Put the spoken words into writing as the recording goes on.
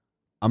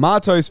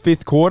Amato's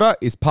fifth quarter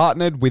is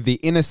partnered with the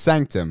Inner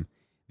Sanctum.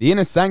 The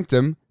Inner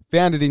Sanctum,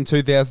 founded in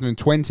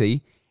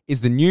 2020,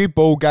 is the new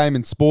ball game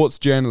in sports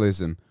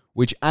journalism,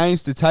 which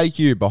aims to take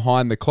you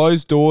behind the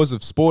closed doors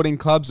of sporting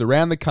clubs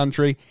around the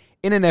country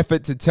in an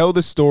effort to tell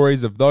the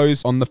stories of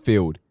those on the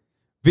field.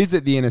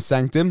 Visit the Inner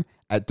Sanctum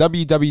at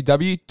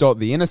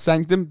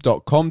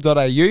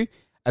www.theinnersanctum.com.au,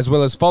 as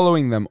well as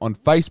following them on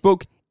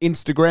Facebook,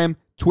 Instagram,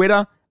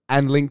 Twitter,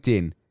 and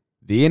LinkedIn.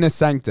 The Inner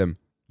Sanctum.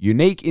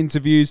 Unique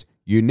interviews,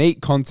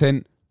 unique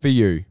content for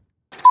you.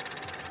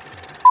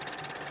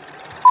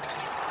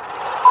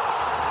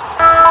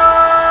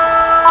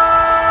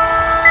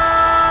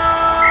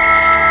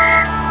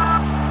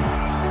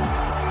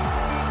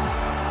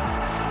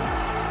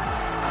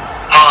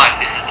 Hi,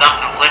 this is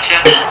Dustin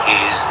Fletcher. This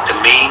is the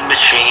Mean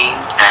Machine,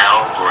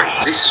 Al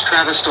Green. This is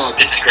Travis Dodd.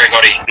 This is Greg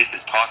Oddie. This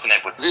is Tyson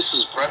Edwards. This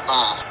is Brett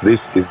Maher. This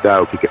is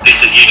Dale Kicker.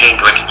 This is Eugene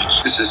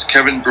Glenkovich. This is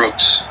Kevin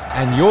Brooks.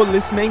 And you're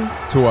listening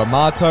to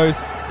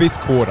Amato's fifth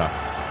quarter.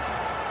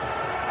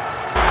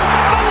 The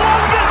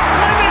longest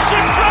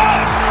premiership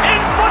drought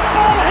in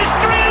football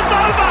history is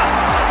over.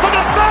 For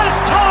the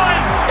first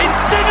time in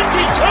 72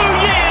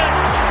 years,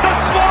 the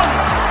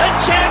Swans are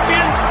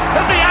champions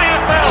of the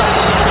AFL.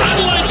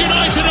 Adelaide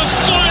United have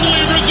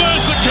finally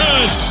reversed the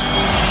curse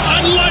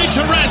and laid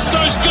to rest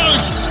those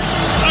ghosts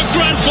of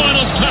grand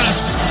finals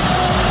past.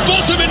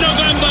 Bottom in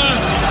November,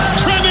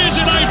 premiers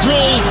in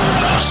April,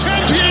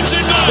 champions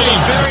in May.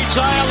 The fairy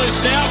tale is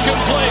now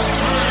complete.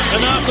 And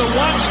after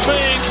once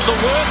being the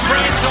worst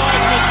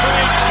franchise in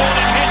Australian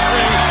sporting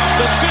history,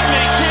 the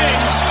Sydney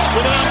Kings,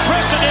 with an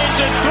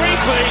unprecedented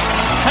three-peat,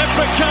 have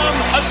become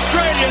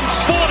Australian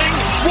sporting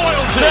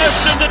royalty.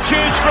 Thurston to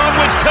choose from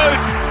with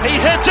Coote.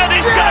 He hits it,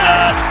 he's got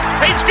it!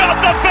 He's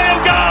got the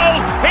field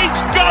goal!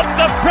 He's got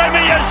the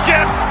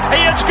premiership!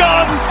 He has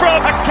gone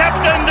from a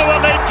captain to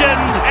a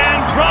legend and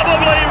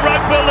probably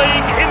rugby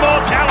league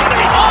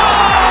immortality.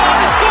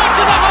 Oh, the score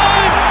to the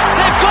home!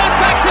 They've gone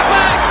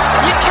back-to-back!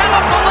 You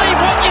cannot believe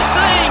what you're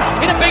seeing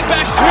in a Big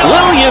Bash thriller.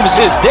 Williams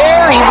is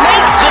there, he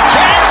makes the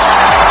catch.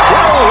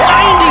 What a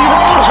windy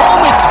road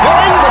home it's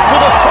been, but for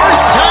the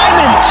first time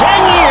in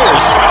 10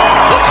 years,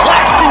 the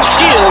Claxton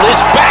Shield is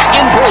back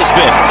in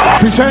Brisbane.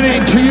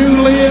 Presenting to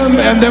you, Liam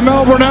and the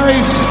Melbourne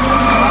Ice,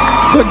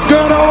 the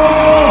good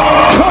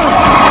old Cup.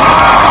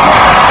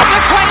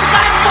 The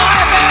Queensland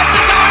Firebirds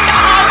are going to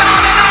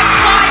Hobart and they've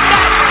claimed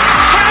it.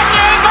 Can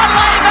you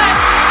believe it?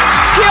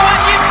 Pure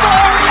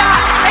euphoria.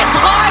 It's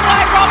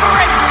highway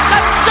robbery.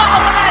 They've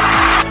stolen it.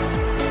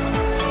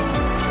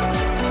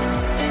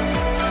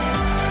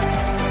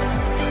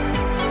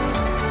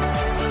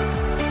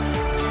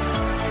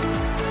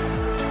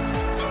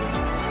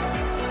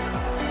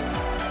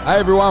 Hey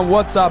everyone,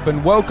 what's up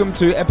and welcome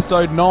to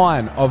episode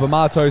 9 of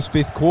Amato's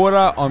fifth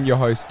quarter. I'm your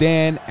host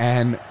Dan,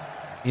 and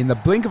in the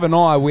blink of an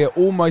eye we're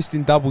almost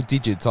in double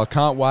digits. I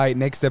can't wait.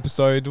 Next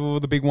episode,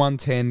 the big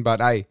 110, but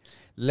hey,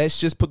 let's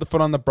just put the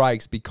foot on the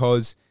brakes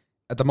because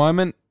at the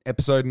moment,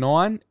 episode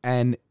 9,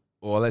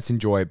 let's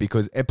enjoy it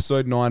because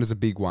episode 9 is a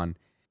big one.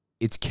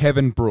 It's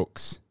Kevin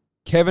Brooks.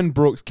 Kevin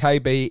Brooks,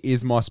 KB,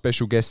 is my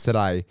special guest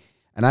today.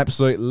 An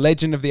absolute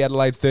legend of the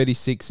Adelaide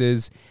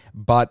 36ers,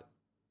 but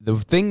the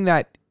thing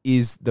that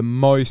is the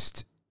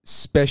most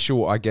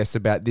special, I guess,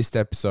 about this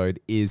episode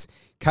is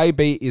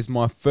KB is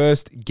my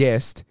first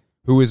guest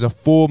who is a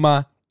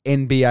former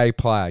NBA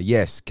player.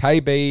 Yes,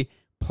 KB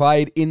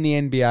played in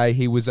the NBA.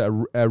 He was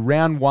a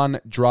round 1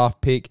 draft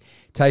pick,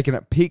 taken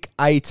at pick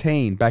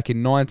 18 back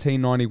in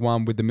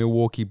 1991 with the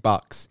Milwaukee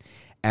Bucks.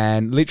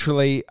 And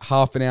literally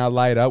half an hour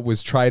later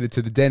was traded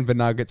to the Denver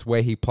Nuggets,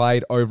 where he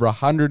played over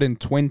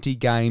 120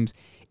 games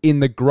in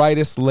the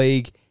greatest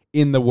league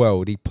in the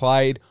world. He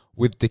played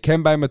with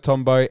Dikembe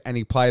Mutombo, and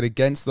he played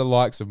against the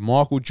likes of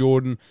Michael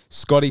Jordan,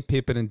 Scottie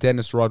Pippen, and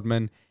Dennis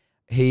Rodman.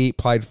 He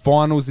played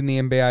finals in the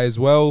NBA as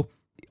well.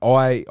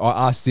 I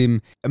asked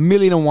him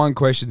 1,000,001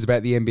 questions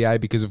about the NBA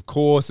because, of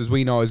course, as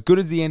we know, as good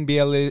as the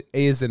NBL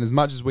is and as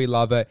much as we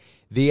love it,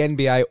 the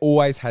NBA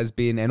always has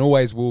been and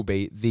always will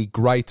be the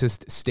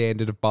greatest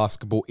standard of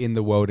basketball in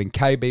the world, and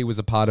KB was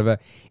a part of it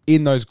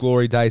in those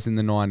glory days in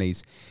the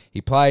 90s. He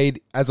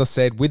played, as I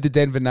said, with the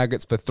Denver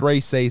Nuggets for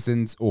 4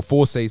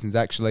 seasons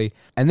actually,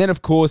 and then,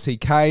 of course, he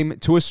came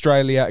to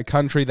Australia, a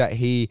country that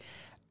he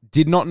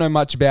did not know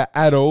much about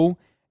at all.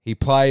 He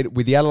played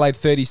with the Adelaide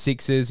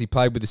 36ers, he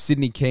played with the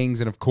Sydney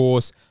Kings, and of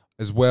course,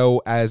 as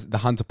well as the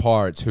Hunter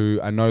Pirates, who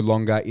are no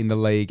longer in the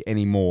league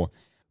anymore.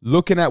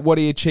 Looking at what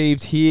he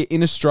achieved here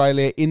in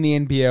Australia in the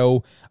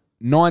NBL,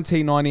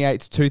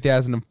 1998 to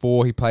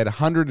 2004, he played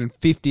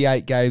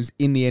 158 games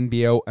in the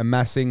NBL,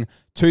 amassing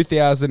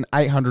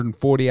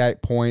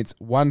 2,848 points,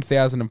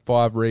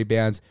 1,005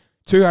 rebounds,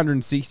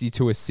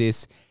 262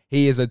 assists.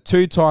 He is a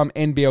 2-time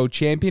NBL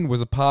champion, was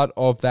a part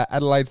of that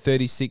Adelaide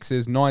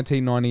 36ers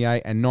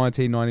 1998 and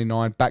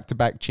 1999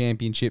 back-to-back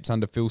championships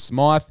under Phil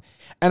Smyth,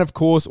 and of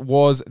course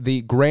was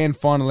the grand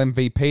final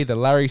MVP, the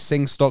Larry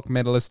Sengstock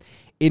medalist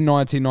in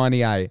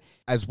 1998,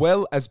 as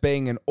well as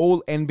being an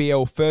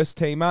all-NBL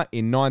first-teamer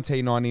in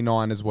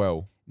 1999 as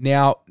well.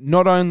 Now,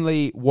 not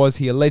only was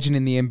he a legend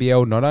in the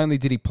NBL, not only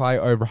did he play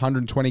over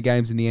 120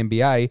 games in the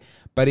NBA,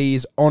 but he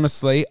is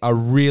honestly a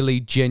really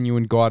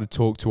genuine guy to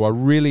talk to. I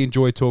really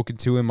enjoy talking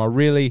to him. I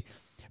really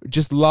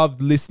just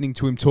loved listening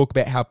to him talk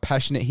about how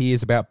passionate he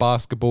is about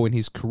basketball and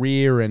his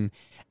career and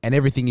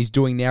everything he's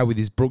doing now with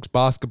his Brooks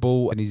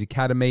basketball and his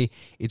academy.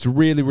 It's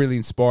really, really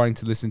inspiring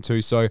to listen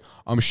to. So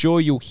I'm sure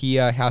you'll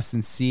hear how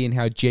sincere and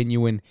how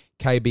genuine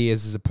KB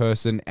is as a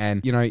person.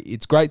 And, you know,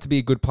 it's great to be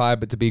a good player,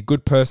 but to be a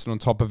good person on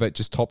top of it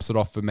just tops it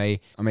off for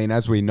me. I mean,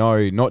 as we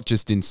know, not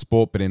just in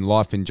sport, but in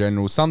life in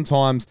general,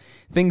 sometimes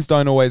things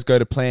don't always go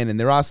to plan. And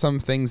there are some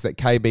things that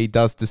KB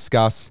does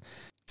discuss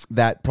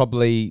that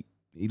probably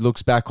he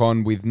looks back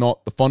on with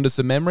not the fondest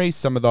of memories.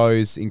 Some of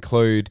those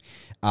include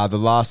the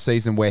last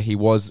season where he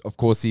was, of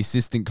course, the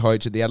assistant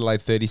coach at the Adelaide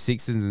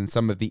 36ers and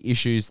some of the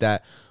issues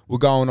that were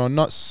going on,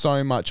 not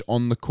so much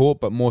on the court,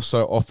 but more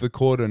so off the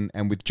court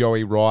and with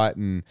Joey Wright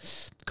and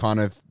kind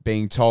of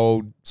being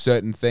told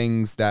certain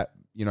things that,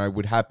 you know,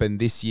 would happen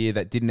this year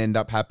that didn't end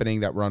up happening,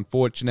 that were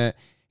unfortunate.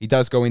 He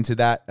does go into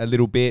that a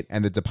little bit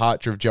and the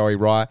departure of Joey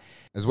Wright,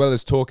 as well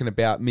as talking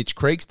about Mitch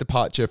Creek's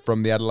departure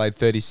from the Adelaide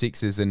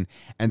 36ers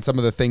and some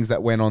of the things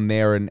that went on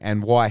there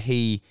and why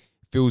he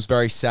feels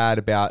very sad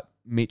about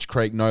Mitch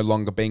Creek no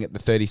longer being at the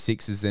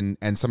 36ers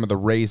and some of the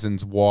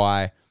reasons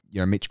why, you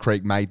know, Mitch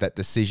Creek made that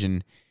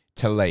decision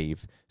to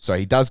leave. So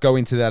he does go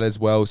into that as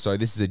well. So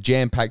this is a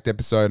jam-packed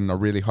episode and I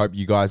really hope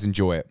you guys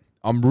enjoy it.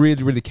 I'm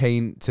really, really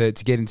keen to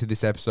get into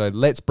this episode.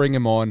 Let's bring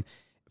him on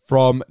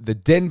from the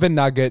Denver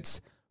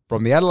Nuggets,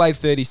 from the Adelaide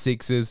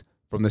 36ers,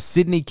 from the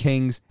Sydney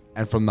Kings,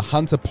 and from the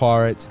Hunter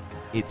Pirates.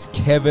 It's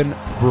Kevin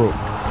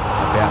Brooks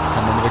about to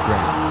come onto the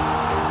ground.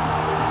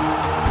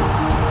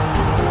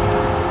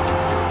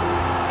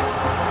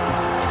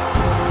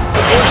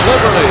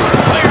 Liberty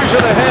fires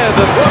it ahead.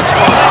 The Brooks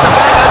behind the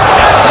back.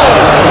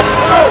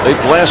 Dazzle. They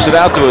blast it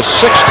out to a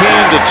 16-2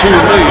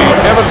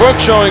 lead. Kevin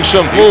Brooks showing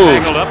some moves.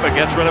 He's tangled up and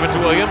gets rid of it to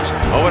Williams.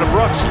 Over to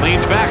Brooks.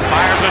 Leans back,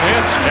 fires and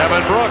hits.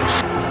 Kevin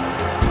Brooks.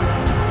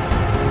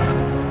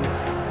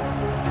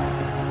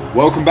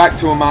 Welcome back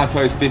to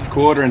Amato's fifth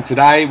quarter, and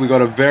today we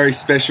got a very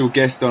special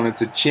guest on.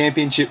 It's a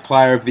championship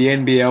player of the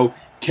NBL,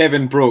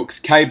 Kevin Brooks.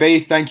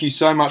 KB, thank you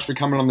so much for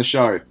coming on the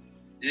show.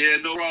 Yeah,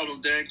 no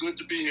problem, Dan. Good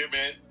to be here,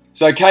 man.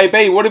 So,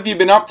 KB, what have you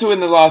been up to in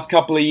the last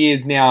couple of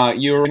years now?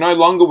 You're no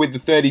longer with the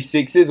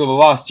 36ers, or the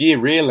last year,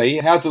 really.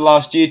 How's the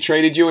last year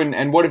treated you,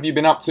 and what have you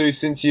been up to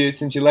since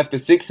you left the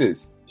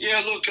Sixers? Yeah,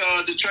 look,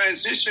 the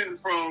transition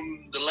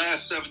from the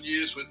last 7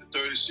 years with the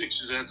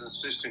 36ers as an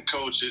assistant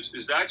coach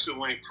is actually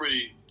went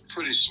pretty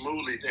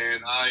smoothly,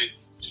 Dan. I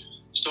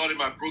started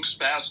my Brooks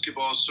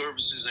basketball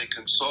services and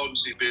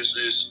consultancy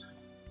business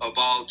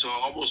about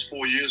almost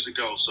 4 years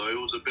ago, so it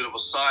was a bit of a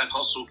side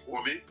hustle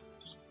for me.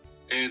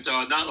 And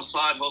not a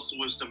side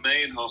hustle, it's the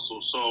main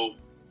hustle. So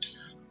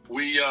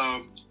we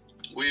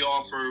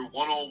offer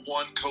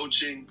one-on-one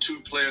coaching,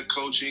 two-player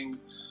coaching,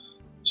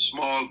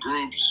 small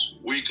groups,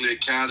 weekly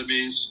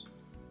academies,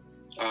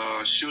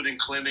 shooting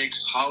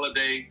clinics,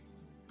 holiday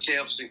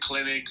camps and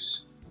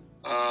clinics.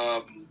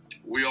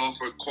 We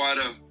offer quite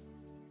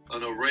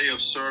an array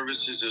of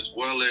services as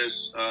well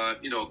as,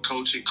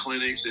 coaching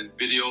clinics and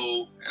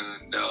video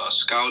and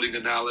scouting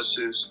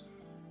analysis.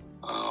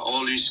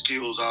 All these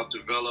skills I've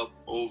developed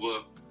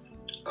over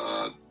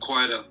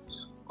quite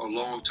a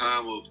long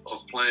time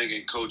of playing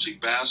and coaching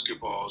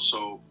basketball.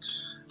 So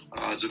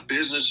the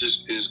business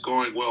is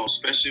going well,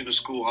 especially in the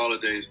school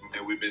holidays.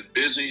 Man, we've been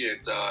busy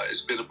and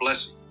it's been a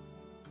blessing.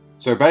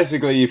 So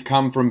basically you've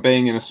come from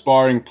being an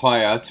aspiring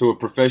player to a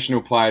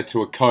professional player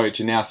to a coach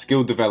and now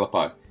skill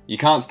developer. You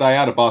can't stay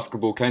out of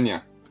basketball, can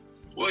you?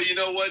 Well, you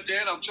know what,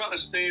 Dan? I'm trying to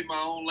stay in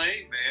my own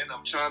lane, man.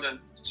 I'm trying to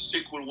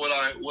stick with what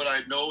I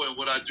know and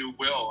what I do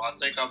well. I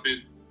think I've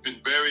been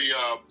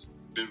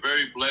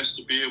very blessed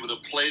to be able to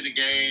play the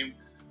game,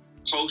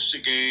 coach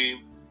the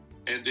game,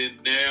 and then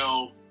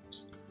now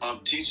I'm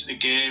teaching the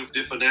game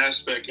different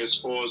aspects as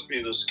far as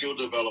being a skill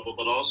developer,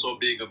 but also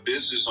being a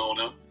business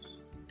owner.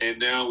 And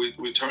now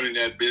we're turning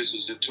that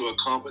business into a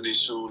company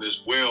soon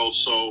as well.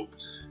 So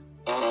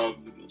I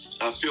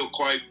feel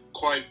quite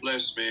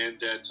blessed, man,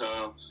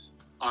 that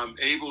I'm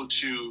able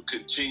to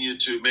continue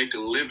to make a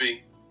living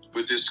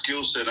with this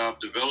skill set I've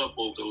developed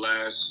over the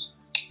last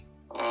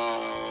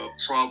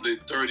probably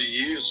 30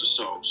 years or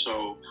so.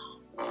 So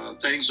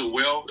things are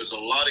well. There's a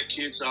lot of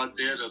kids out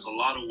there. There's a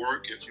lot of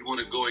work. If you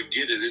want to go and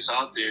get it, it's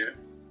out there.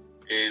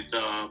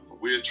 And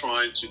we're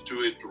trying to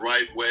do it the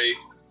right way,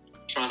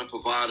 trying to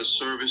provide a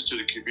service to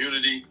the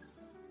community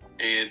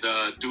and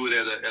do it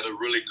at a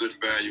really good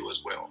value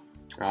as well.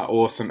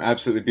 Awesome.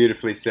 Absolutely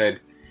beautifully said.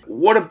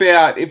 What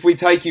about if we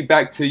take you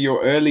back to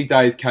your early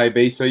days,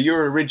 KB? So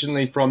you're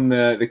originally from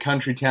the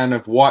country town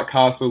of White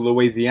Castle,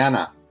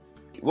 Louisiana.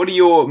 What are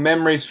your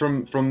memories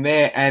from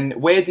there, and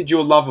where did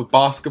your love of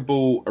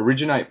basketball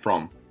originate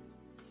from?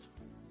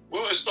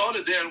 Well, it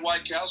started there in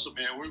White Castle,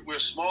 man. We're a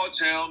small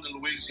town in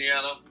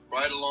Louisiana,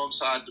 right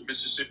alongside the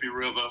Mississippi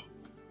River,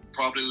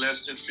 probably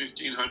less than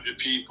 1,500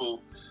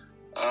 people.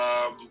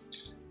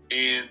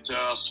 and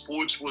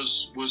sports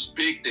was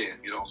big then.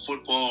 You know,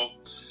 football,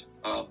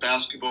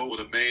 basketball were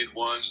the main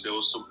ones. There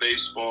was some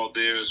baseball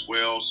there as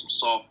well, some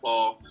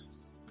softball,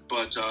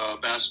 but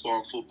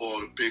basketball and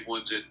football are the big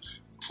ones. And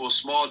for a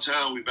small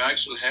town, we've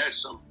actually had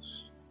some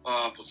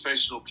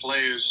professional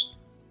players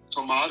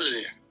come out of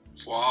there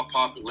for our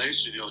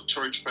population. You know,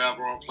 Church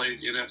Favaron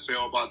played in the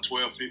NFL about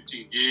 12,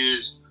 15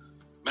 years.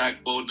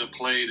 Mac Bodner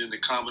played in the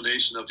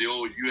combination of the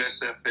old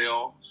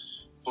USFL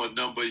for a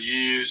number of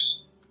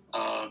years.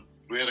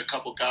 We had a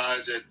couple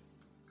guys that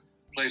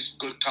played some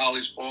good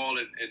college ball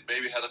and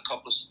maybe had a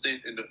couple of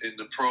stints in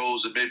the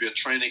pros and maybe a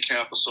training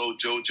camp or so.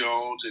 Joe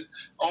Jones and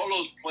all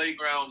those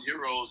playground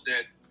heroes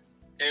that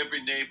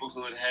every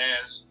neighborhood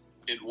has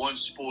in one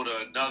sport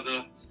or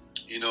another.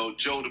 You know,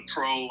 Joe the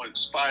Pro and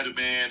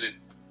Spider-Man and,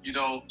 you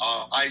know,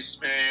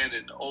 Iceman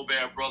and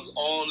Obert Brothers,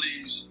 all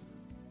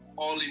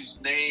these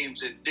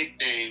names and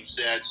nicknames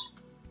that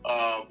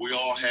we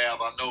all have.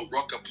 I know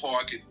Rucker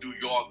Park in New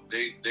York,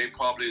 they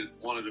probably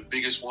one of the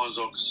biggest ones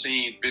on the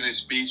scene.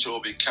 Venice Beach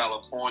over in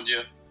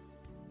California,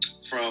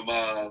 from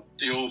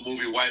the old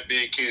movie White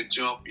Man Can't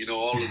Jump. You know,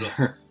 all of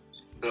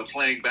the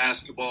playing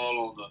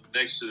basketball on the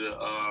next to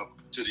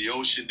the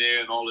ocean there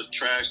and all the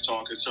trash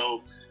talking.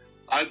 So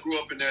I grew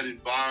up in that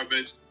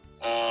environment.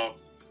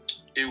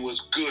 It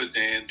was good,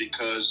 man,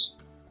 because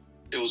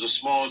it was a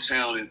small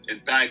town,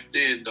 and back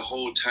then the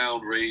whole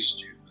town raised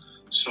you.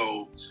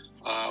 So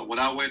when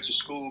I went to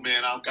school,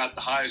 man, I got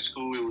to high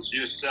school. It was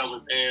year 7,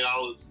 man. I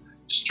was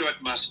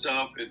strutting my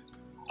stuff, and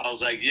I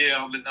was like,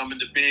 yeah, I'm in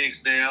the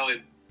bigs now.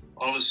 And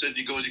all of a sudden,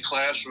 you go to your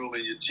classroom,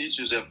 and your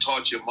teachers have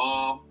taught your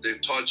mom,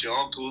 they've taught your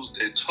uncles,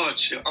 they've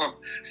taught your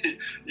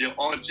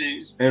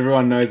aunties.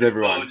 Everyone knows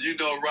everyone. So you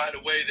know right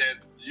away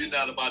that you're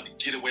not about to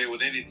get away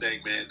with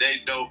anything, man.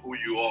 They know who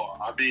you are.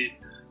 I mean,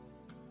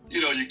 you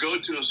know, you go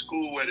to a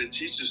school where the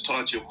teachers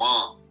taught your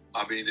mom.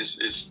 I mean,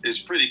 it's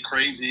pretty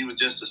crazy even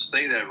just to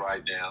say that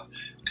right now,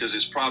 because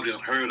it's probably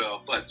unheard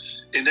of. But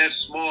in that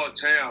small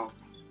town,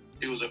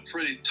 it was a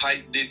pretty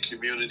tight-knit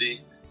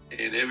community,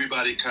 and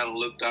everybody kind of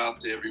looked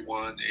out to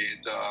everyone.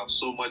 And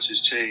so much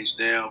has changed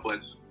now, but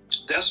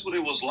that's what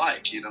it was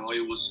like. You know,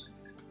 it was.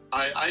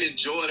 I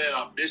enjoy that.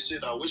 I miss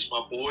it. I wish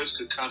my boys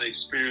could kind of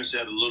experience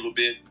that a little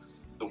bit.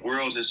 The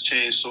world has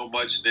changed so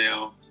much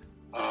now.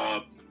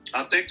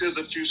 I think there's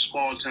a few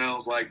small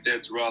towns like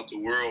that throughout the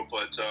world,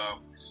 but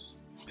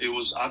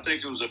I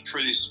think it was a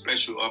pretty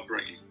special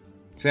upbringing.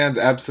 Sounds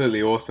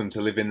absolutely awesome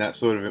to live in that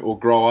sort of, or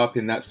grow up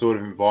in that sort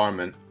of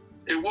environment.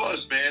 It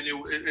was, man.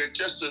 It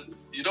just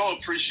you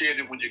don't appreciate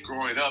it when you're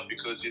growing up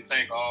because you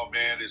think, oh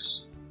man,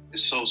 it's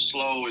so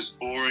slow, it's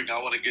boring. I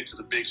want to get to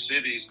the big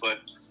cities, but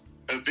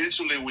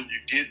eventually, when you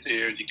get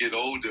there, you get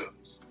older,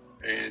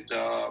 and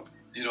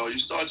you know, you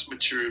start to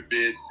mature a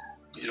bit.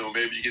 You know,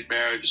 maybe you get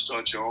married, you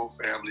start your own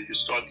family, you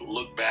start to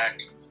look back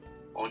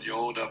on your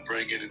own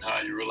upbringing and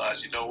how you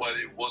realize, you know what,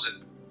 it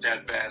wasn't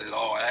that bad at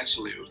all.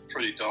 Actually, it was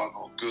pretty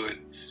doggone good.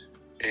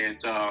 And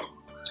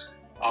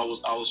I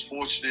was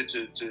fortunate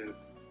to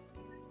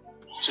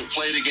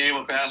play the game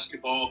of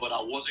basketball, but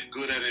I wasn't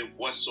good at it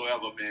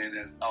whatsoever, man.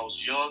 And I was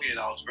young and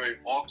I was very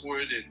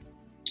awkward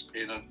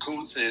and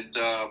uncouth, and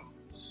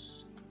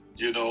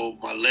you know,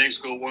 my legs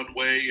go one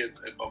way and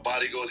my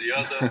body go the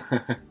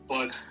other.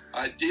 But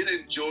I did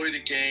enjoy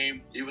the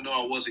game, even though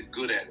I wasn't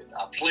good at it.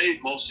 I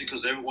played mostly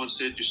because everyone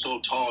said, you're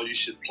so tall, you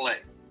should play.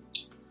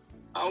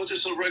 I was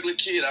just a regular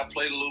kid. I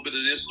played a little bit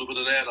of this, a little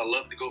bit of that. I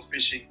loved to go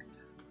fishing.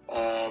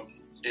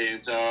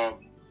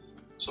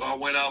 So I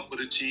went out for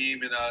the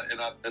team,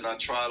 and I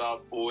tried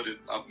out for it. And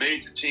I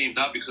made the team,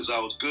 not because I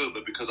was good,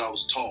 but because I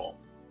was tall.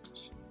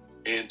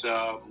 And,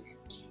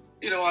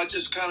 you know, I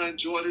just kind of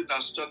enjoyed it, and I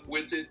stuck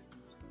with it.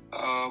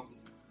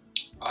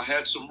 I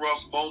had some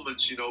rough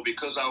moments, you know,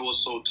 because I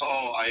was so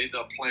tall. I ended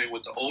up playing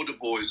with the older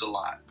boys a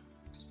lot.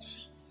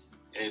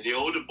 And the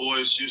older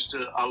boys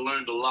I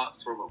learned a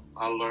lot from them.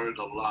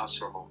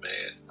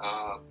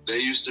 Man. They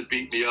used to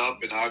beat me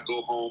up, and I'd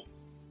go home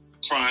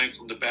crying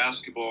from the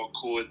basketball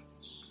court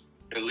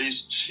at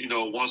least, you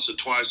know, once or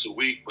twice a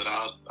week, but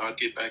I'll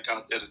get back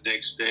out there the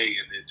next day,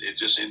 and it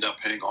just ended up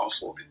paying off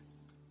for me.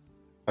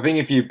 I think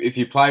if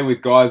you play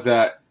with guys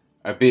that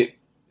are a bit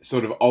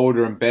sort of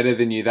older and better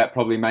than you, that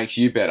probably makes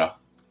you better.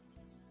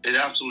 It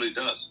absolutely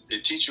does. They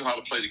teach you how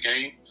to play the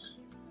game.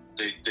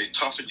 They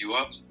toughen you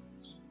up.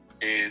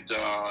 And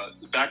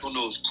back on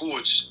those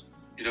courts,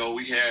 you know,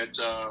 we had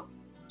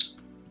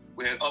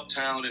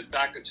uptown and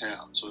back of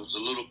town. So it was a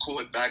little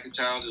court back of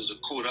town. There was a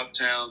court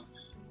uptown.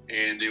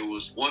 And there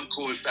was one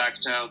court back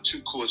of town,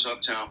 2 courts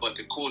uptown, but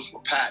the courts were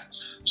packed.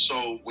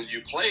 So when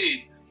you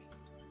played,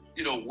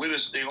 you know,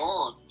 winners stay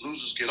on,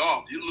 losers get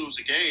off. You lose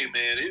a game,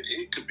 man,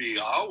 it could be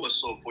an hour or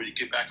so before you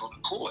get back on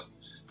the court.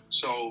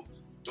 So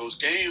those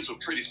games were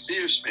pretty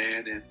fierce,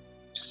 man. And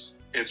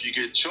if you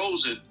get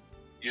chosen,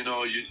 you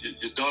know,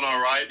 you're done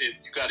all right, and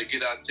you got to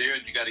get out there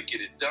and you got to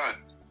get it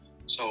done.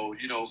 So,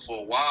 you know, for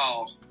a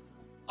while,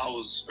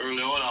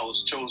 early on I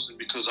was chosen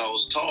because I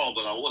was tall,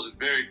 but I wasn't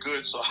very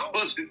good, so I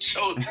wasn't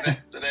chosen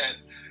after that.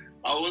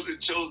 I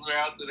wasn't chosen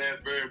after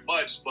that very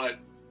much, but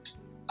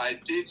I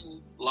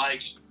didn't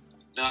like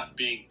not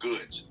being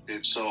good.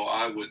 And so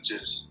I would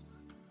just,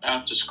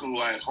 after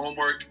school, I had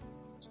homework,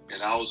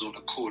 and I was on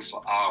the court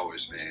for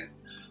hours, man.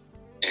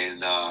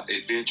 And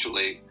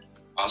eventually,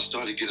 I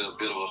started getting a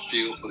bit of a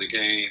feel for the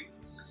game.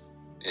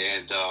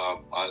 And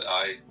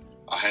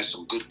I had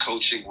some good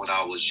coaching when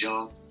I was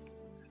young,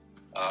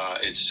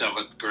 in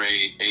 7th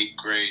grade, 8th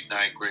grade,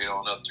 9th grade,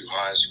 on up through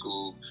high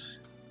school.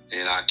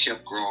 And I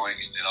kept growing,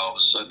 and then all of a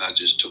sudden, I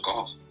just took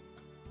off.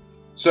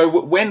 So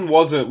when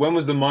was it? When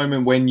was the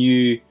moment when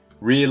you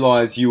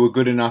realized you were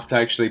good enough to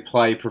actually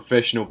play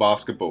professional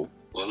basketball?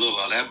 Well,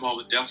 look, that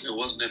moment definitely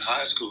wasn't in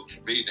high school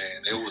for me,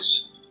 Dan.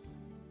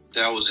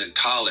 That was in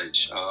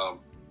college. I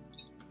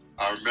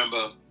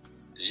remember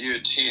year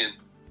 10,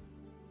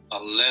 a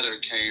letter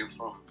came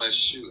from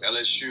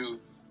LSU,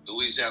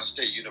 Louisiana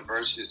State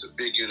University. It's a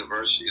big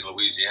university in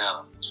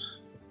Louisiana.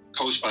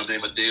 Coach by the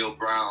name of Dale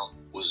Brown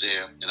was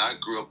there, and I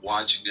grew up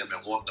watching them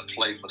and wanting to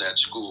play for that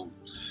school.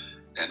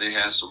 And they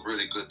had some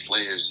really good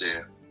players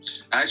there.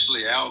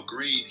 Actually, Al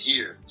Green,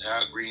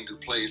 who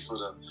played for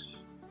the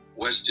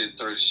West End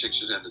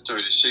 36ers and the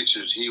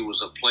 36ers, he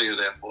was a player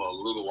there for a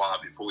little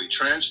while before he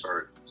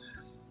transferred.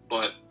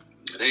 But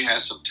they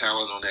had some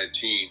talent on that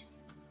team,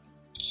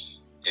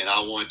 and I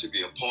wanted to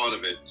be a part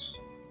of it.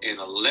 And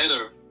a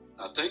letter,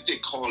 I think they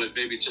call it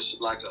maybe just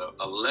like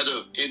a letter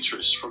of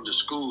interest from the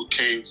school,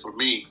 came for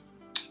me.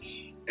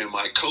 And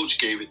my coach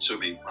gave it to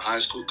me. My high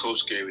school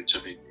coach gave it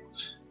to me.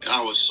 And I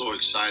was so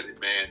excited,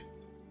 man.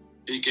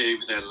 He gave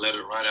me that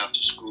letter right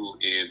after school.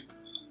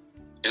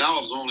 And I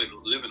was only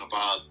living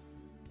about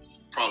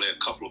probably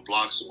a couple of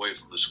blocks away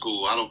from the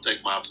school. I don't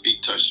think my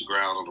feet touched the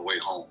ground on the way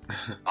home.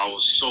 I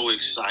was so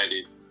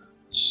excited,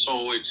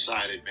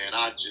 man.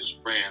 I just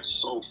ran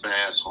so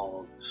fast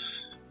home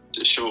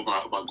to show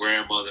my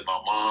grandmother,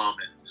 my mom,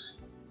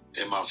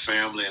 and my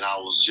family. And I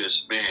was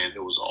just, man,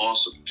 it was an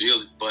awesome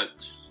feeling. But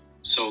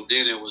so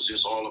then it was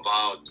just all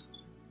about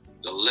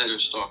the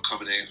letters start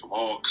coming in from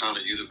all kind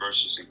of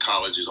universities and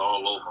colleges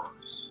all over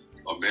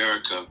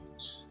America.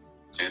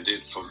 And then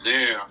from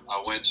there,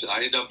 I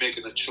ended up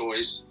making a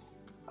choice.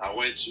 I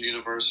went to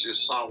University of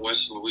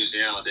Southwestern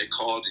Louisiana. They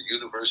called it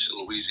University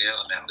of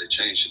Louisiana now. They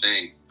changed the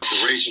name.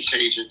 The Raging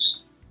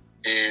Cajuns.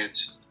 And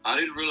I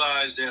didn't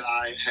realize that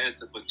I had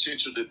the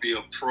potential to be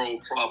a pro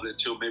probably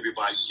until maybe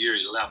by year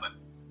 11.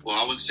 Well,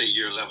 I wouldn't say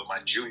year 11, my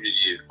junior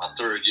year, my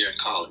third year in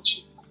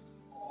college.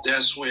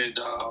 That's when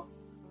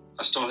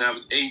I started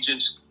having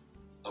agents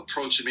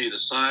approaching me to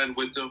sign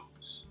with them.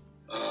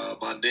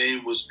 My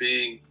name was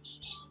being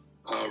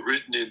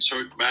written in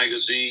certain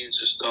magazines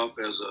and stuff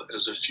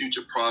as a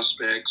future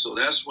prospect. So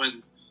that's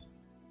when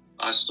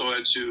I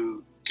started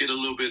to get a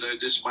little bit of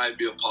this might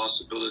be a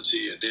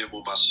possibility. And then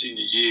with my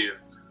senior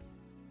year,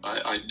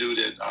 I knew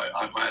that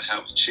I might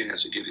have a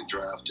chance of getting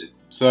drafted.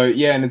 So,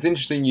 yeah, and it's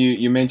interesting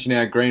you mentioned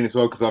Al Green as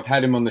well, because I've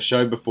had him on the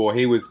show before.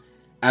 He was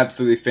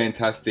absolutely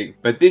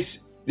fantastic. But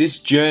this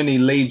journey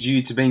leads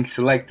you to being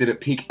selected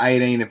at pick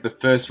 18 of the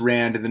first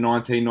round of the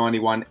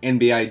 1991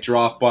 NBA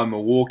draft by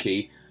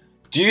Milwaukee.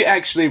 Do you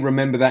actually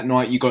remember that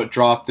night you got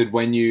drafted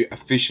when you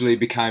officially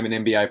became an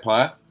NBA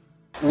player?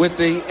 With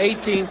the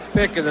 18th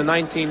pick in the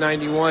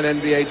 1991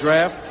 NBA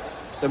draft,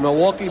 the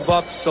Milwaukee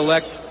Bucks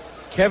select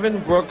Kevin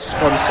Brooks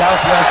from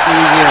Southwest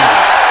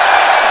Louisiana.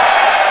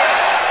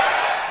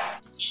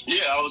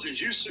 Yeah, I was in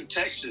Houston,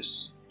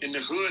 Texas, in the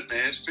hood,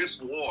 man,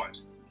 5th Ward.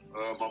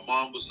 My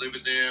mom was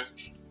living there.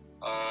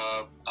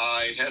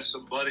 I had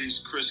some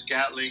buddies. Chris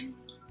Gatling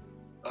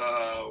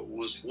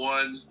was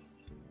one.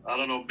 I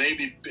don't know,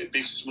 maybe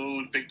Big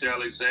Smooth, Victor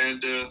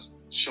Alexander,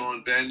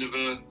 Sean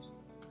Vandiver.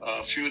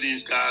 A few of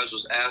these guys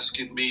was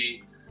asking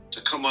me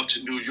to come up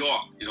to New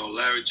York. You know,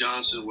 Larry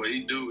Johnson, where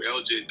he knew,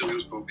 LJ knew he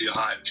was going to be a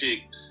high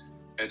pick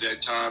at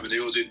that time. And they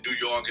was in New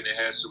York, and they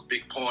had some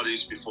big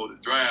parties before the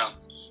draft.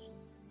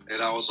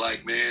 And I was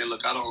like, man,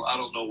 look, I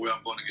don't know where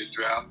I'm going to get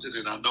drafted.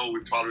 And I know we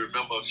probably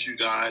remember a few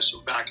guys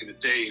from back in the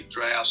day in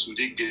drafts who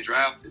didn't get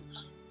drafted.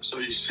 So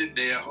you're sitting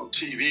there on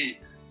TV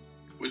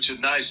with your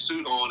nice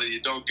suit on and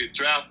you don't get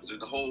drafted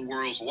and the whole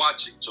world's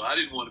watching. So I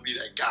didn't want to be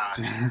that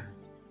guy.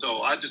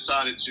 So I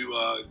decided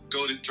to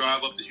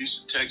drive up to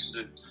Houston, Texas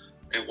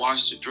and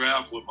watch the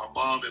draft with my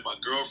mom and my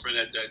girlfriend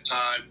at that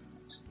time.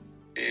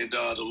 And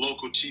the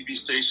local TV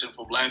station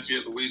from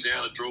Lafayette,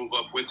 Louisiana drove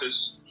up with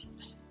us.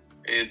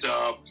 And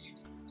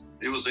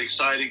it was an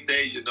exciting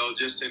day, you know,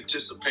 just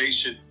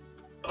anticipation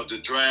of the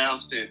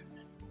draft. And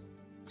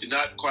you're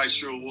not quite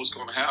sure what was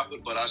going to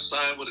happen, but I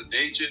signed with an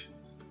agent,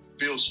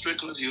 Bill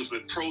Strickland. He was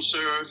with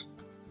ProServe.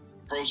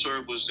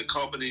 ProServe was the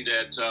company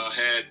that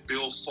had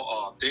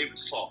David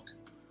Falk.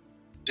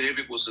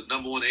 David was the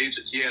number one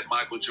agent. He had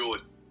Michael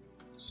Jordan.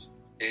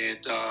 And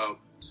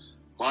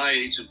my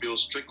agent, Bill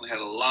Strickland, had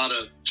a lot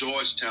of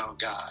Georgetown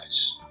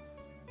guys.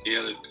 He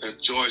had a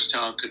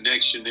Georgetown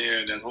connection there,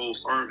 and that whole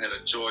firm had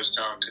a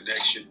Georgetown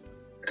connection.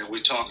 And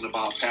we're talking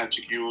about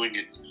Patrick Ewing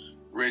and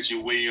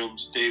Reggie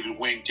Williams, David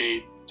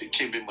Wingate,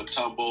 Dikembe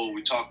Mutombo.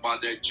 We talk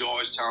about that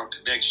Georgetown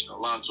connection,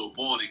 Alonzo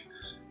Mourning.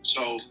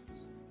 So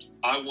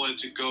I wanted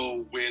to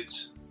go with,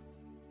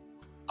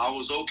 I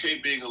was okay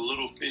being a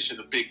little fish in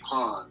a big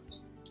pond.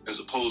 as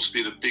opposed to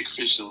be the big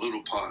fish in the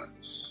little pond.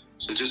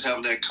 So just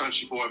having that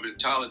country boy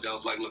mentality, I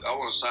was like, look, I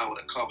want to sign with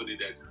a company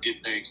that can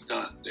get things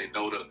done. They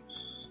know the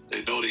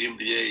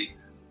NBA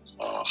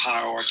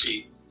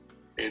hierarchy,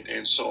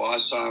 and so I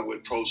signed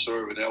with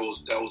ProServe, and that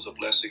was a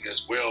blessing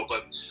as well.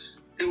 But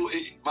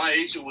my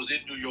agent was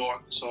in New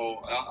York,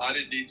 so I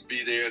didn't need to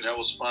be there, and that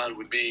was fine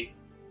with me.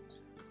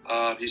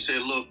 He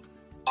said, look,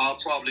 I'll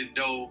probably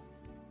know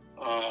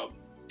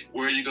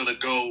where you're going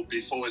to go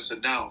before it's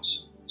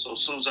announced. So as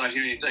soon as I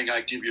hear anything,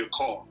 I give you a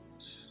call.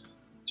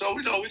 So,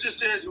 we just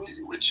did.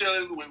 We're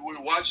chilling.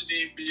 We're watching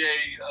the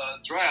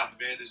NBA draft,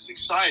 man. It's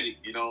exciting.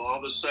 All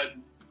of a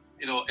sudden,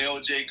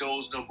 LJ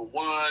goes number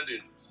 1,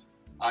 and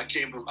I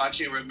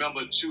can't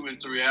remember 2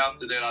 and 3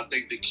 after that. I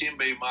think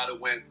Dikembe might have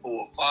went 4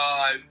 or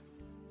 5,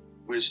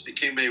 which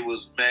Dikembe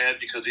was mad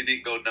because he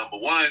didn't go number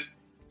 1.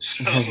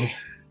 So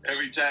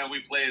every time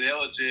we played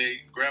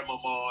LJ,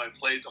 Grandmama, and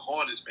played the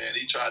Hornets, man,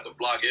 he tried to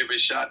block every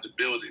shot in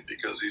the building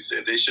because he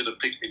said they should have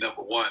picked me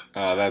number 1.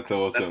 Oh, that's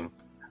awesome.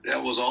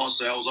 That was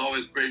awesome. That was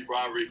always great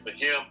rivalry for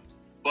him.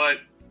 But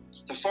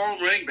the phone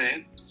rang,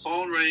 man. The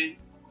phone rang.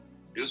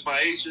 It was my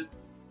agent.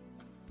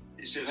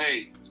 He said,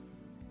 hey,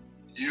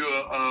 you're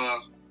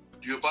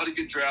about to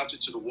get drafted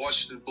to the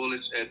Washington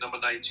Bullets at number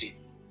 19.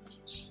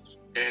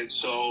 And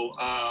so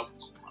I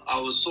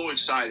was so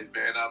excited,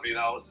 man. I mean,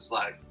 I was just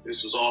like,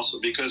 this was awesome.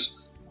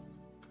 Because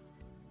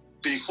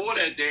before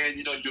that, Dan,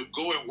 you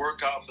go and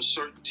work out for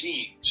certain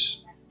teams.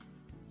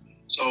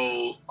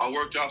 So I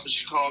worked out for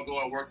Chicago.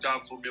 I worked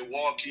out for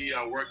Milwaukee.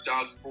 I worked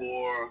out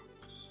for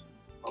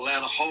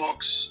Atlanta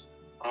Hawks.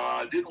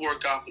 I didn't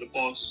work out for the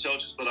Boston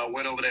Celtics, but I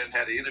went over there and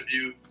had an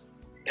interview.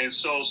 And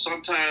so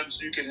sometimes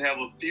you can have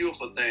a feel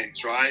for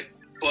things, right?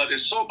 But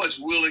there's so much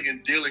wheeling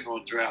and dealing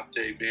on draft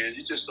day, man.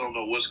 You just don't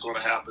know what's going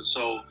to happen.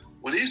 So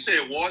when he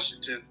said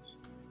Washington,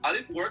 I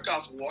didn't work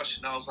out for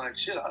Washington. I was like,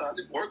 shit, I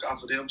didn't work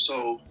out for them.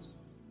 So,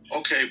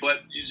 okay, but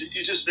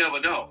you just never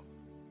know.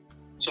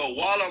 So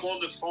while I'm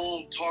on the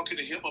phone talking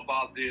to him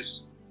about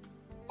this,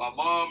 my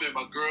mom and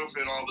my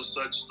girlfriend all of a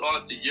sudden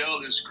started to yell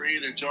and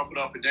scream and jumping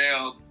up and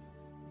down.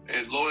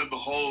 And lo and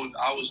behold,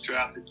 I was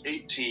drafted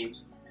 18th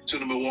to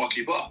the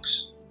Milwaukee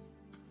Bucks.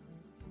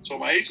 So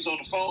my agent's on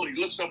the phone.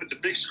 He looks up at the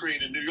big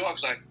screen in New York.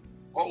 He's like,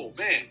 oh,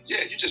 man,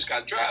 yeah, you just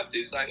got drafted.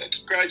 He's like,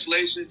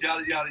 congratulations,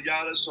 yada, yada,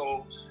 yada.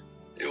 So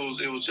it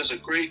was just a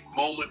great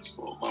moment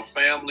for my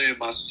family and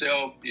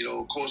myself,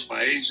 of course,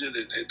 my agent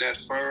and that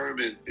firm.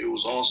 And it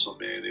was awesome,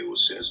 man. It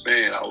was just,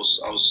 man, I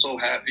was so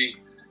happy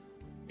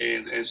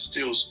and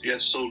still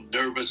yet so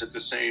nervous at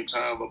the same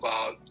time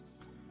about,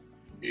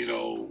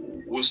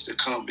 what's to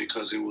come,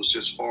 because it was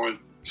just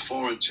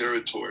foreign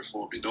territory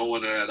for me. No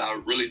one that I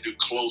really knew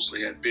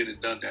closely had been and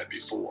done that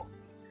before.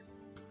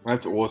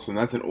 That's awesome.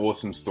 That's an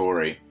awesome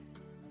story.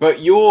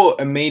 But you're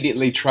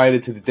immediately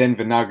traded to the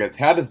Denver Nuggets.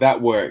 How does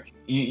that work?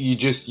 You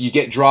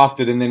get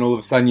drafted and then all of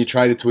a sudden you're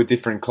traded to a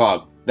different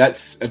club.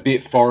 That's a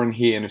bit foreign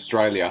here in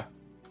Australia.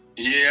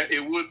 Yeah,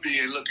 it would be.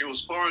 And look, it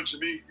was foreign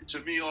to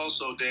me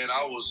also, Dan.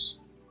 I was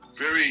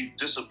very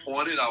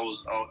disappointed. I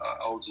was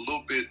a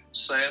little bit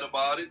sad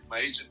about it. My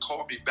agent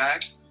called me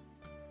back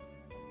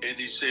and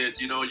he said,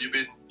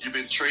 you've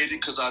been traded,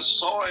 because I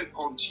saw it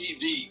on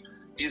TV.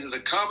 Either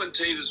the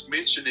commentators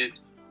mentioned it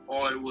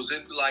or it was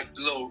in like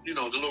the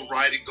little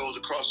writing goes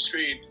across the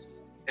screen.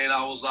 And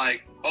I was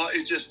like, oh,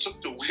 it just took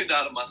the wind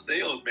out of my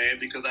sails, man,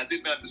 because I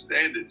didn't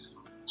understand it.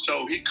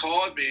 So he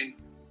called me,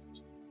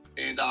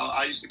 and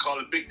I used to call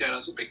him Big Daddy. I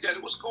said, Big Daddy,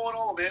 what's going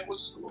on, man?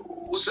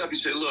 What's up? He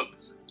said, look,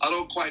 I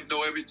don't quite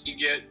know everything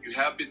yet. You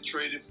have been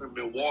traded from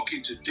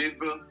Milwaukee to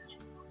Denver,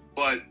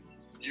 but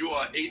you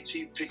are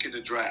 18th pick in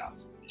the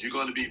draft. You're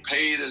going to be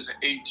paid as an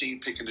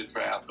 18th pick in the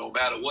draft. No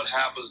matter what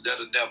happens,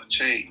 that'll never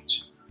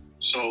change.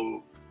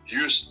 So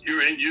you're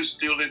still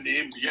in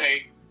the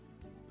NBA,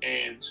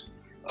 and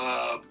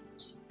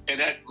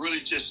that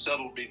really just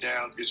settled me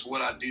down. It's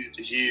what I needed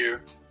to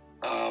hear.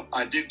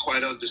 I didn't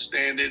quite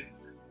understand it.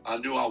 I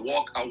knew I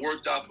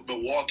worked out for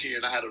Milwaukee,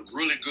 and I had a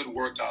really good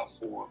workout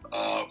for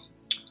him.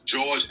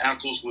 George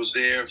Ackles was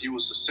there. He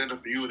was the center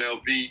for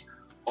UNLV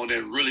on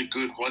that really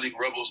good Running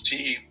Rebels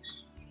team.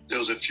 There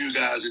was a few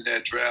guys in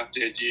that draft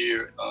that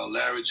year.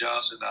 Larry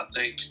Johnson, I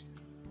think.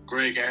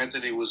 Greg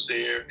Anthony was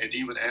there, and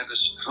even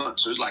Anderson Hunt.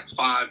 So there's like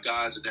 5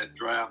 guys in that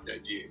draft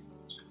that year.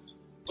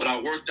 But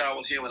I worked out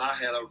with him, and I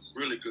had a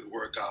really good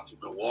workout for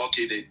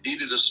Milwaukee. They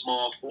needed a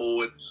small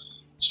forward.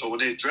 So when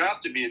they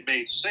drafted me, it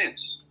made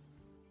sense.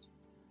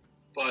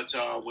 But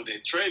when they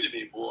traded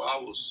me, boy,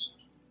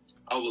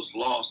 I was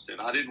lost,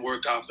 and I didn't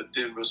work out for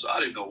Denver, so I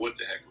didn't know what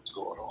the heck was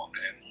going on,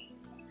 man.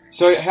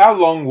 So how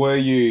long were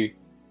you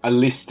a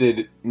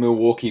listed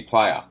Milwaukee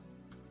player?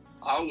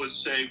 I would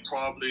say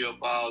probably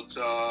about,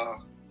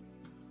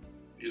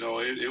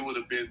 it would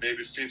have been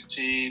maybe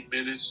 15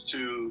 minutes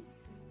to...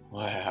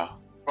 Wow.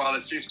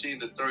 Probably 15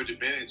 to 30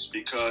 minutes,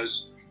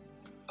 because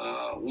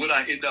what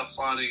I ended up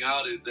finding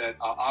out is that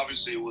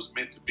obviously it was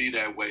meant to be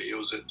that way. It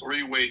was a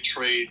 3-way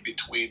trade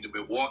between the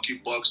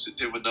Milwaukee Bucks, the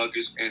Denver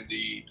Nuggets, and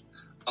the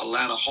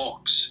Atlanta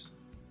Hawks.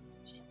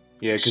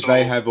 Yeah, because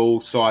they have all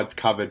sides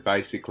covered,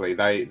 basically.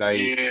 They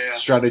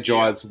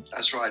strategize. Yeah,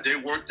 that's right. They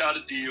worked out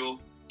a deal.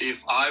 If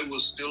I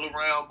was still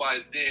around by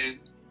then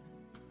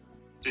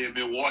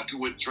Milwaukee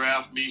would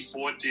draft me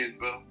for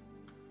Denver.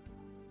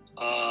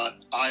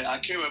 I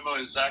can't remember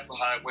exactly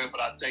how it went,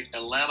 but I think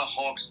Atlanta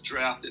Hawks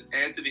drafted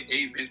Anthony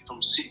Avent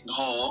from Seton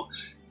Hall.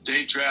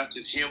 They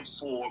drafted him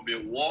for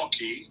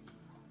Milwaukee.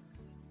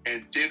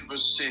 And Denver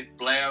sent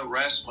Blair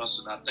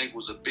Rasmussen, I think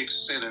was a big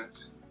center.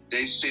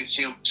 They sent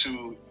him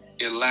to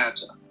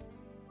Atlanta.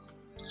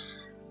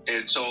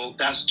 And so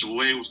that's the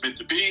way it was meant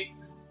to be.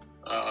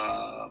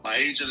 My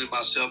agent and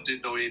myself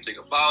didn't know anything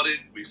about it.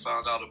 We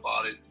found out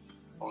about it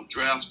on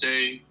draft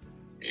day.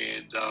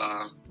 And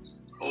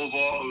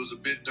overall, it was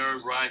a bit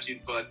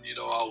nerve-wracking, but,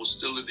 I was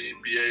still in the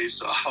NBA,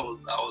 so I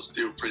was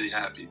still pretty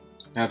happy.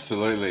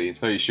 Absolutely.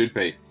 So you should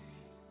be.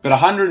 But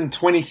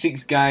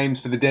 126 games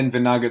for the Denver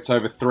Nuggets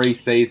over 3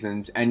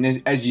 seasons.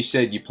 And as you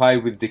said, you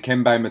played with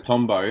Dikembe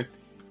Mutombo.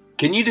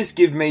 Can you just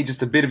give me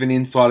just a bit of an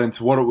insight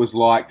into what it was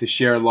like to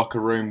share a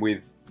locker room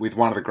with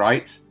one of the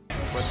greats?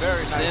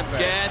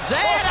 Simpkins,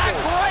 and a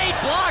great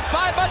block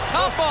by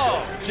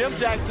Mutombo. Jim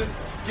Jackson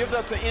gives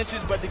up some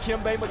inches, but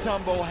Dikembe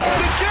Mutombo has...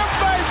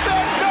 Dikembe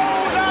said,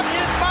 no, not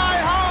in my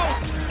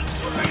house!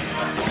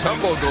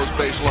 Mutombo goes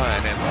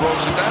baseline and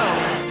throws it down.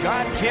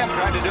 John Kemp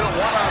tried to do a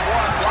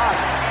one-on-one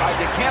block.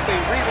 Dikembe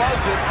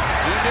reloads it.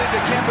 He knew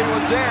Dikembe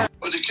was there.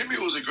 Well,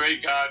 Dikembe was a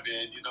great guy,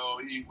 man.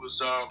 He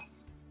was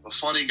a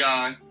funny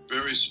guy,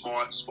 very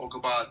smart, spoke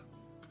about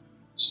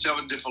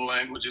 7 different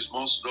languages.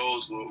 Most of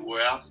those were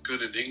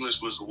African, and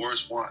English was the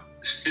worst one.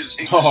 His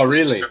English was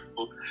really?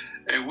 terrible.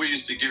 And we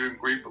used to give him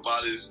grief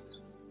about his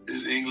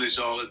English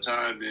all the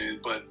time, man.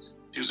 But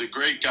he was a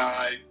great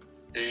guy,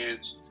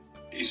 and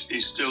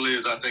he still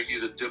is. I think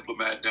he's a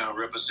diplomat now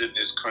representing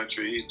his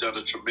country. He's done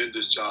a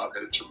tremendous job,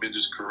 had a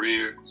tremendous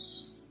career.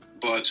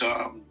 But,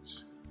 and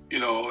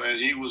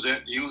he was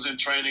in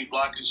training,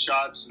 blocking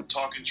shots and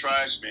talking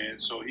trash, man.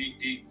 So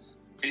he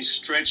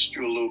stretched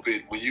you a little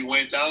bit. When you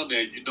went down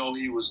there,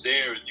 he was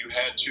there, and you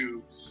had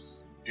to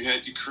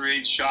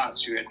create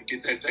shots. You had to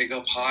get that thing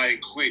up high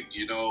and quick.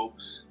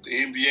 The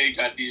NBA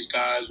got these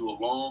guys who are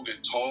long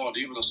and tall, and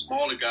even the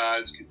smaller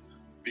guys can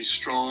be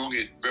strong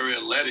and very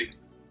athletic.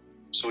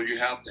 So you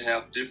have to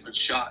have different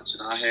shots.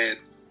 And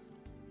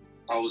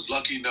I was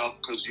lucky enough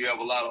because you have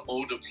a lot of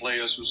older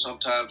players who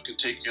sometimes can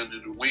take you under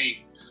the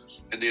wing,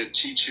 and they'll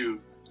teach you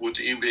what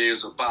the NBA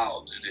is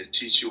about, and they'll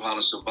teach you how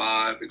to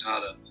survive and how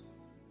to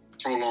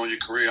prolong your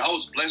career. I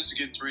was blessed to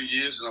get 3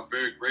 years, and I'm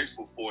very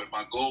grateful for it.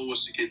 My goal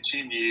was to get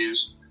 10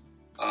 years,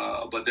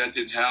 but that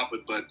didn't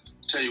happen. But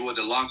tell you what,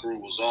 the locker room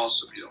was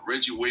awesome.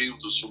 Reggie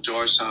Williams was from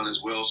Georgetown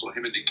as well, so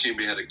him and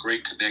Dikembe had a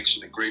great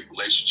connection, a great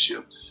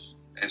relationship,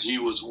 and he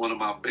was one of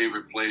my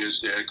favorite players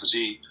there because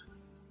he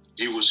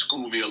would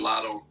school me a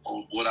lot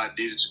on what I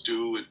needed to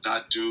do and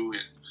not do.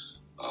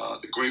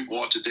 And the great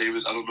Walter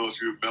Davis, I don't know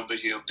if you remember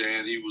him,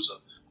 Dan. He was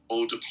an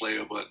older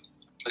player, but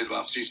played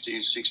about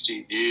 15,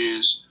 16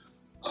 years.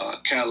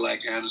 Cadillac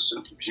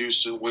Anderson from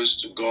Houston,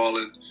 Winston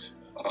Garland,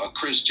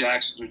 Chris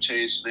Jackson, who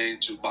changed his name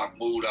to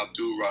Mahmoud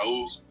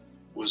Abdul-Rauf,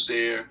 was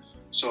there.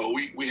 So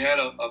we had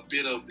a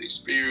bit of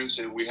experience,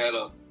 and we had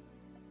a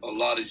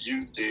lot of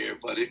youth there,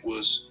 but it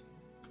was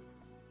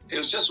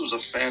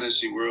a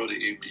fantasy world,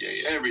 the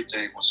NBA.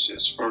 Everything was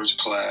just first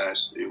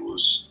class. It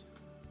was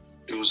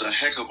a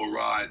heck of a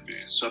ride,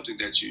 man. Something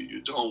that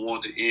you don't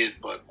want to end,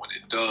 but when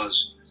it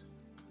does,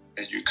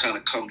 and you kind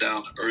of come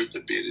down to earth a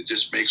bit, it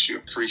just makes you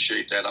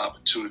appreciate that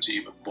opportunity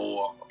even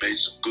more. I made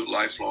some good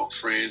lifelong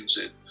friends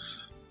and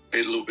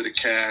made a little bit of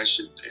cash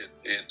and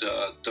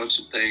done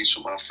some things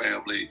for my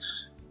family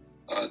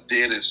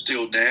then and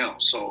still now.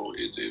 So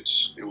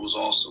it was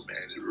awesome,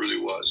 man. It really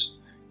was.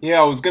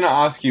 Yeah, I was going to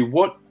ask you,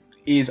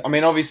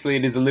 obviously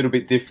it is a little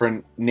bit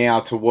different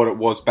now to what it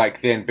was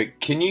back then, but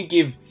can you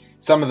give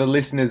some of the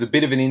listeners a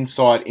bit of an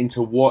insight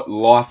into what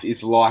life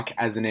is like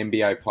as an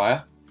NBA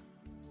player?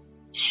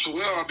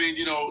 Well,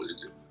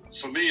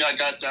 for me, I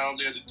got down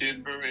there to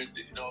Denver, and,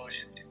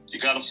 you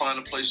got to find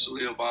a place to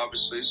live,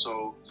 obviously.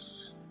 So,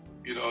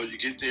 you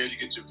get there, you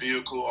get your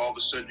vehicle, all of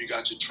a sudden you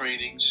got your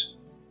trainings.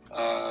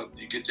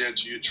 You get there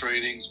to your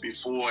trainings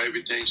before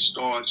everything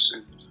starts,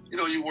 and,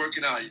 you're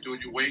working out, you're doing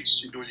your weights,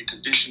 you're doing your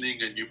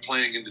conditioning, and you're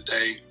playing in the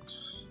day.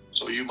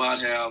 So you might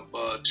have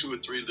 2 or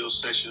 3 of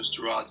those sessions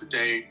throughout the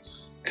day,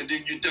 and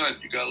then you're done.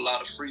 You got a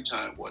lot of free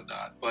time,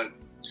 whatnot. But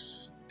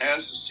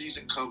as the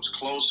season comes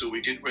closer, we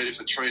get ready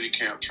for training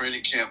camp.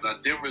 Now,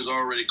 Denver is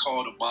already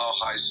called a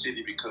mile-high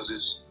city because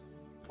it's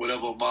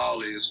whatever a mile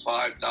is,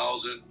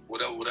 5,000,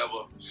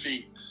 whatever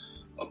feet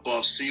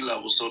above sea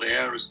level, so the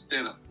air is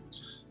thinner.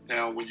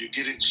 Now, when you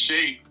get in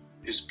shape,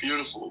 it's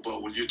beautiful,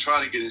 but when you're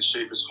trying to get in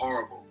shape, it's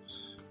horrible.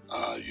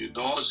 You're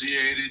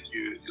nauseated,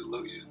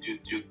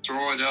 you're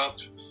throwing up,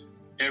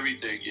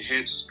 everything. Your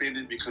head's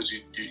spinning because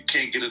you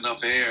can't get enough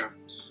air.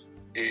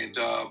 And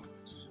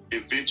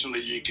eventually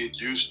you get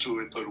used to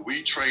it. But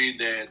we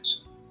trained at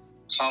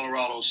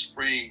Colorado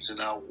Springs,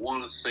 and I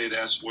want to say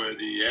that's where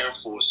the Air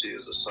Force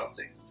is or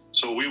something.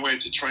 So we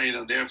went to train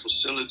on their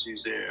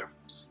facilities there.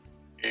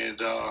 And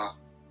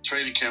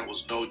training camp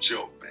was no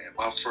joke, man.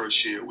 My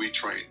first year, we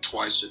trained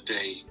twice a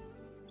day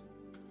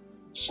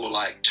for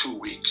like 2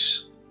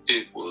 weeks.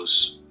 It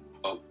was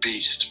a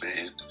beast,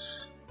 man.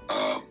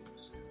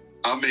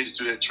 I made it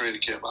through that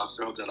training camp. I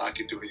felt that I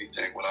could do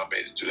anything when I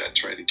made it through that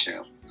training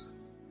camp.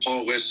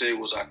 Paul Westsay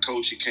was our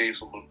coach. He came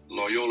from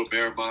Loyola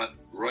Marymount,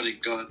 running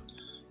gun.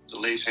 The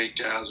late Hank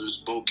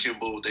Gathers, Bo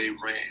Kimball, they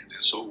ran,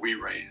 and so we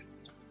ran.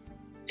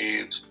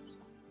 And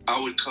I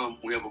would come,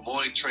 we have a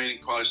morning training,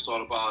 probably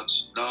start about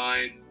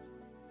 9.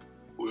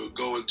 We'll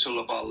go until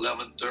about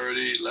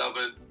 11:30,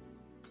 11,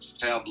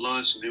 have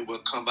lunch, and then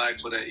we'll come back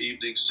for that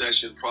evening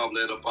session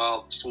probably at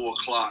about 4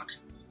 o'clock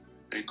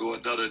and go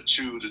another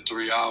 2 to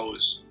 3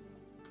 hours.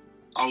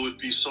 I would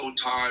be so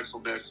tired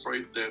from that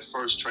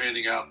first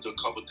training after a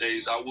couple of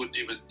days, I wouldn't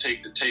even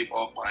take the tape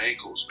off my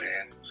ankles,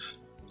 man.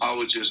 I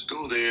would just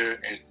go there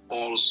and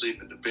fall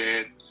asleep in the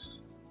bed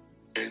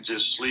and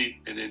just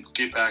sleep and then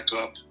get back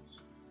up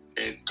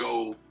and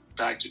go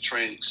back to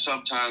training.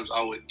 Sometimes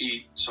I would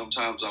eat,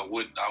 sometimes I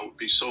wouldn't. I would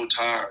be so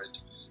tired.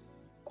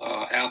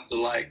 After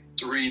like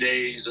 3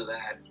 days of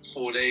that,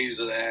 4 days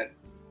of that,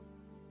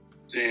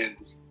 then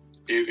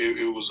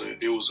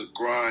it was a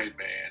grind,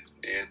 man.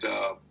 And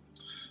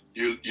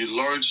you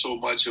learn so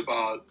much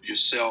about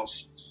yourself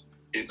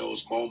in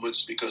those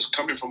moments, because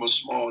coming from a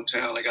small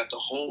town, I got the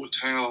whole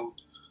town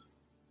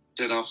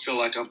that I feel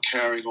like I'm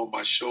carrying on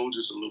my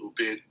shoulders a little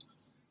bit,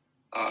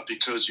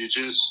 because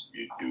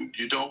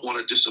you don't want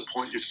to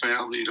disappoint your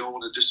family, you don't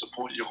want to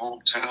disappoint your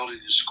hometown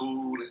and your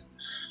school, and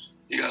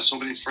you got so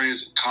many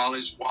friends in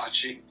college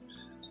watching,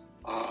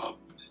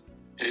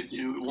 and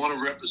you want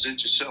to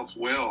represent yourself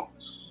well.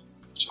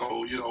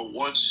 So,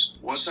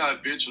 once I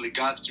eventually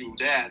got through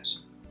that,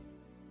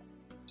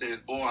 then,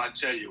 boy, I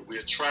tell you,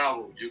 we'll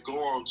travel. You go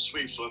on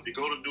sweep. So if you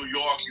go to New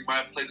York, you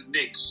might play the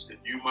Knicks, and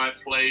you might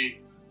play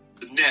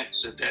the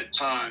Nets at that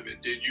time, and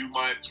then you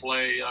might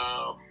play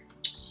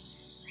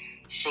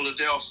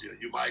Philadelphia.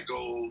 You might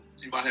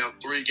have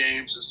 3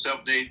 games in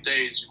 7 to 8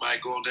 days. You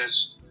might go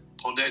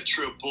on that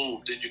trip,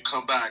 boom, then you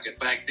come back. And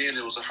back then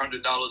it was $100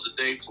 a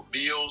day for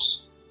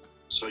meals.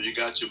 So you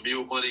got your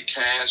meal money,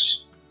 cash,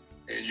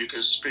 and you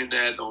can spend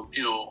that on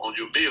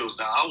your meals.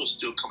 Now, I was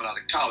still coming out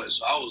of college,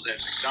 so I was at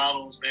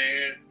McDonald's,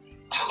 man.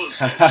 I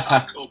was at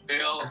Taco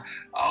Bell.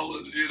 I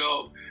was,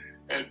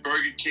 at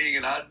Burger King,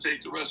 and I'd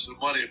take the rest of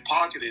the money and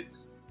pocket it.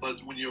 But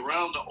when you're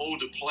around the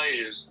older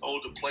players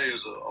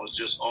are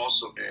just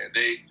awesome, man.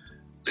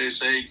 They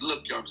say,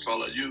 look, young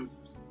fella, you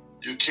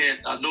can't,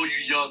 I know you're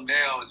young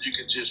now and you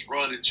can just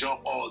run and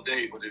jump all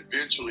day, but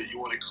eventually you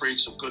want to create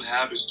some good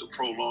habits to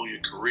prolong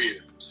your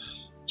career.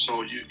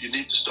 So you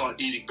need to start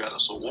eating better.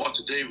 So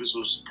Walter Davis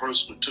was the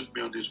person who took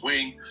me under his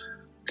wing,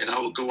 and I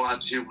would go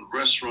out to him in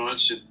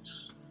restaurants,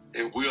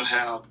 and we'll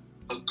have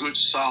a good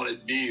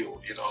solid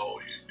meal,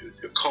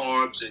 your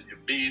carbs and your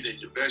meat and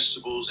your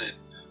vegetables. And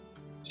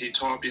he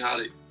taught me how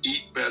to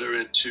eat better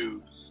and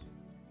to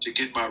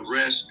get my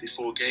rest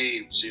before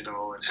games, and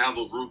have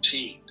a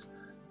routine.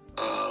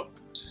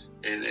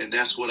 And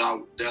that's what I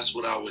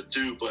would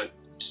do. But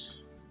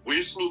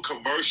we flew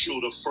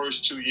commercial the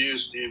first 2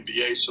 years in the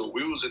NBA, so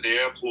we was in the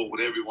airport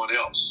with everyone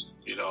else,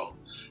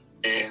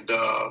 and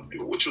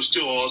which was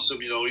still awesome,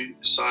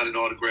 signing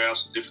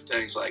autographs and different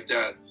things like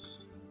that.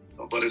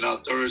 But in our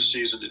third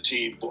season, the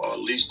team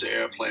leased the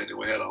airplane, and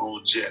we had our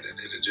own jet, and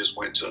it just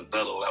went to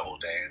another level,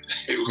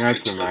 Dan.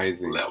 That's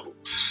amazing.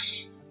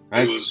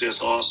 It was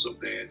just awesome,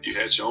 man. You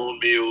had your own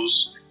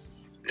meals,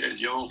 and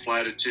your own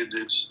flight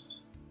attendants.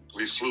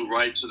 We flew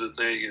right to the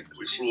thing, and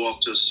we flew off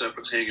to a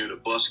separate hangar. The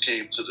bus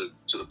came to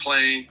the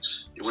plane.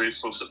 You went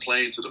from the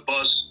plane to the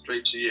bus,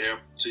 straight to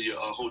your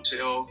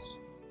hotel,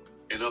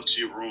 and up to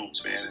your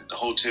rooms, man. And the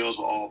hotels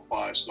were all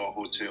 5-star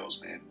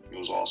hotels, man. It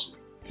was awesome.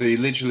 So you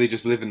literally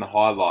just live in the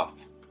high life.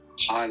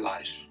 High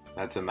life.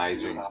 That's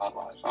amazing. High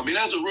life. I mean,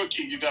 as a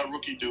rookie, you got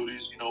rookie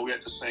duties. We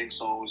had to sing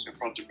songs in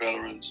front of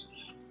veterans.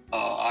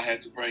 I had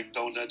to bring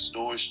donuts and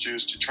orange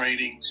juice to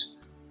trainings.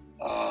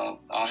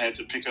 I had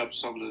to pick up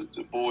some of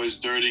the boys'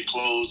 dirty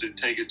clothes and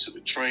take it to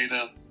the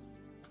trainer.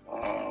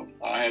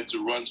 I had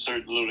to run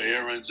certain little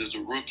errands as a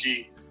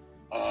rookie,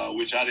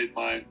 which I didn't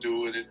mind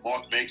doing. And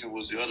Mark Macon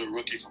was the other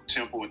rookie from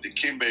Temple, and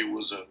Dikembe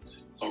was a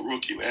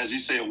rookie. As he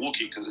said, a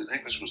Wookiee, because his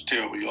English was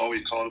terrible. He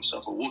always called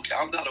himself a Wookiee.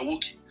 I'm not a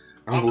Wookiee.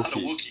 I'm not a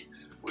Wookiee.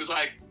 It was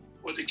like,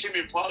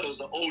 Dikembe probably was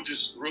the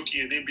oldest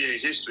rookie in NBA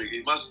history.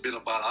 He must have been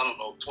about,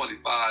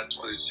 25,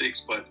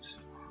 26, but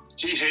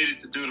he hated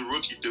to do the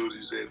rookie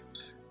duties, and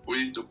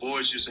the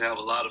boys used to have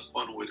a lot of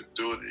fun with him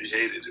doing it. He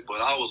hated it,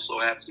 but I was so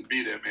happy to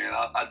be there, man.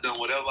 I done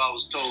whatever I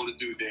was told to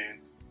do,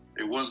 Dan.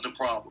 It wasn't a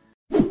problem.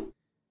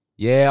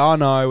 Yeah, I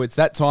know. It's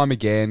that time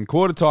again.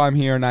 Quarter time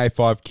here in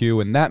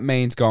A5Q, and that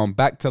means going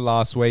back to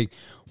last week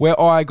where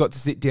I got to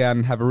sit down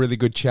and have a really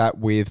good chat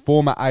with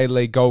former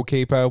A-League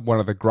goalkeeper, one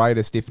of the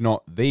greatest, if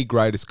not the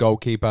greatest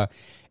goalkeeper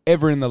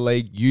ever in the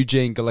league,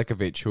 Eugene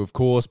Galekovic, who of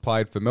course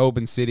played for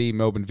Melbourne City,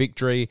 Melbourne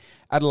Victory,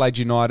 Adelaide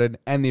United,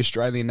 and the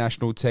Australian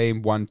national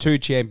team, won 2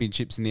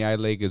 championships in the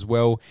A-League as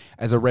well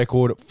as a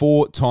record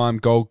 4-time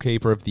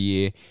goalkeeper of the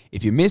year.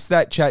 If you missed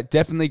that chat,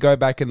 definitely go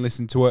back and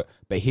listen to it,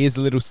 but here's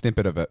a little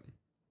snippet of it.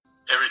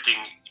 Everything,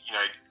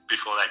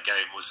 before that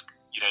game was,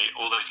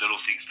 all those little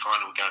things kind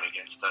of were going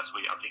against us.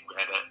 I think we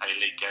had an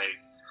A-League game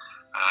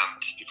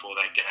before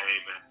that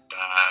game,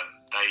 and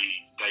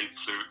they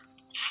flew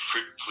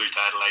to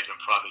Adelaide in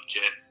a private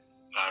jet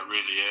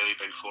really early,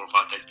 maybe 4 or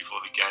 5 days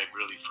before the game,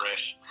 really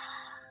fresh.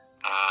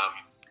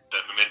 The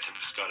momentum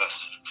just got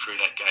us through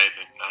that game,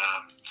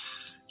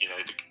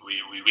 and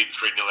we win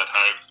 3-0 at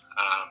home.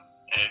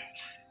 And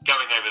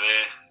going over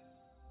there,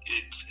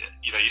 it's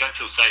you don't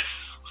feel safe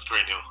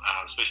 3-0,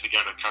 especially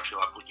going to a country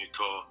like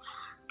Wunyacore.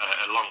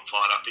 A long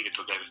flight. I think it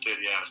took over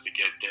 30 hours to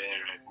get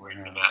there, and we're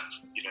in about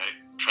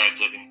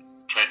transiting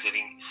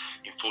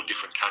in 4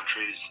 different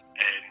countries.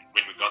 And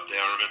when we got there,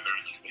 I remember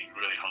it just being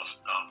really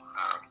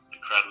hostile.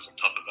 The crowd was on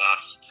top of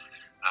us,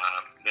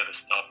 never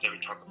stopped. Every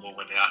time the ball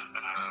went out,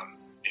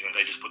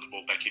 they just put the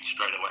ball back in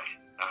straight away.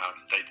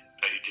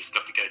 They just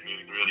got the game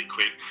moving really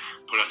quick,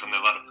 put us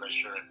under a lot of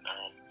pressure. And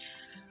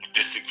the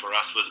best thing for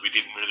us was we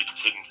didn't really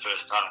concede in the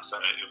first half, so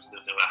it was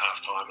 0-0 at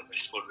half time, and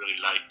they scored really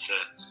late to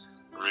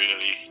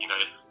really,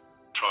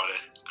 try to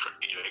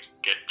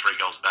get 3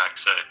 goals back.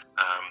 So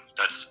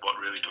that's what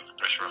really took the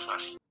pressure off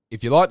us.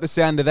 If you like the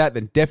sound of that,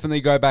 then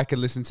definitely go back and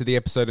listen to the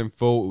episode in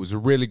full. It was a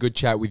really good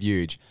chat with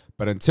Huge.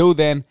 But until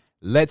then,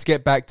 let's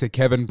get back to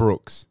Kevin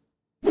Brooks.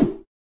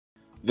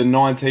 The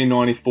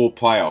 1994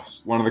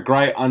 playoffs, one of the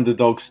great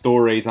underdog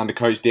stories under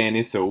coach Dan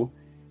Issel.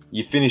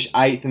 You finish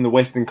 8th in the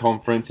Western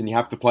Conference and you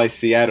have to play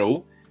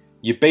Seattle.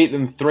 You beat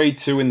them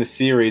 3-2 in the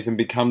series and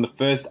become the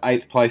first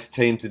 8th place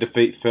team to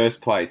defeat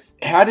first place.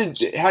 How did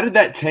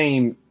that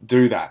team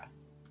do that?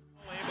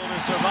 Able to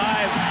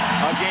survive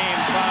a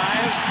game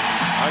 5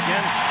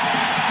 against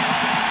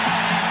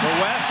the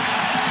West,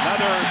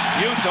 another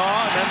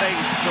Utah, and then they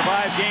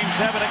survived game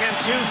 7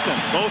 against Houston,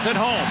 both at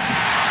home.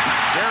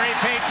 Gary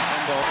Payton,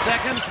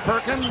 seconds,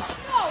 Perkins,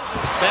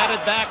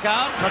 batted back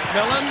out,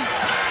 McMillan,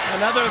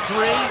 another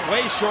 3,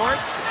 way short.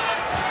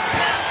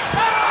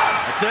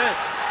 That's it.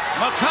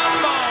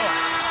 Makumbo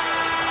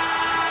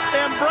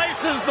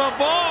embraces the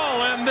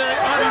ball, and the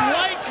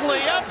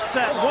unlikely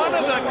upset, one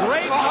of the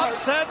great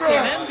upsets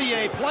in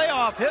NBA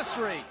playoff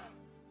history.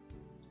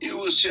 It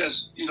was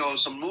just,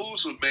 some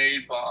moves were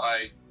made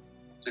by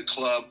the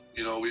club.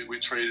 We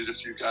traded a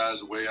few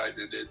guys away.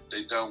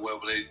 They done well,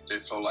 but they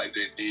felt like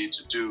they needed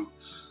to do.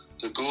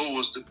 The goal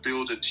was to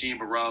build a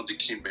team around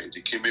Dikembe.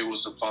 Dikembe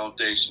was the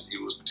foundation. He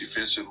was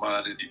defensive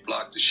minded. He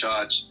blocked the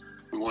shots.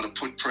 We want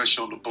to put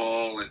pressure on the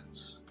ball and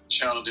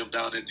channel them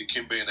down at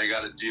Dikembe, and they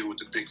got to deal with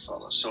the big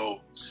fella.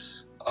 So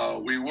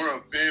we were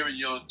a very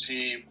young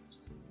team.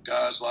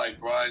 Guys like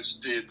Brian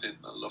Stitt and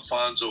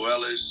LaFonso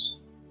Ellis,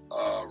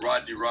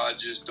 Rodney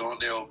Rogers,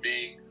 Darnell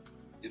Ming.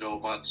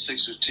 My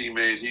Sixers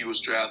teammate, he was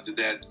drafted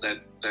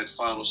that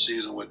final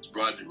season with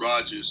Rodney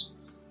Rogers.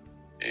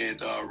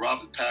 And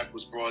Robert Pack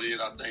was brought in,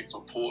 I think,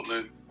 from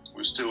Portland.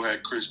 We still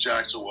had Chris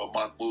Jackson,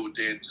 Mahmoud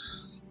then.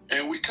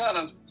 And we kind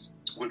of,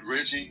 with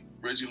Reggie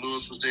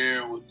Lewis was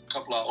there, with a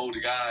couple of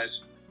older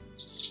guys,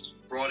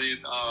 brought in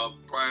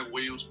Brian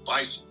Williams.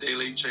 Bison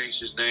Daly changed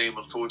his name.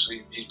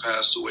 Unfortunately, he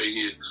passed away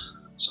here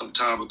some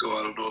time ago.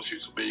 I don't know if you're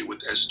familiar with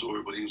that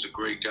story, but he was a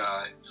great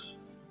guy.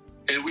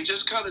 And we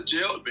just kind of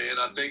gelled, man.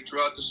 I think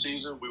throughout the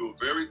season, we were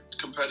very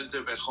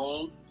competitive at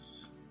home.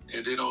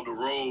 And then on the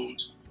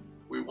road,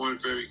 we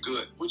weren't very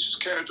good, which is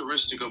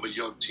characteristic of a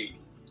young team.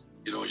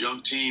 A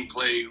young team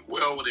play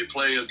well when they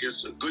play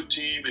against a good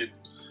team. And,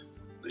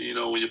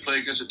 when you play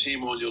against a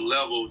team on your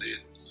level, then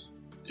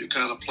you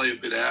kind of play a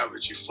bit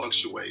average. You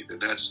fluctuate,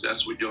 and that's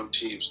what young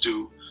teams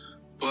do.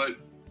 But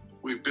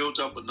we built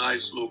up a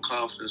nice little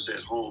confidence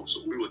at home,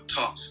 so we were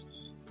tough.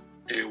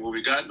 And when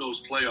we got in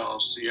those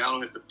playoffs,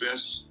 Seattle had the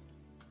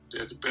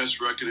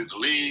best record in the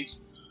league.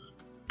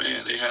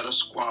 Man, they had a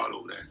squad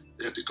over there.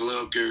 They had the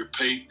glove Gary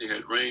Payton. They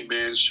had Rain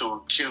Man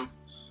Sean Kemp.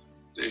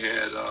 They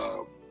had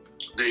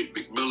Nate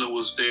McMillan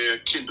was there.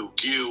 Kendall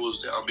Gill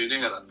was there. I mean, they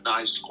had a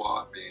nice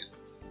squad, man.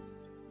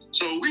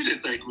 So we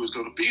didn't think we was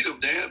going to beat them,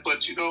 Dan.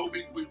 But,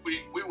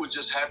 we were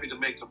just happy to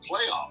make the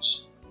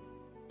playoffs.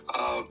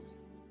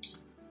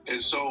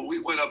 And so we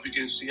went up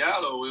against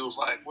Seattle. It was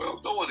like, well,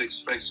 no one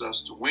expects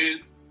us to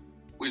win.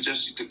 We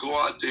just need to go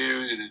out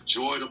there and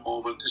enjoy the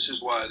moment. This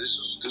is why this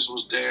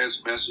was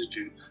Dan's message.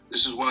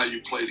 This is why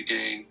you play the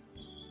game.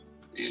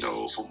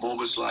 For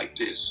moments like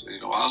this.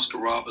 Oscar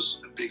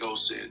Robertson and Big O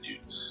said, you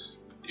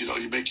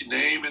make your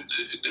name in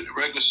the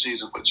regular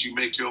season, but you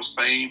make your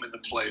fame in the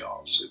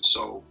playoffs. And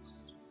so,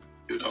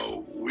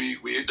 we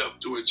end up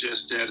doing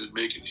just that and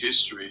making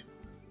history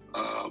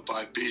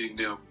by beating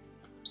them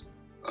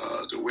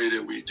the way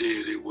that we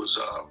did. It was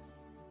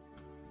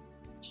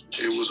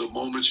a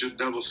moment you'll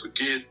never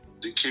forget.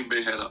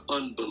 Dikembe had an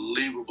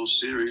unbelievable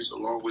series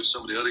along with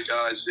some of the other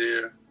guys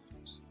there,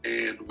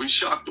 and we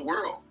shocked the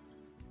world.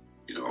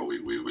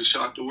 we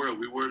shocked the world.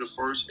 We were the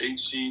first 8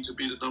 seed to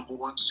be the number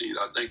 1 seed.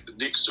 I think the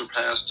Knicks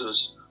surpassed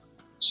us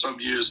some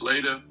years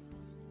later,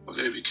 but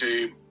they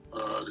became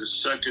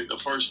the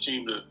first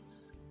team to,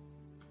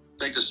 I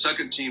think the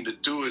second team to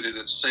do it, and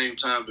at the same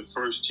time, the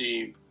first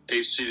team,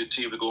 8-seeded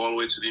team to go all the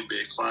way to the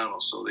NBA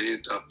Finals. So they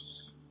ended up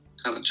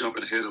kind of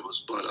jumping ahead of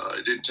us, but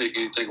it didn't take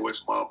anything away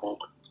from our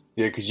moment.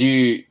 Yeah, because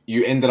you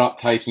ended up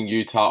taking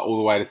Utah all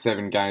the way to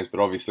 7 games, but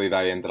obviously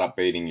they ended up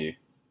beating you.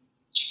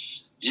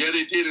 Yeah,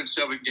 they did in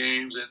 7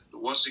 games,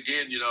 and once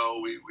again,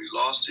 we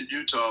lost in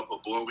Utah,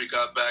 but boy, we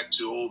got back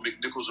to old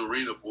McNichols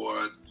Arena,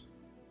 boy,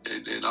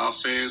 and our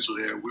fans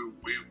were there.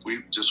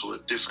 We just were a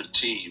different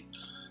team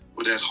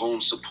with that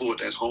home support,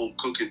 that home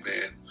cooking,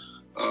 man.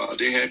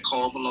 They had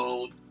Karl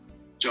Malone,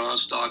 John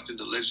Stockton,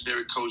 the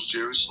legendary coach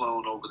Jerry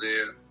Sloan over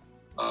there.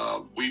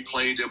 We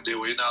played them. They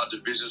were in our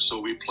division,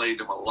 so we played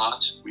them a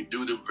lot. We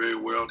knew them very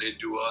well. They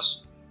knew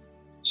us.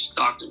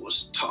 Stockton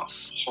was tough,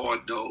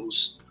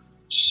 hard-nosed,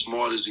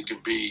 smart as he can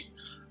be.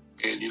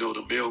 And,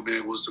 the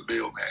mailman was the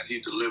mailman.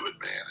 He delivered,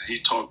 man.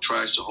 He talked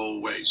trash the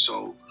whole way.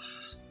 So,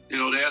 they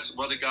had some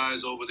other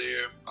guys over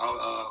there.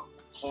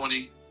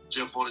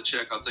 Jeff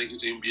Hornacek, I think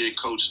he's an NBA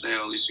coach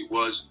now, at least he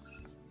was.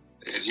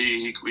 And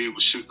he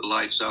would shoot the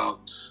lights out.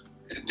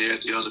 And they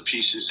had the other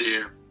pieces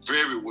there.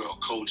 Very well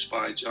coached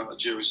by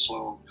Jerry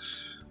Sloan.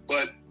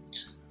 But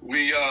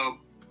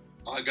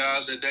our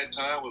guys at that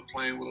time were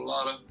playing with a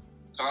lot of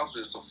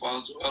confidence.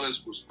 Alfonso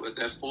Ellis was at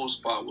that 4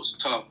 spot was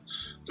tough.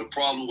 The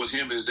problem with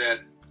him is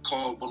that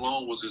Karl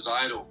Malone was his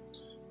idol.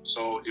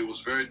 So it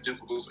was very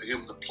difficult for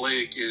him to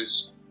play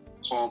against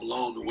Karl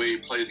Malone the way he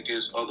played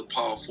against other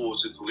power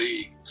forwards in the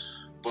league.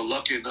 But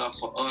lucky enough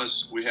for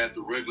us, we had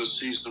the regular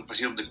season for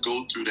him to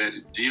go through that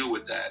and deal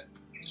with that.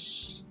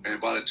 And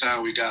by the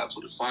time we got to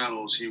the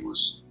finals, he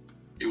was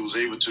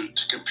able to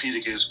compete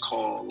against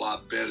Karl a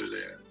lot better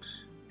there.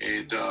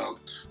 And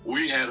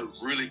we had a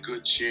really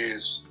good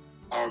chance.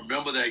 I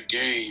remember that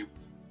game.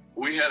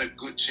 We had a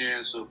good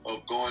chance of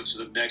going to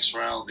the next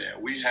round there.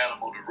 We had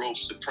them on the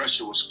ropes. The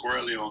pressure was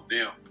squarely on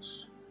them.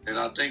 And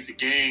I think the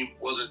game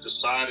wasn't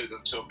decided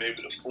until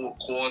maybe the 4th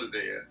quarter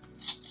there,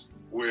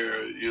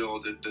 where,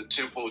 the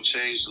tempo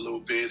changed a little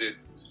bit and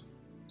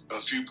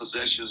a few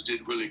possessions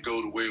didn't really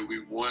go the way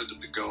we wanted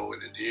them to go.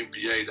 And in the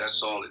NBA,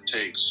 that's all it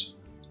takes.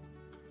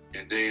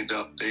 And they end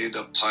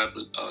up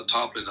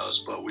toppling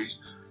us. But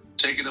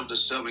taking them to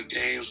 7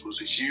 games was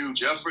a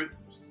huge effort.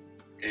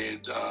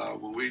 And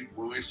when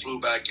we flew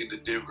back into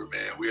Denver,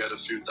 man, we had a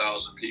few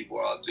thousand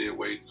people out there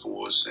waiting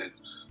for us, and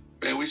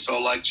man, we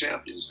felt like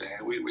champions,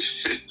 man.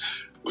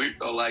 We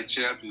felt like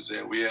champions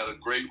there. We had a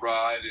great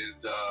ride,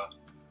 and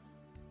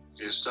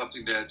it's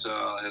something that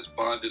has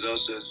bonded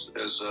us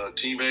as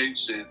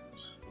teammates. And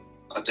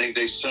I think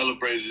they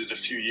celebrated it a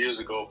few years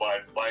ago by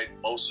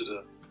inviting most of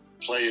the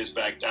players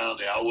back down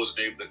there. I wasn't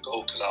able to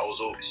go because I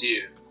was over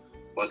here,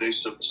 but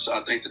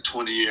I think the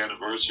 20-year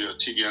anniversary or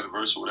 10-year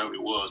anniversary, whatever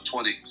it was,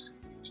 20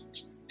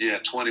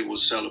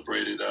 was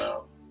celebrated,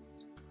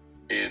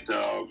 and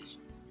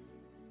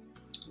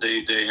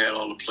they had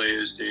all the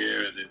players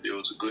there, and it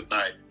was a good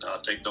night. I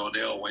think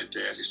Darnell went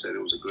there, and he said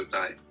it was a good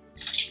night.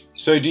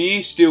 So do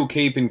you still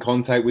keep in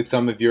contact with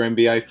some of your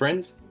NBA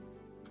friends?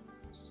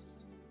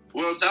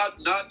 Well, not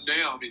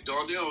now. I mean,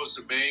 Darnell was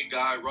the main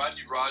guy.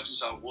 Rodney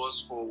Rogers, I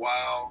was for a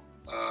while.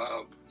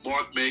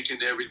 Mark Macon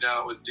every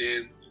now and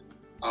then.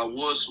 I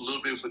was a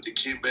little bit for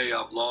Dikembe.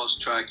 I've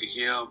lost track of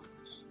him.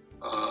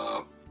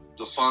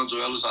 Alfonso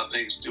Ellis, I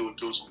think, is still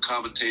doing some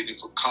commentating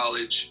for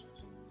college.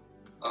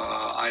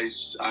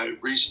 I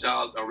reached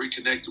out, I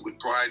reconnected with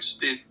Brian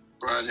Stitt.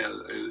 Brian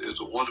is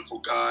a wonderful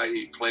guy.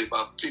 He played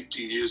about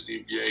 15 years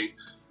in the NBA.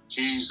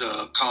 He's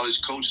a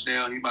college coach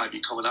now. He might be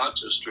coming out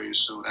to Australia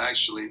soon,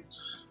 actually.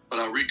 But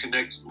I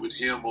reconnected with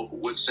him over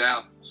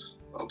WhatsApp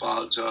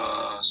about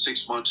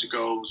 6 months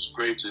ago. It was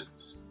great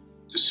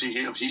to see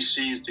him. He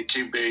sees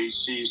Dikembe. He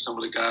sees some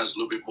of the guys a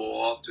little bit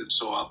more often.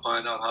 So I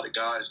find out how the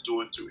guys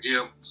doing through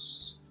him.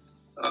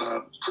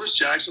 Chris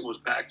Jackson was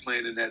back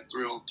playing in that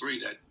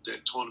 3-on-3,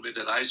 that tournament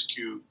that Ice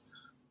Cube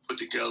put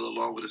together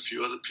along with a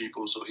few other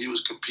people. So he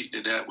was competing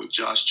in that with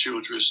Josh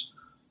Childress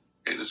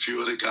and a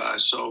few other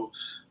guys. So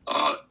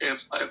if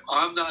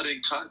I'm not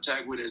in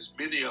contact with as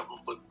many of them,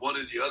 but one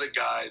of the other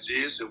guys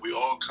is, and we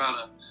all kind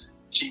of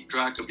keep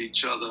track of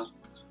each other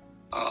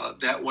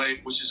that way,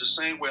 which is the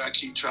same way I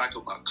keep track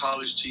of my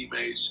college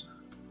teammates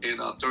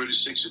and our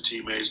 36er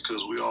teammates,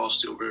 because we're all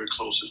still very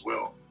close as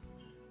well.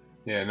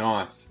 Yeah,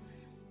 nice.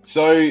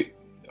 So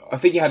I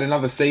think you had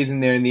another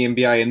season there in the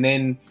NBA, and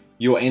then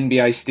your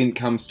NBA stint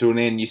comes to an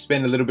end. You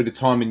spend a little bit of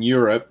time in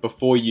Europe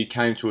before you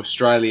came to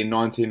Australia in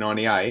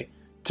 1998.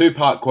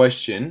 2-part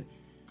question.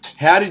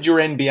 How did your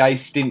NBA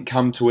stint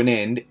come to an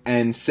end?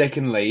 And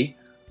secondly,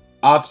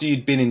 after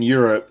you'd been in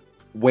Europe,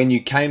 when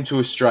you came to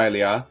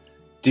Australia,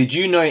 did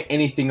you know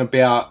anything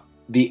about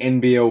the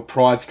NBL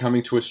prior to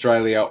coming to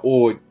Australia,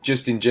 or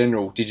just in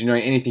general, did you know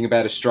anything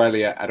about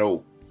Australia at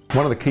all?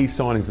 One of the key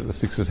signings that the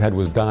Sixers had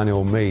was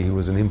Darnell Mee, who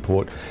was an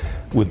import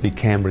with the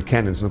Canberra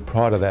Cannons, and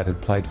prior to that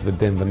had played for the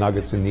Denver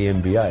Nuggets in the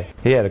NBA.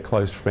 He had a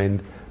close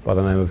friend by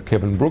the name of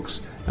Kevin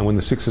Brooks, and when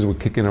the Sixers were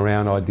kicking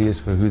around ideas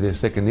for who their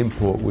second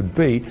import would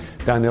be,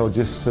 Darnell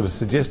just sort of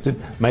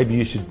suggested maybe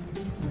you should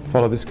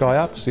follow this guy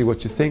up, see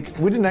what you think.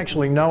 We didn't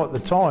actually know at the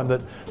time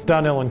that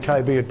Darnell and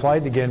KB had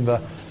played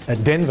together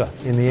at Denver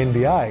in the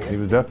NBA. He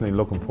was definitely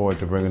looking forward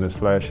to bringing his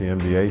flashy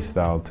NBA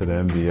style to the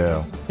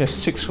NBL. Yeah,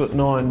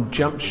 6'9"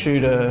 jump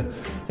shooter,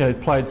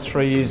 played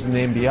 3 years in the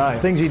NBA.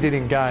 Things he did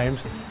in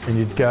games, and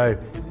you'd go,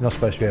 you're not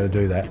supposed to be able to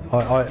do that.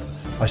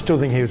 I still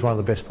think he was one of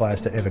the best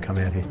players to ever come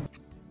out here.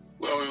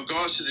 Well, in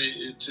regards to the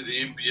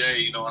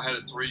NBA, I had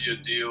a 3-year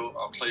deal.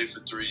 I played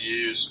for 3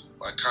 years.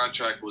 My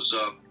contract was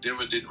up.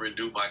 Denver didn't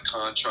renew my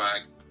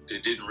contract.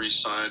 They didn't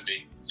re-sign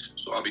me,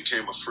 so I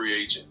became a free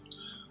agent.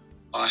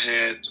 I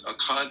had a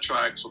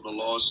contract from the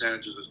Los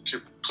Angeles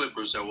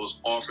Clippers that was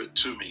offered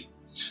to me,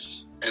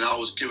 and I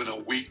was given a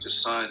week to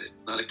sign it.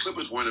 Now, the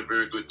Clippers weren't a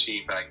very good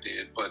team back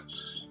then, but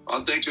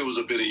I think there was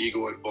a bit of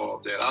ego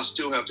involved there. I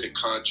still have their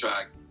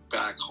contract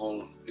back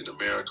home in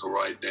America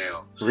right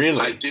now. Really?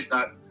 I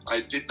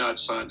did not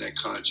sign that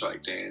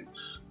contract, Dan.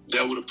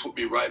 That would have put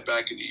me right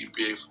back in the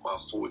NBA for my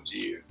 4th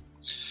year.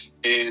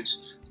 And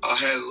I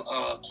had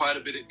quite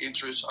a bit of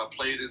interest. I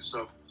played in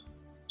some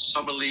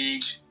summer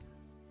league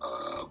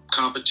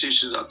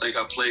competitions. I think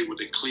I played with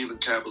the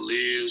Cleveland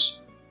Cavaliers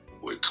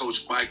with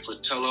Coach Mike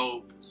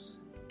Fratello,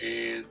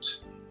 and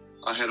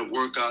I had a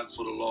workout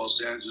for the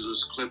Los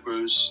Angeles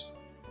Clippers.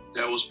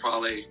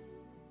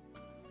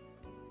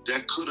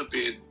 That could have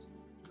been,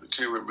 I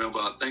can't remember,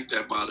 I think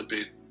that might have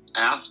been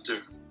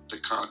after the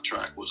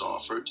contract was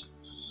offered,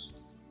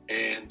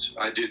 and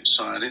I didn't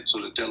sign it,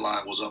 so the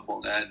deadline was up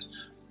on that.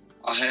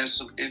 I had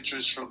some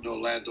interest from the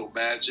Orlando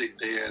Magic.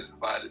 They had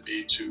invited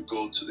me to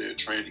go to their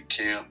training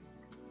camp,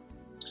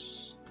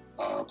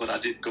 but I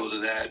didn't go to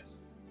that.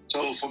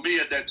 So for me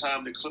at that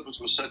time, the Clippers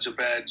were such a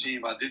bad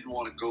team, I didn't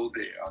want to go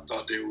there. I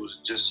thought they was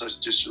just such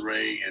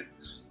disarray, and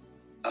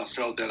I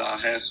felt that I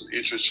had some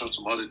interest from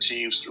some other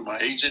teams through my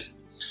agent.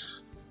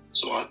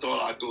 So I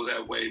thought I'd go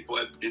that way,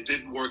 but it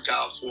didn't work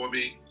out for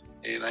me,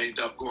 and I ended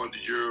up going to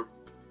Europe.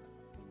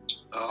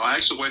 I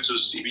actually went to the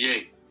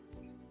CBA,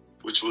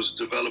 which was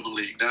the development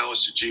league. Now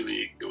it's the G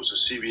League. It was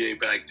a CBA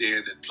back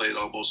then, and played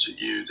almost a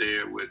year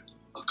there with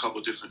a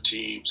couple different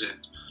teams.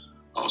 And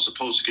I was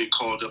supposed to get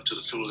called up to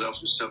the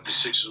Philadelphia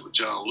 76ers with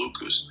John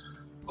Lucas,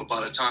 but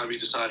by the time he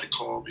decided to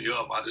call me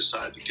up, I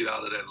decided to get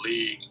out of that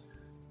league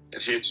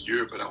and head to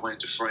Europe, and I went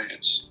to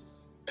France.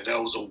 And that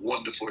was a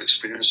wonderful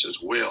experience as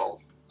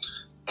well.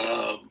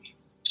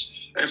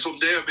 And from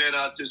there, man,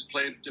 I just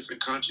played in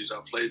different countries.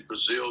 I played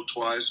Brazil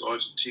twice,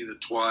 Argentina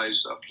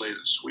twice. I played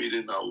in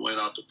Sweden. I went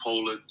out to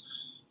Poland,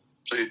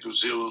 played New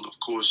Zealand, of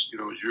course,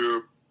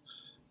 Europe.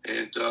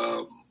 And,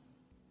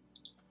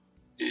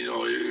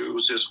 it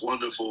was just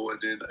wonderful. And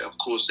then, of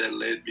course, that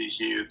led me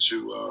here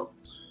to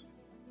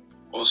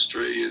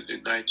Australia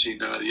in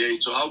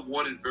 1998. So I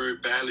wanted very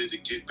badly to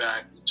get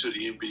back to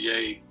the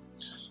NBA.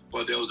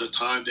 But there was a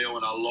time there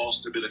when I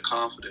lost a bit of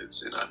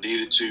confidence, and I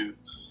needed to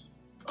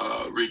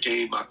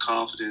regain my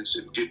confidence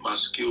and get my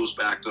skills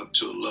back up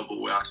to a level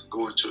where I could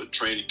go into a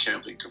training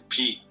camp and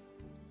compete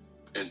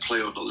and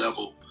play on the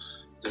level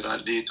that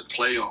I need to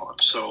play on.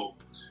 So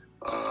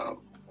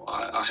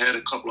I had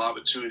a couple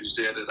opportunities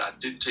there that I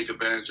didn't take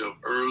advantage of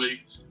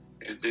early,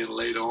 and then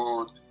later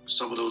on,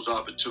 some of those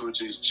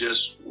opportunities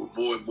just were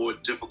more and more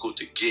difficult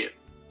to get.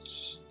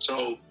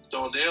 So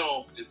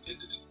Darnell,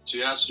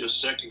 to answer your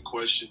second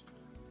question,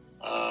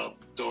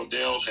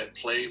 Darnell had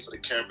played for the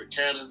Canberra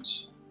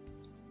Cannons.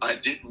 I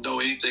didn't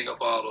know anything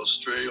about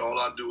Australia. All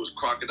I knew was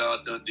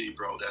Crocodile Dundee,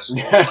 bro. That's all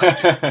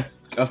I knew.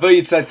 I thought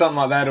you'd say something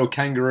like that, or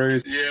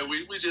Kangaroos. Yeah,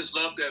 we just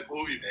loved that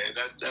movie, man.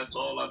 That's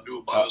all I knew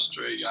about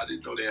Australia. I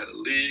didn't know they had a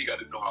league. I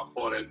didn't know how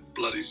far that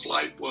bloody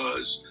flight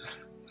was.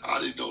 I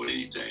didn't know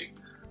anything.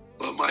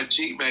 But my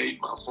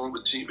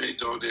former teammate,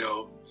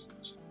 Darnell,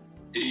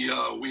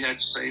 we had the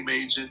same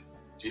agent.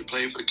 He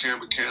played for the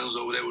Canberra Cannons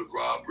over there with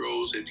Rob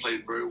Rose. They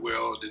played very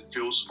well. And then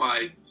Phil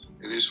Smythe,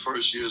 in his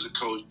first year as a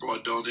coach,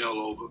 brought Darnell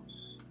over.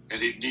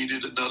 And he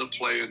needed another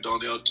player, and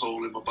Darnell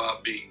told him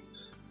about me.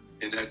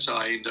 And that's how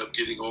I ended up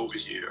getting over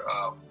here.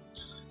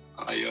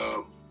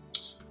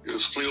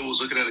 Phil was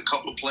looking at a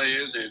couple of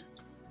players, and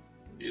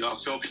I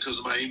felt because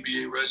of my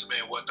NBA resume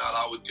and whatnot,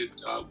 I would get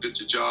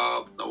the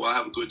job. I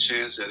have a good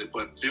chance at it.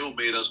 But Phil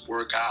made us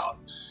work out.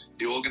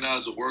 He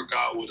organized a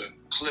workout with a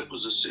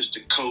Clippers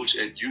assistant coach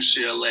at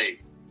UCLA.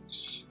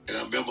 And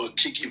I remember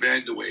Kiki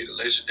Vandeweghe, the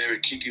legendary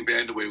Kiki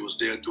Vandeweghe, was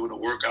there doing a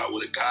workout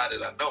with a guy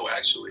that I know,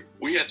 actually.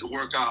 We had to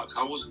work out.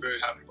 I wasn't very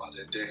happy about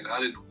that, Dan. I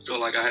didn't feel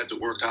like I had to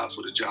work out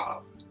for the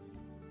job.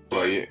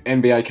 Well, you're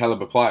NBA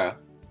caliber player.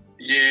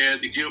 Yeah,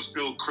 to give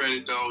Phil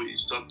credit, though, he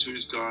stuck to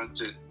his guns.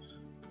 And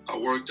I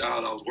worked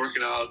out. I was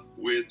working out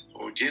with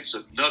or against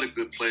another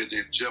good player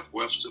named Jeff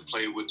Webster,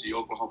 played with the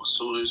Oklahoma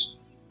Sooners.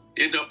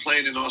 Ended up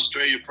playing in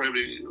Australia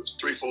probably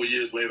 3-4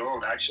 years later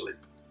on, actually.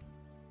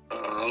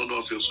 I don't know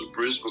if it was from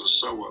Brisbane or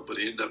somewhere, but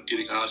he ended up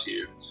getting out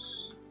here.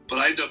 But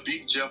I ended up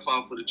beating Jeff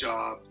out for the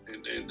job,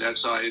 and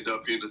that's how I ended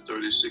up being the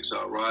 36.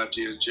 I arrived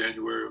here in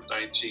January of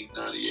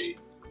 1998.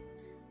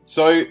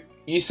 So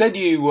You said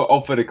you were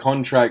offered a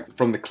contract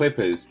from the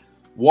Clippers.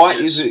 Why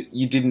is it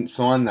you didn't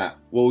sign that?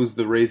 What was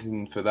the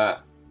reason for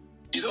that?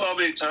 You know how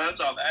many times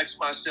I've asked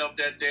myself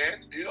that,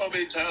 Dan? You know how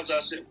many times I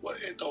said,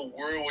 what in the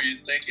world were you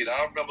thinking?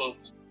 I remember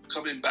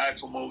coming back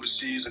from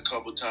overseas a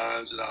couple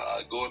times, and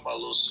I go in my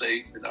little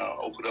safe, and I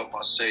open up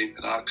my safe,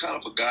 and I kind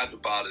of forgotten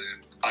about it.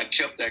 And I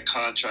kept that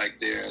contract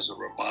there as a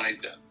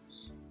reminder.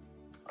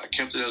 I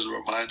kept it as a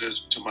reminder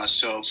to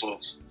myself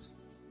of,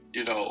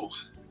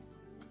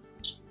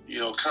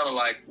 kind of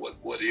like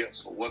what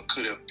if or what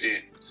could have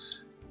been.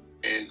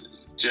 And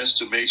just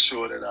to make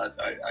sure that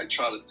I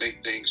try to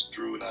think things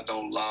through and I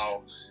don't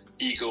allow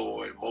ego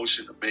or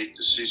emotion to make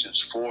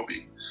decisions for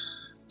me.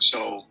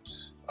 So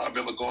I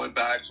remember going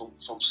back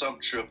from some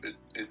trip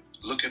and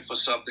looking for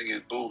something,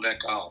 and boom,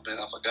 oh man,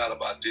 I forgot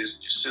about this.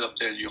 You sit up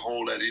there and you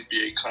hold that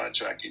NBA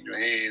contract in your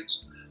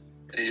hands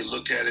and you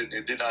look at it,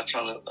 and then I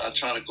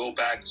try to go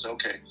back and say,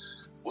 okay,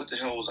 what the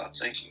hell was I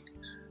thinking?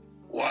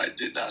 Why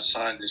didn't I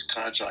sign this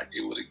contract?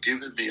 It would have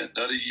given me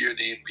another year in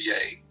the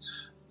NBA.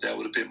 That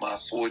would have been my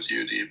 4th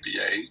year in the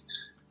NBA,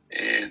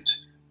 and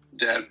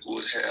that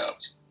would have,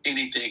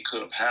 anything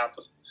could have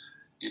happened.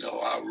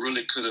 I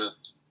really could have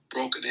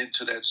broken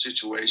into that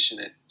situation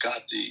and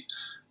got the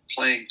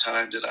playing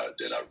time that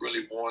I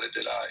really wanted,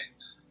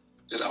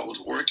 that I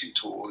was working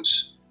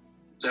towards.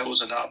 That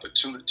was an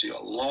opportunity, a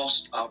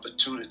lost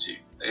opportunity,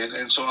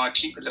 and so I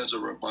keep it as a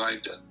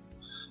reminder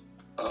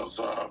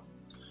of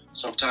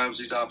sometimes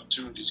these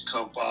opportunities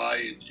come by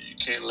and you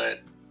can't let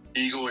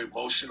ego,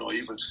 emotion, or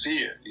even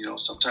fear.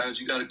 Sometimes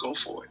you got to go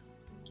for it.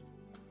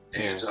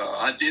 And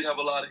I did have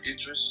a lot of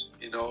interest,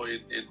 in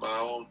my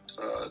own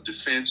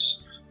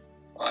defense.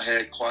 I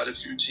had quite a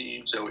few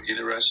teams that were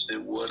interested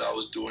in what I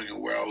was doing and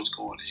where I was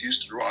going. The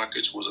Houston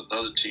Rockets was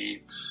another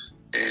team.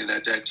 And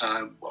at that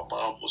time, my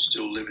mom was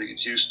still living in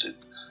Houston.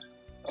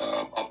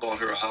 I bought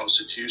her a house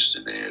in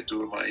Houston there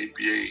during my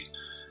NBA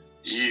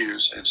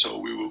years. And so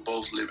we were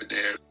both living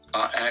there.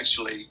 I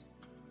actually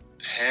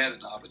had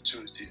an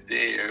opportunity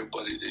there,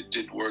 but it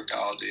didn't work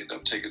out. They ended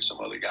up taking some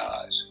other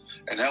guys.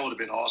 And that would have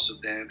been awesome,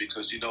 Dan,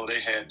 because,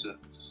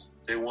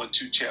 they won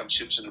 2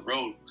 championships in a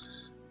row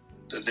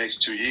the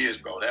next 2 years,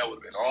 bro. That would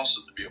have been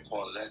awesome to be a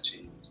part of that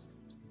team.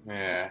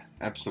 Yeah,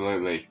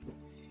 absolutely.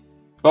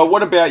 But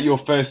what about your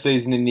first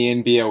season in the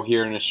NBL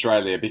here in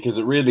Australia? Because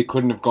it really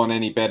couldn't have gone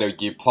any better.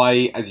 You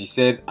play, as you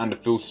said, under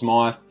Phil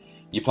Smyth.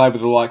 You played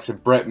with the likes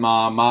of Brett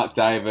Maher, Mark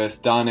Davis,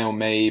 Darnell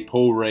Mee,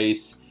 Paul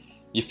Reese.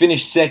 You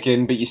finished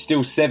second, but you're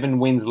still 7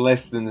 wins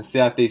less than the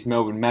Southeast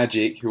Melbourne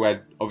Magic, who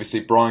had obviously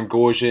Brian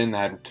Goorjian, they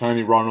had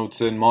Tony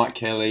Ronaldson, Mike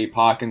Kelly,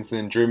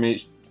 Parkinson,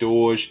 Drumic,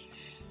 Dorge.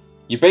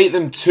 You beat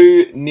them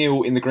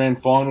 2-0 in the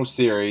Grand Final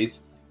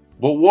series,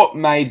 but what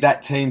made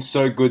that team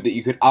so good that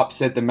you could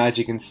upset the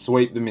Magic and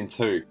sweep them in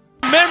 2?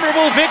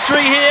 Memorable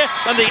victory here,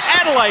 and the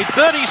Adelaide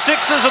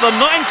 36ers are the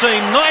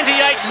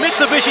 1998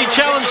 Mitsubishi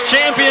Challenge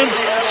champions,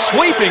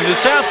 sweeping the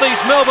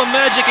Southeast Melbourne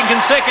Magic in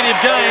consecutive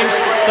games.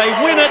 They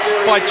win it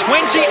by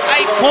 28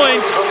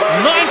 points,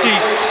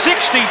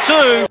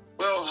 90-62.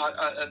 Well,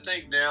 I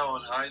think now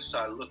in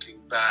hindsight, looking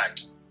back,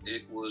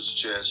 it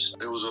was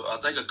I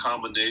think a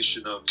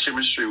combination of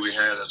chemistry we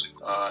had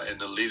and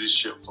the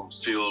leadership from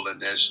Phil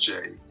and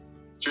SJ.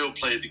 Phil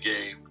played the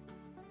game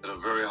at a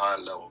very high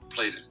level,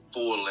 played it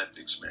 4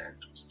 Olympics, man.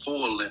 4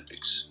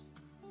 Olympics.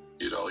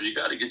 You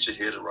got to get your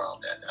head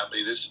around that. I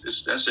mean,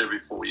 that's every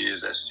 4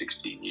 years. That's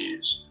 16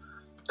 years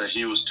that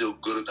he was still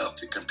good enough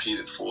to compete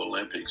at 4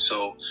 Olympics.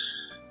 So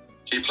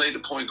he played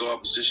the point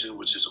guard position,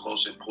 which is the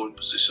most important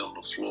position on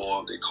the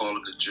floor. They call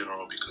him the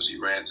general because he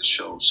ran the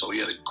show. So he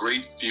had a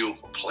great feel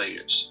for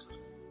players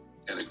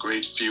and a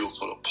great feel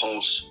for the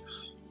pulse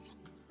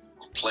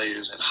of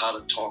players and how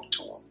to talk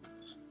to them.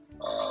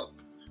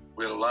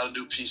 We had a lot of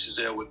new pieces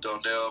there with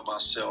Darnell,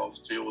 myself.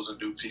 Phil was a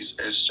new piece.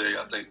 SJ,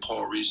 I think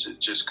Paul Reese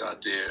had just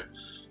got there.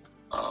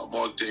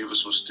 Mark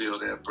Davis was still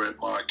there. Brett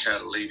Maher,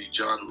 Catalini.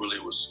 John really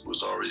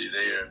was already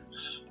there.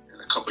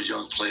 And a couple of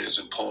young players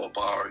in Paul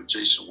Bauer and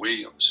Jason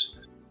Williams.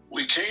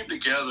 We came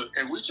together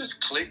and we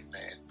just clicked,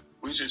 man.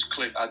 We just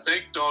clicked. I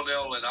think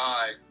Darnell and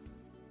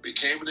we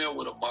came in there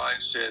with a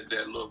mindset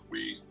that, look,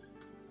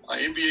 our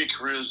NBA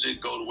careers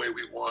didn't go the way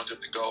we wanted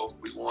them to go.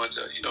 We wanted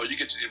to, you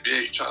get to the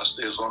NBA, you try to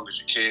stay as long as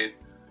you can.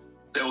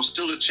 There was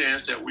still a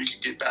chance that we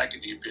could get back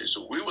in the NBA.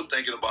 So we were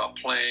thinking about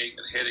playing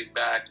and heading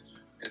back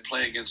and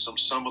playing in some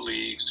summer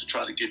leagues to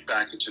try to get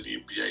back into the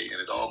NBA,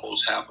 and it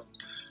almost happened.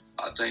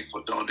 I think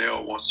for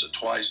Darnell once or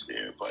twice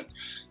there. But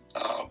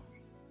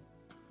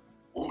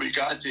when we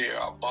got there,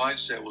 our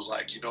mindset was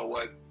like, you know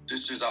what,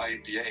 this is our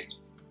NBA.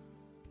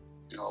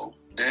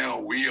 Now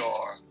we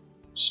are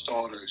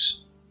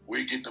starters.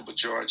 We're getting the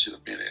majority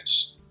of the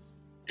minutes.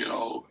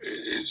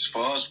 It's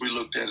for us, we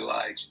looked at it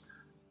like,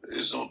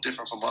 it's no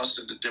different from us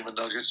than the Denver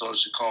Nuggets or the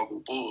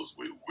Chicago Bulls.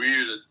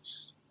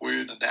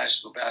 We're in the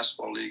National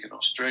Basketball League in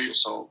Australia,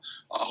 so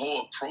our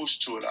whole approach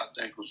to it, I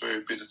think, was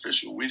very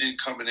beneficial. We didn't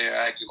come in there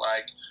acting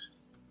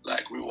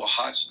like we were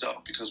hot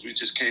stuff because we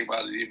just came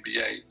out of the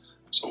NBA.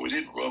 So we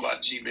didn't rub our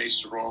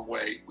teammates the wrong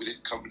way. We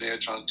didn't come in there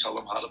trying to tell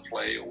them how to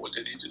play or what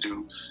they need to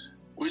do.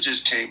 We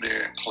just came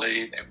there and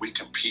played, and we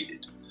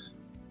competed.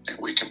 And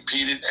we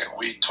competed, and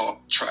we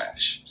talked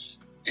trash.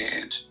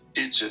 And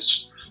it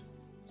just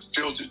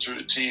filtered through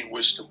the team,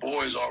 which the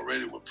boys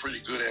already were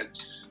pretty good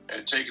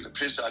at taking the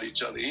piss out of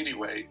each other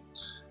anyway,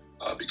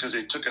 because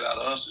they took it out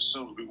of us as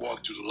soon as we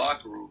walked through the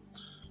locker room.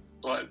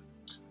 But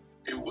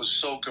it was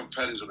so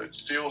competitive. And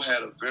Phil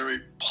had a very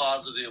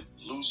positive,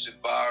 loose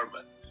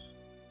environment,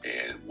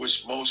 and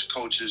which most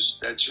coaches,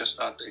 that's just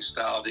not their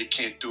style. They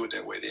can't do it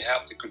that way. They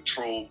have to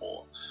control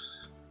more.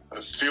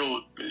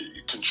 Phil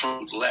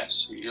controlled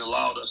less. He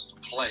allowed us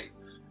to play.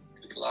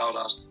 He allowed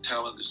our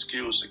talent and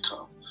skills to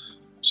come.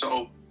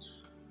 So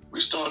we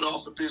started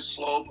off a bit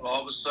slow, but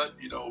all of a sudden,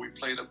 we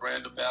played a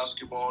brand of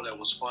basketball that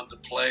was fun to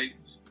play.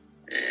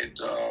 And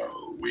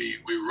we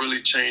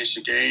really changed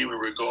the game in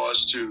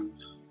regards to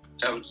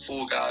having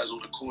 4 guys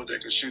on the court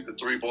that can shoot the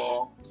 3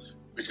 ball.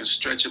 We can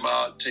stretch them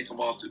out, take them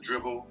off the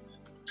dribble,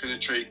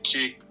 penetrate,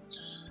 kick.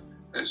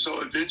 And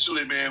so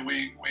eventually, man,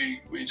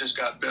 we just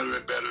got better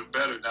and better and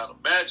better. Now, the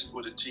Magic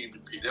were the team to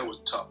beat. That was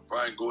tough.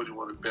 Brian Gordon,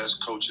 one of the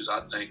best coaches,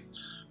 I think,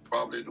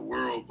 probably in the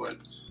world, but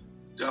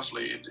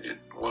definitely in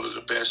one of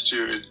the best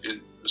here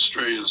in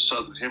Australia, the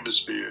Southern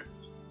Hemisphere.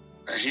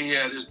 And he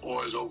had his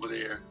boys over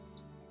there.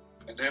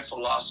 And their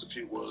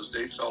philosophy was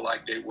they felt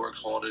like they worked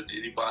harder than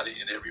anybody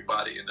and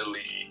everybody in the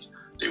league.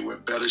 They were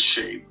in better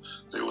shape.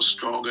 They were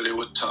stronger. They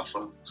were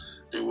tougher.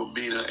 They were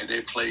meaner, and they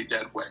played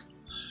that way.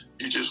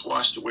 You just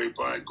watched the way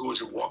Brian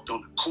Gordon walked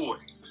on the court,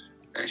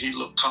 and he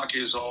looked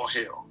cocky as all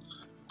hell.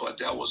 But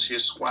that was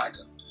his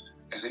swagger,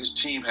 and his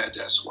team had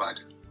that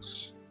swagger.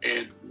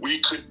 And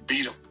we couldn't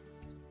beat them.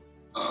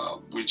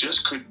 We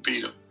just couldn't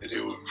beat them. And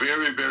they were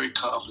very, very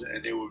confident,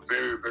 and they were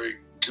very, very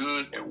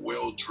good and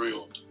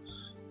well-drilled.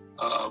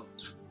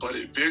 But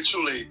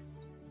eventually,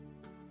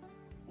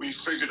 we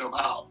figured them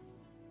out.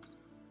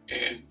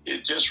 And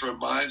it just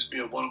reminds me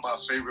of one of my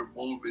favorite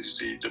movies,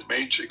 The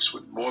Matrix,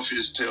 when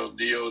Morpheus tells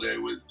Neo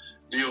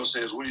Neo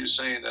says, "What are you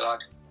saying that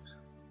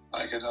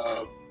I can?"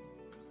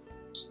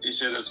 He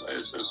said,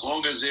 "As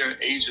long as they're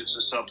agents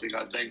or something,"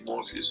 I think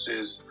Morpheus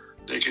says,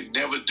 "they can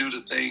never do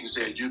the things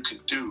that you can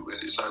do."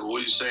 And he's like, "What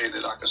are you saying,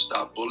 that I can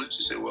stop bullets?"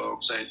 He said, "Well,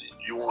 I'm saying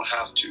you won't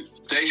have to."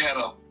 They had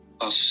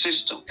a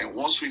system, and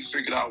once we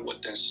figured out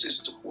what that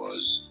system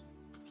was,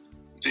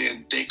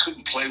 then they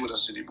couldn't play with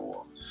us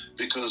anymore.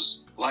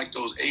 Because like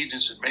those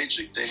agents in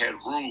Matrix, they had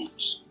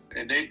rules,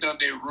 and they've done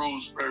their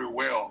rules very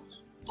well,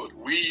 but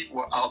we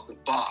were out the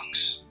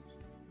box.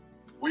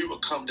 We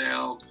would come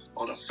down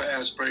on a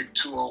fast break,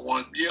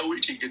 2-on-1. Yeah,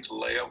 we can get the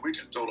layup, we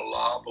can throw the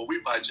lob, but we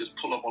might just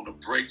pull up on the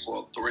break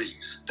for a 3.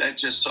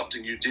 That's just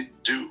something you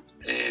didn't do.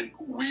 And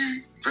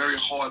we very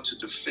hard to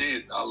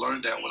defend. I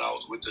learned that when I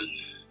was with the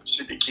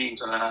Sydney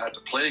Kings and I had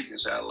to play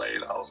against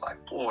Adelaide. I was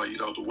like, boy,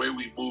 the way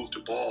we moved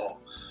the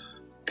ball,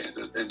 and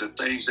the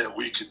things that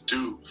we could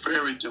do,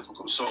 very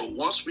difficult. So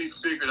once we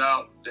figured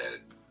out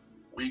that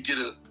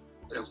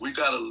if we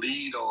got a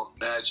lead on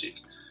Magic,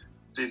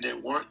 then they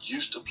weren't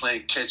used to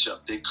playing catch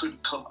up. They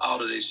couldn't come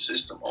out of their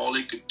system. All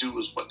they could do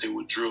is what they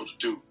were drilled to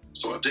do.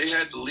 So if they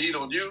had the lead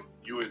on you,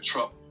 you were in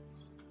trouble.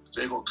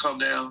 They're going to come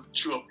down,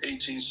 chew up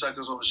 18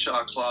 seconds on the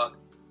shot clock,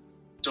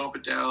 dump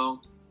it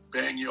down,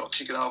 bang you or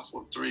kick it out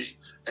for a 3,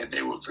 and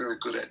they were very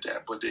good at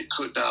that, but they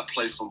could not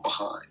play from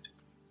behind.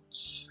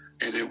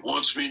 And then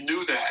once we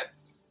knew that,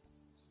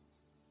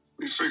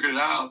 we figured it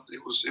out.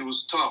 It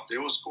was tough. They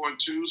were scoring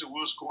 2s and we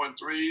were scoring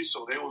 3s,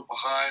 so they were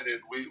behind,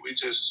 and we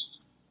just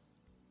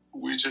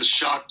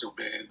shocked them,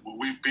 man. When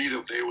we beat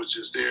them, they were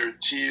just there in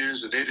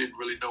tears, and they didn't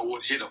really know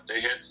what hit them.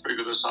 They hadn't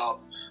figured us out.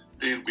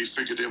 Then we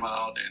figured them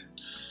out, and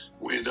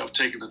we ended up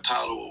taking the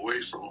title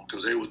away from them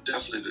because they were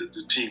definitely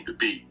the team to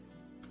beat.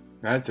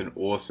 That's an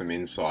awesome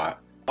insight.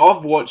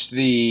 I've watched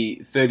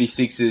the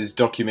 36ers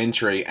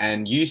documentary,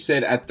 and you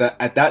said at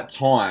that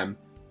time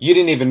you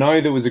didn't even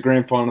know there was a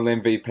grand final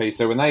MVP.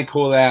 So when they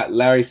call out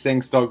Larry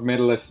Sengstock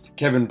medalist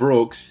Kevin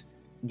Brooks,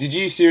 did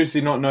you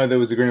seriously not know there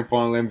was a grand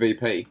final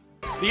MVP?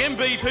 The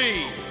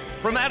MVP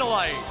from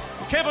Adelaide,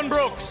 Kevin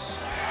Brooks.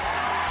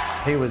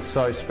 He was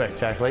so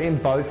spectacular in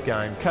both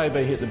games.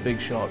 KB hit the big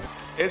shots.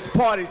 It's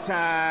party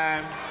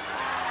time.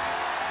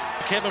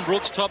 Kevin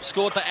Brooks top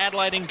scored for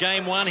Adelaide in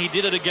Game 1. He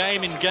did it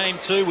again in Game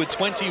 2 with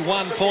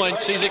 21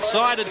 points. He's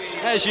excited,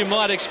 as you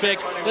might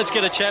expect. Let's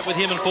get a chat with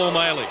him and Paul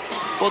Maley.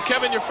 Well,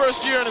 Kevin, your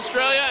first year in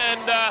Australia, and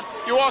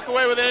you walk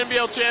away with an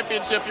NBL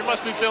championship. You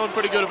must be feeling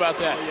pretty good about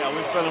that. Yeah,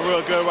 we're feeling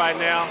real good right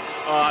now.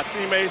 Our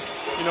teammates,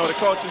 the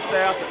coaching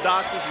staff, the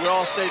doctors, we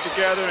all stayed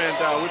together, and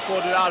we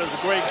pulled it out. It was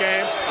a great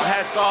game.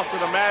 Hats off to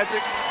the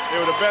Magic. They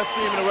were the best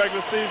team in the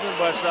regular season,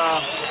 but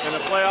in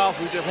the playoffs,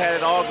 we just had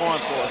it all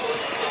going for us.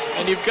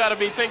 And you've got to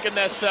be thinking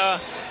that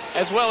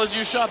as well as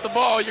you shot the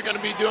ball, you're going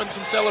to be doing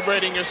some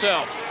celebrating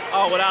yourself.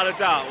 Oh, without a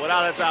doubt,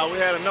 without a doubt. We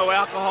had a no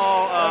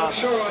alcohol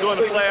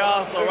during the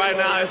playoffs, so right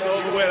now it's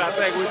over with. I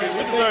think we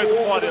deserve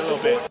the party a little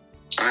bit.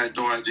 I had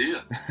no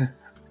idea.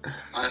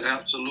 I had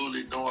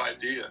absolutely no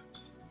idea.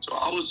 So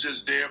I was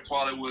just there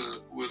probably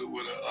with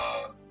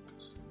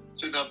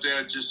sitting up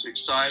there just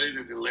excited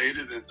and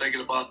elated and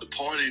thinking about the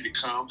party to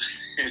come.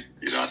 And,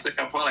 I think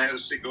I probably had a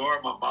cigar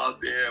in my mouth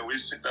there. And we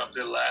sitting up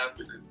there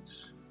laughing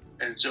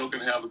and joking,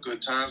 have a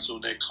good time. So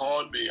when they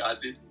called me, I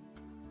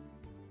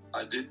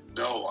didn't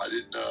know.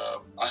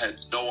 I had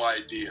no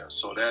idea.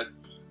 So that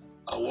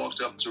I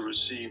walked up to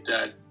receive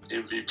that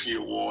MVP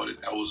award, and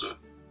that was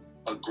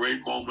a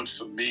great moment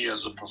for me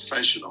as a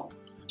professional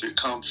to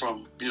come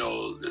from, the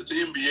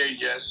NBA,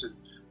 yes, and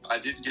I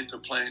didn't get to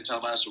playing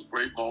time. I had some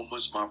great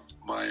moments. I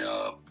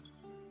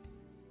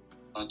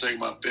think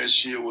my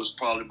best year was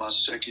probably my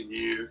second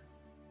year.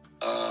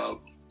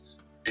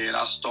 And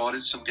I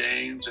started some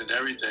games and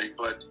everything,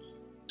 but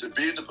to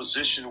be in the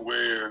position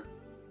where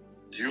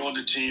you're on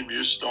the team,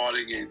 you're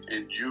starting,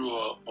 and you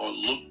are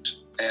looked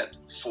at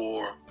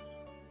for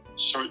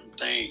certain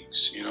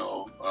things,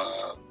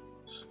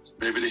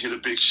 maybe to hit a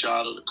big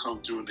shot or to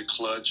come through in the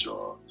clutch,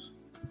 or,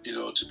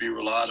 to be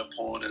relied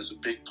upon as a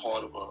big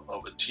part of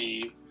a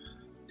team.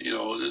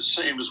 The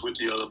same as with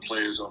the other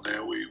players on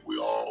there. We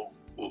all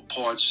were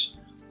parts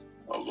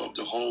of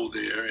the whole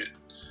there.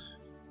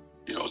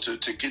 And,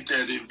 to get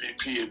that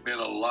MVP, it meant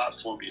a lot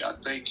for me. I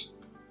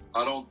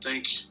don't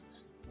think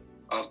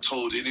I've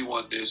told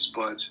anyone this,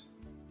 but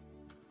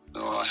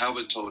no, I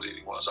haven't told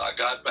anyone. So I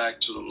got back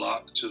to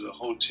the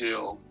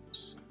hotel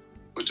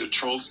with the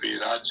trophy,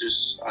 and I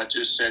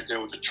just sat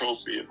there with the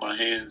trophy in my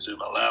hands in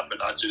my lap,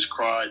 and I just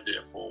cried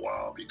there for a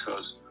while,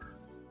 because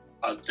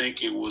I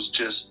think it was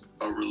just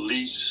a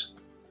release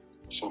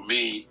for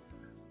me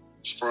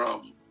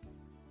from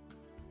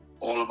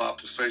all of my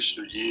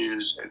professional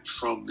years and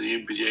from the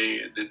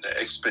NBA, and then the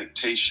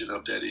expectation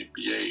of that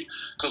NBA.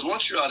 Because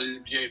once you're out of the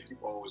NBA,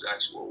 people always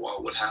ask, well,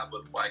 what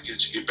happened? Why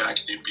can't you get back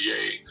in the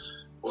NBA?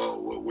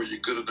 Well, were you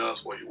good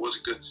enough? Well, you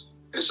wasn't good.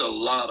 There's a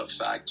lot of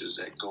factors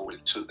that go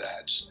into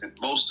that, and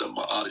most of them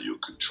are out of your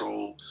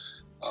control.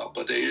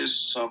 But there is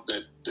some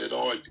that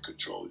are in your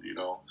control,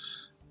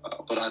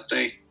 But I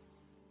think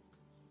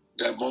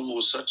that moment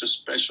was such a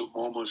special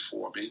moment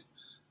for me,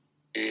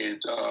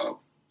 and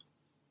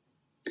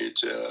it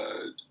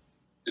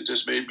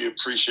just made me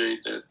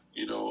appreciate that,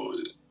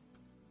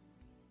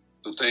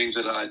 the things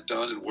that I'd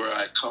done and where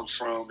I come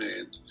from.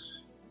 And,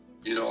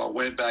 I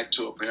went back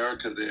to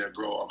America there,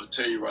 bro. I'm going to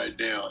tell you right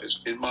now, it's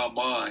in my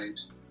mind,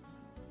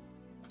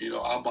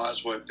 I might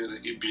as well have been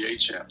an NBA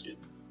champion,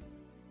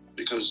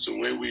 because the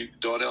way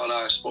Darnell and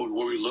I spoke, the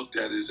way we looked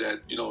at it is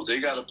that, they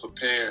got to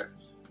prepare,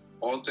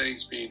 all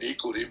things being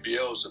equal. The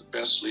NBL is the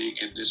best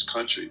league in this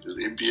country. The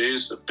NBA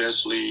is the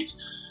best league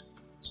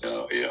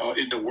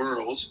in the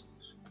world,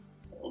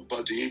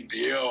 but the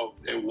NBL,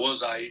 it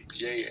was our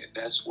NBA, and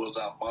that was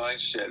our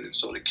mindset. And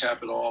so to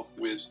cap it off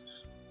with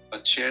a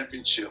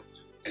championship,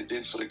 and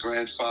then for the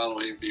grand final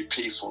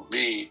MVP for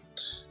me,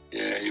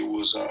 yeah, it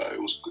was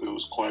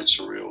quite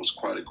surreal. It was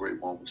quite a great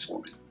moment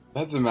for me.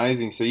 That's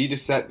amazing. So you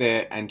just sat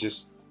there and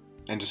just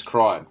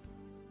cried.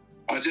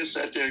 I just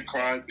sat there and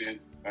cried, man.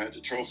 I had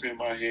the trophy in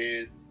my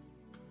hand,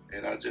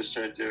 and I just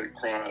sat there and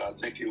cried. I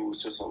think it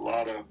was just a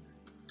lot of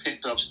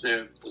picked up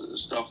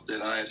stuff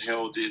that I had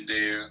held in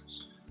there,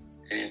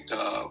 and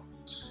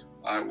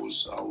I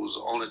was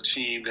on a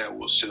team that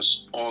was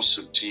just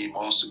awesome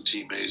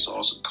teammates,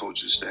 awesome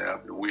coaching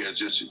staff, and we had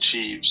just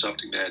achieved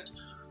something that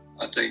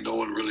I think no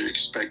one really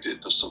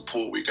expected. The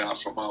support we got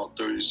from our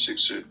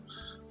 36er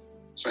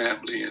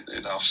family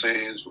and our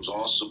fans was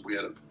awesome. We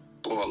had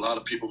a lot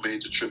of people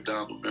made the trip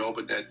down to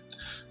Melbourne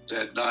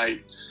that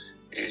night,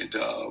 and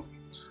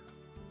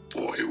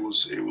it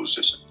was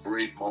just a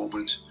great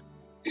moment.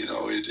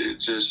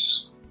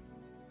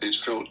 It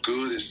felt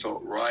good, it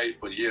felt right,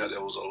 but yeah,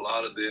 there was a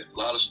lot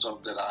of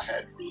stuff that I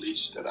had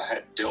released, that I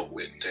had dealt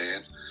with,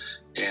 Dan,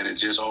 and it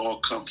just all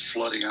come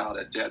flooding out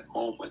at that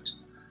moment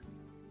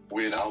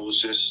when I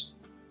was just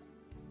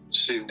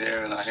sitting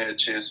there, and I had a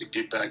chance to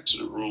get back to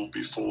the room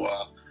before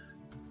I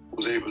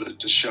was able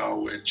to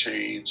shower and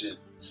change,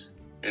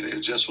 and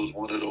it just was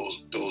one of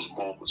those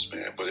moments,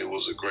 man. But it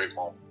was a great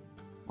moment.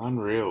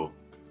 Unreal.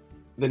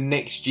 The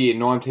next year,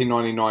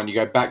 1999, you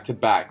go back to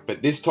back,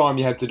 but this time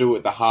you had to do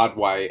it the hard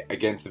way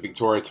against the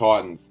Victoria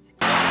Titans.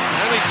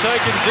 Only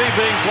token D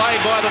being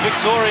played by the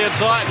Victoria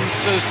Titans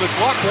as the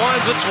clock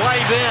winds its way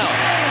down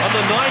on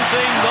the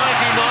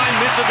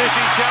 1999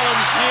 Mitsubishi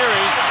Challenge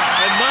Series,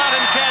 and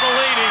Martin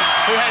Catalini,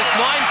 who has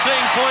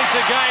 19 points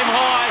a game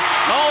high,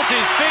 holds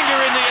his finger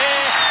in the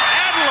air.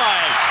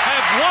 Adelaide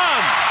have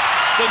won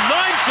the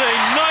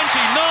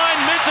 1999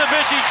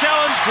 Mitsubishi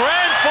Challenge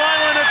Grand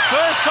Final in its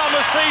first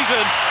summer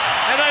season,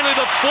 and only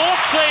the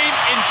 14th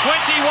in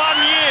 21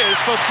 years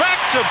for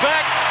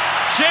back-to-back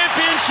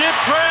championship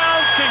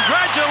crowns.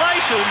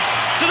 Congratulations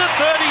to the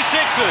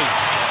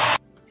 36ers.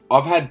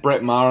 I've had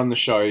Brett Maher on the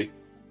show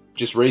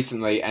just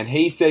recently, and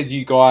he says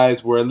you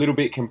guys were a little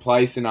bit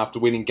complacent after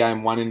winning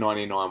Game 1 in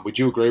 99. Would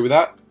you agree with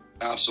that?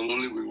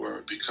 Absolutely we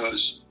were,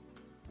 because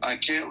I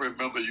can't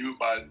remember, you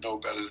might know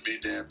better than me,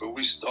 Dan, but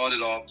we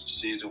started off the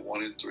season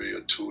 1-3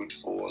 or 2-4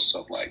 or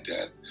something like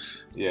that.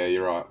 Yeah,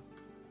 you're right.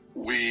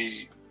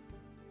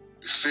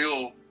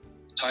 Phil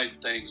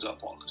tightened things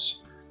up on us,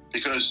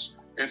 because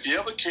if you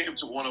ever came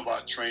to one of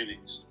our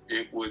trainings,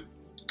 it would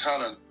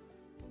kind of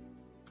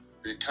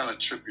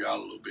trip you out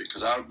a little bit,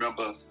 because I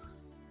remember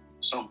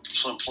some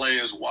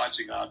players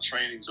watching our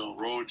trainings on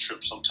road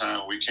trips.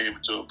 Sometime we came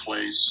into a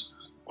place,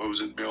 or it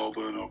was in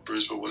Melbourne or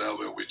Brisbane,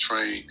 whatever, we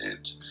trained,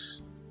 and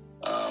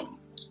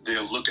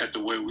they'll look at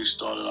the way we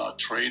started our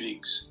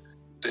trainings.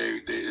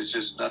 It's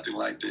just nothing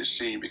like they've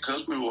seen,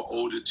 because we were an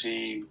older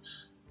team,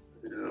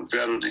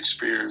 veteran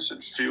experience,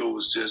 and Phil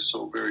was just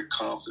so very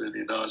confident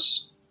in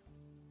us.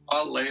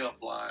 Our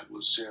layup line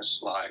was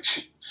just like,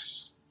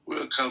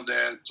 we'll come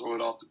down, throw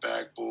it off the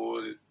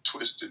backboard, and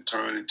twist and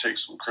turn and take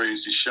some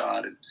crazy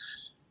shot. And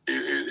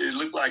it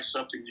looked like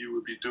something you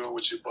would be doing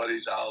with your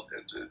buddies out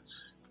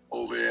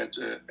over at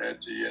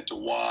the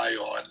Y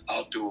or at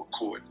outdoor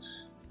court,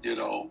 you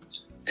know.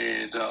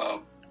 And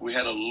we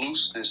had a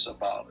looseness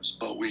about us,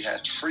 but we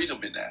had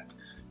freedom in that.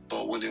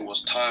 But when it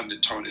was time to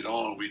turn it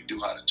on, we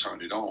knew how to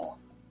turn it on.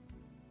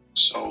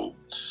 So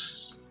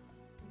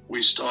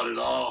we started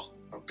off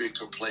a bit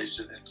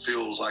complacent, and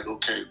Phil was like,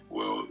 okay,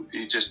 well,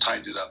 he just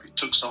tightened it up. He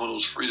took some of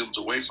those freedoms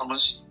away from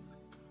us.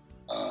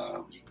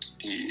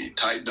 He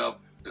tightened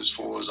up as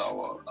far as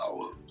our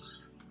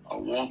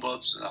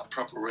warm-ups and our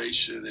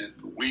preparation,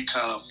 and we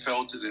kind of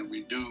felt it, and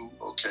we knew,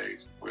 okay,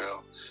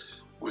 well,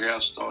 we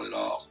have started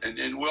off.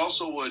 And we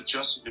also were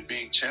adjusting to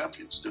being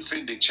champions,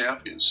 defending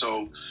champions.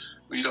 So,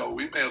 you know,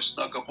 we may have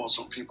snuck up on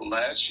some people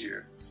last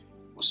year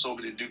with so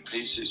many new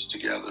pieces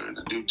together and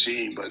a new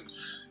team, but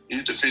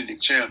you're defending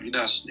champ, you're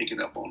not sneaking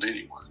up on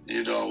anyone.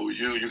 You know,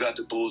 you got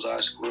the bullseye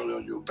squarely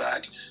on your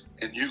back,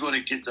 and you're going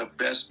to get the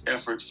best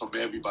effort from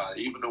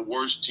everybody. Even the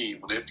worst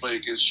team, when they play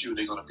against you,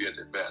 they're going to be at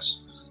their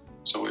best.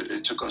 So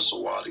it took us a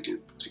while to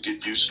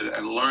get used to it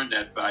and learn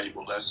that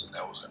valuable lesson.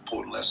 That was an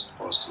important lesson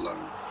for us to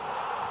learn.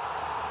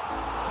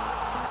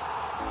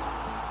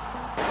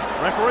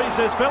 Referee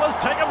says, fellas,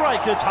 take a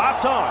break. It's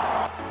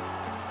half-time.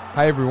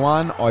 Hey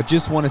everyone, I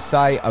just want to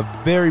say a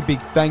very big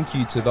thank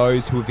you to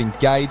those who have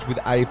engaged with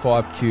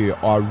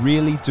A5Q. I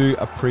really do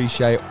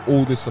appreciate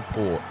all the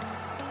support.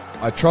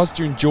 I trust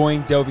you're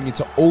enjoying delving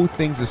into all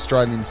things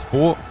Australian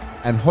sport,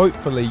 and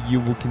hopefully you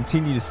will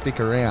continue to stick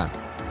around.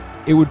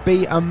 It would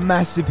be a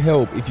massive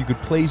help if you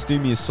could please do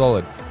me a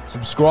solid.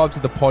 Subscribe to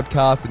the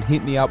podcast and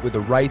hit me up with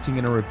a rating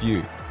and a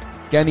review.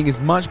 Gaining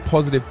as much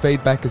positive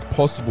feedback as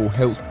possible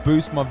helps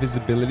boost my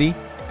visibility,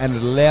 and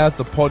it allows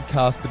the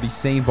podcast to be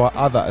seen by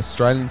other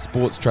Australian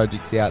sports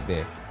tragics out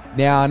there.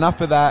 Now,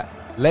 enough of that.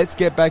 Let's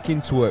get back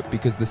into it,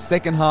 because the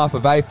second half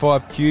of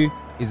A5Q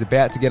is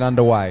about to get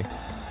underway.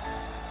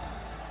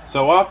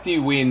 So after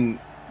you win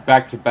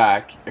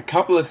back-to-back, a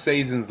couple of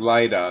seasons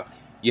later,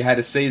 you had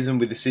a season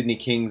with the Sydney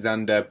Kings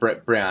under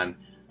Brett Brown.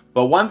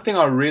 But one thing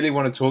I really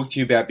want to talk to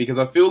you about, because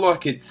I feel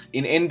like it's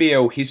in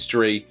NBL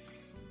history,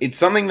 it's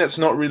something that's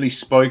not really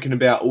spoken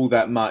about all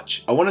that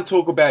much. I want to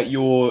talk about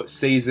your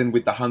season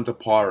with the Hunter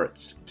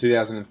Pirates,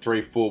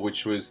 2003-04,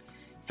 which was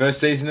first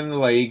season in the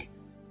league,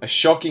 a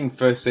shocking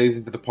first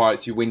season for the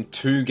Pirates. You win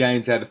 2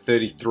 games out of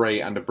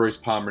 33 under Bruce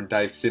Palmer and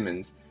Dave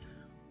Simmons.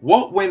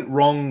 What went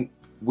wrong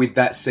with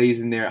that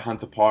season there at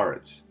Hunter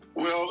Pirates?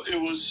 Well,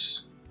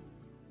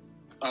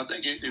 I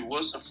think it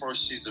was the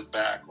first season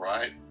back,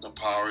 right? The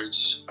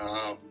Pirates.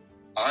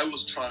 I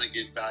was trying to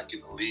get back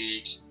in the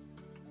league.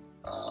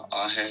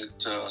 I had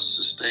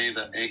sustained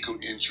an ankle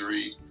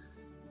injury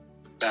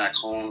back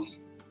home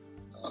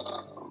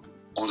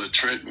on the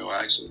treadmill,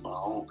 actually, in my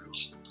home. It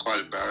was quite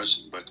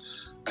embarrassing, but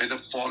I ended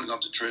up falling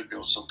off the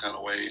treadmill some kind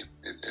of way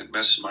and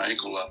messing my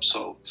ankle up.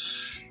 So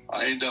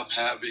I ended up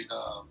having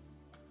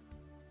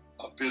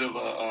a bit of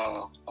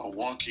a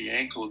wonky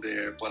ankle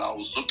there, but I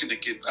was looking to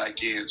get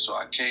back in. So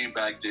I came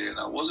back there, and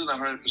I wasn't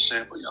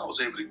 100%, but I was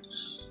able to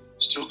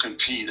still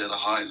compete at a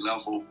high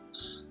level.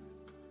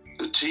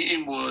 The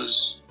team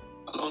was,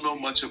 I don't know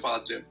much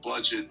about their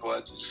budget,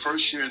 but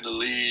first year in the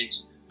league,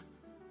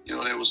 you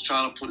know, they was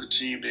trying to put a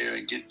team there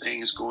and get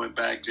things going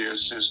back there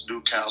since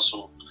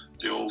Newcastle,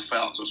 the old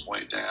Falcons,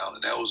 went down.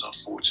 And that was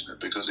unfortunate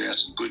because they had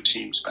some good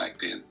teams back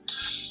then.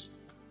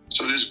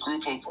 So this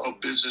group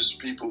of business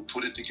people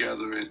put it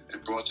together and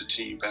brought the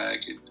team back.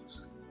 And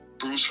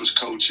Bruce was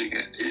coaching,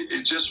 and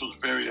it just was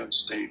very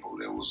unstable.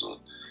 There was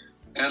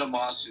an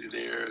animosity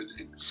there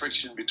and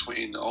friction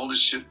between the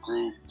ownership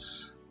group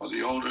or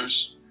the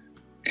owners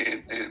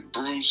and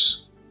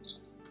Bruce,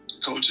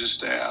 the coaching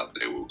staff.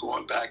 They were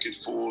going back and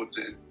forth,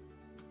 and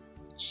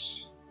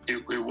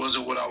it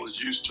wasn't what I was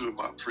used to in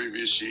my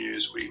previous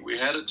years. We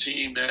had a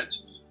team that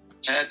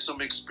had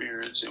some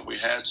experience, and we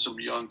had some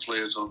young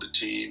players on the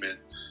team. And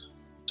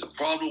the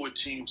problem with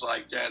teams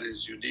like that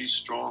is you need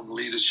strong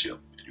leadership.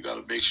 You got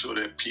to make sure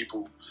that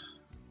people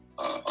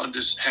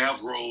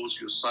have roles,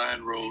 you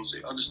assign roles,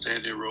 they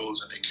understand their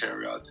roles, and they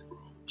carry out their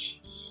roles.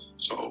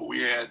 So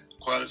we had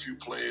quite a few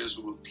players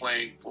who were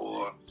playing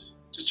for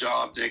the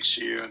job next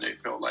year, and they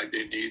felt like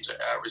they needed to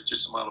average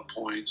this amount of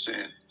points,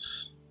 and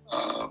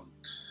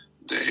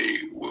they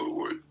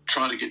were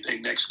trying to get their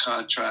next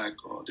contract,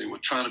 or they were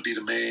trying to be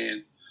the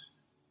man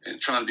and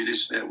trying to be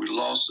this and that. We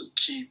lost some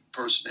key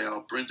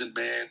personnel. Brendan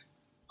Mann,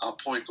 our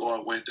point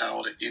guard went down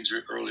with an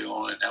injury early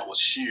on, and that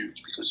was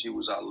huge because he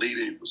was our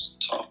leader. He was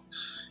tough.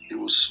 He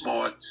was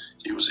smart.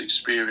 He was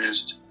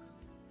experienced.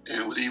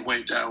 And when he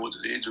went down with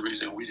the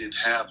injuries and we didn't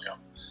have him,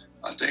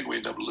 I think we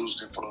ended up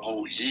losing him for the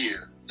whole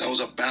year. That was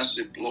a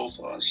massive blow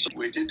for us.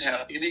 We didn't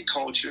have any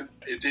culture.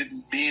 It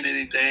didn't mean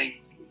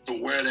anything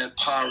to wear that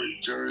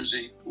Pirate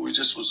jersey. We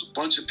just was a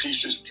bunch of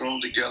pieces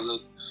thrown together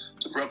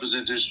to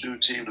represent this new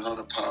team, the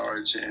Hunter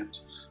Pirates, and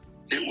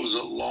it was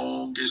the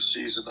longest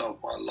season of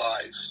my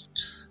life.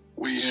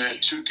 We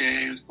had 2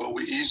 games, but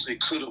we easily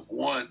could have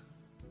won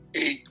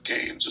 8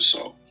 games or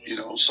so. You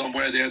know,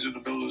 somewhere there in the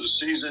middle of the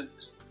season,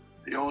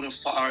 the owner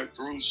fired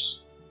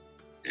Bruce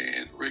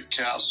and Rick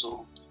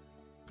Castle,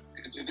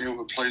 and then they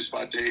were replaced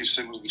by Dave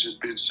Simmons, which is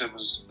Ben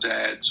Simmons'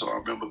 dad. So I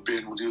remember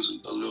Ben when he was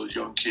a little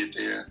young kid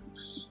there.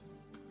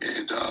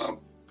 And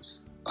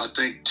I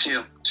think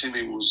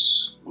Timmy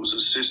was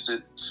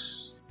assistant.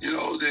 You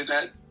know, then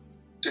that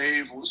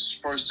Dave was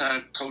first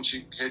time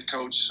coaching, head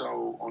coach,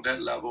 so on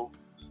that level.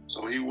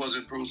 So he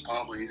wasn't Bruce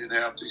Palmer. He didn't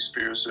have the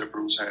experience that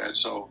Bruce had.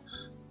 So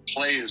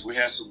players, we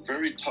had some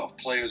very tough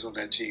players on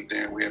that team,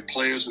 Dan. We had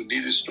players who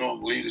needed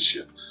strong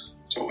leadership.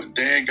 So when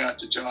Dan got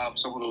the job,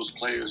 some of those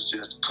players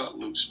just cut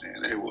loose,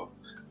 man. They were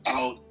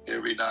out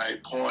every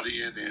night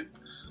partying and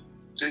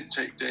didn't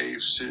take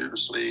Dave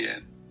seriously.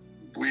 And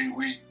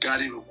we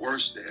got even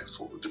worse there,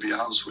 to be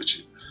honest with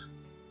you.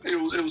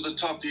 It was a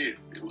tough year.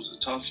 It was a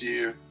tough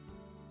year.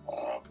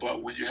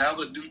 But when you have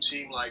a new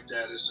team like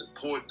that, it's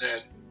important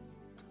that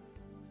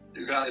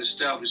you got to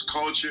establish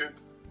culture,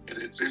 and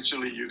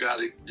eventually you got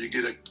to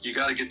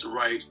get the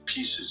right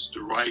pieces,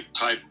 the right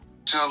type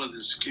of talent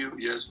and skill,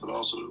 yes, but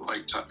also the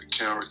right type of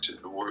character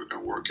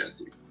and work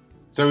ethic.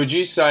 So would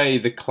you say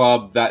the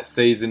club that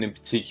season in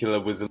particular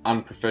was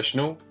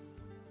unprofessional?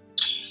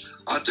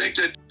 I think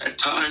that at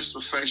times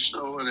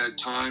professional and at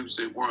times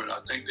they weren't. I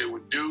think they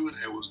were new and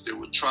they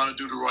were trying to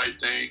do the right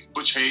thing.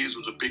 Butch Hayes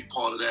was a big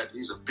part of that.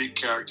 He's a big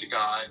character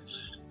guy,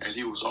 and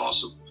he was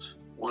awesome.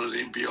 One of the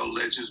NBL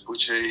legends,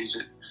 Butch Hayes,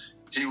 and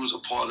he was a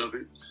part of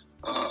it.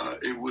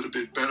 It would have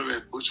been better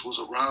if Butch was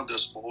around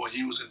us more.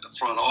 He was in the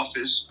front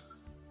office,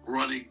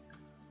 running,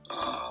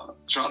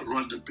 trying to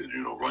run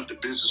the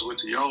business with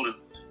the owner.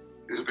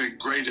 It would have been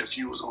great if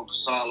he was on the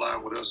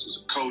sideline with us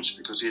as a coach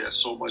because he had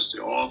so much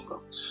to offer.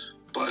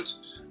 But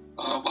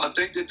I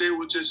think that they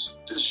were just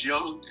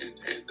young, and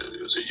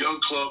it was a young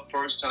club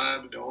first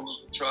time, and the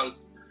owners would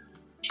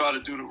try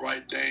to do the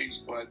right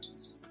things, but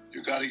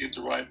you got to get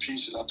the right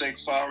pieces. I think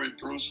firing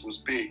Bruce was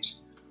big.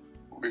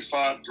 When we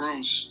fired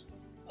Bruce,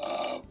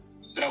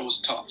 that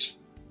was tough.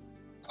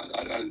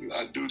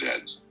 I knew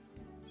that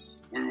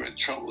we were in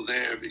trouble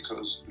there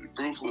because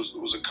Bruce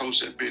was a coach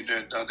that had been there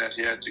and done that.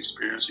 He had the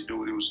experience. He knew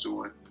what he was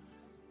doing.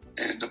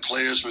 And the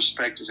players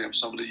respected him.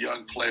 Some of the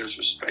young players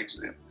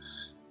respected him.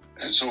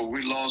 And so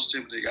we lost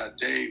him. They got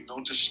Dave. No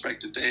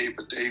disrespect to Dave,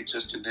 but Dave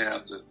just didn't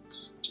have the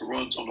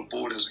runs on the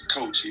board as a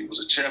coach. He was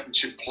a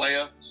championship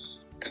player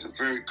and a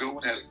very good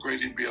one, had a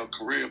great NBL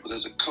career, but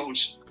as a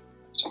coach,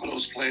 some of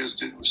those players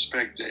didn't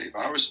respect Dave.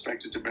 I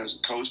respected him as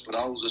a coach, but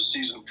I was a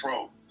seasoned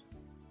pro.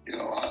 You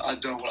know, I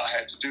done what I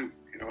had to do.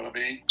 You know what I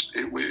mean?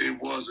 It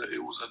was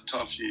a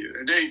tough year.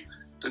 And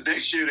the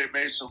next year they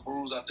made some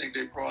moves. I think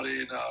they brought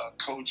in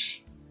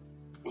coach,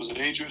 was it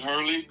Adrian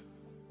Hurley?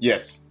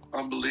 Yes.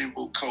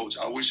 Unbelievable coach.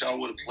 I wish I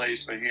would have played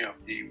for him.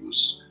 He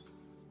was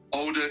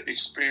older,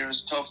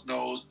 experienced,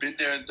 tough-nosed, been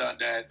there and done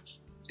that.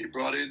 He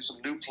brought in some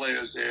new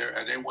players there,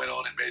 and they went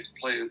on and made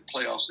the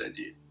playoffs that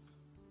year.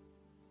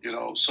 You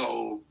know,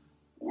 so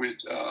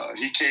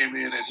he came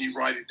in and he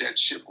righted that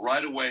ship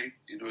right away.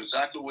 He knew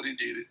exactly what he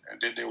needed, and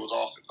then they was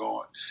off and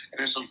gone. And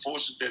it's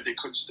unfortunate that they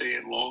couldn't stay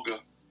in longer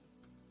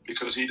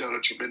because he done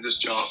a tremendous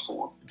job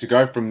for them. To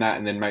go from that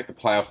and then make the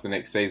playoffs the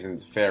next season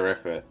is a fair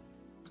effort.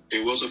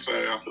 It was a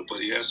fair effort, but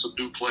he had some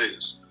new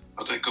players.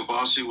 I think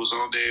Kabasi was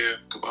on there,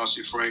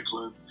 Kabasi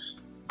Franklin.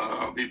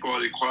 He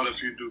brought in quite a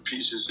few new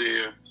pieces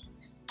there,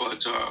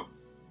 but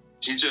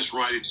he just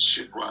righted the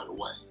ship right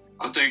away.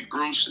 I think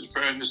Bruce, in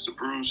fairness to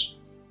Bruce,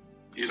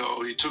 you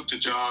know, he took the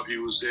job. He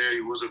was there.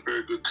 He was a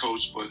very good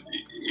coach, but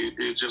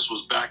it just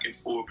was back and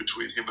forth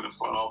between him and the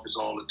front office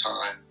all the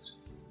time.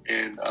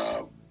 And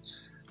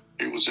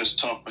it was just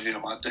tough for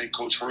him. I think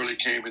Coach Hurley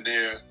came in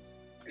there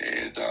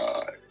and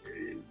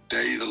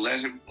they either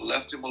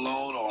left him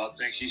alone, or I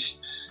think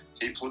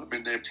he put him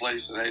in their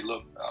place and, hey,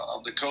 look,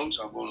 I'm the coach.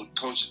 I'm going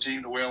to coach a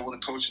team the way I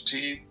want to coach a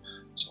team,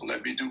 so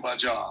let me do my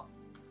job.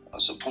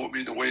 Support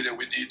me in the way that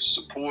we need to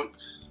support,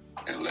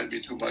 and let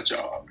me do my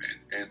job.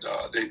 And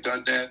they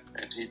done that,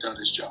 and he done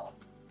his job.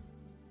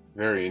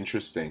 Very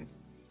interesting.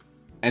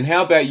 And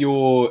how about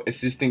your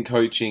assistant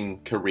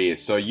coaching career?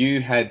 So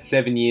you had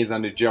 7 years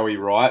under Joey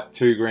Wright,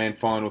 2 grand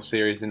final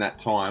series in that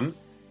time.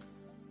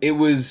 It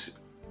was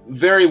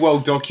very well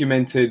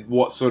documented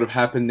what sort of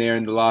happened there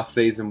in the last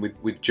season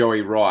with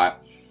Joey Wright.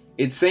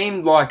 It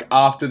seemed like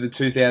after the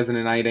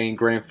 2018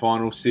 grand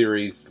final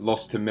series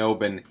lost to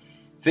Melbourne,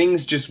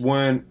 things just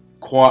weren't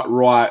quite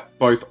right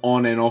both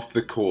on and off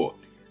the court.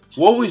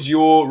 What was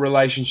your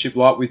relationship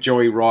like with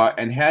Joey Wright,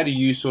 and how do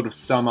you sort of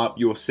sum up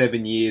your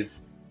 7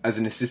 years as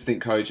an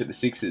assistant coach at the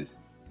Sixers?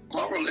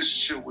 My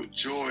relationship with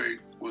Joy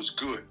was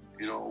good.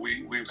 You know,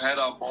 we've had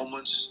our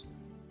moments,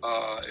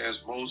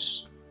 as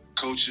most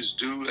coaches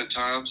do at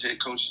times, head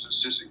coaches,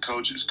 assistant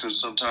coaches, because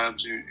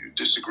sometimes you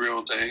disagree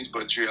on things,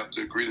 but you have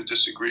to agree to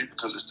disagree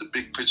because it's the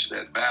big picture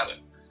that matters.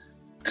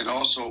 And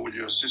also, when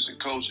you're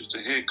assistant coach, it's the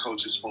head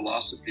coach's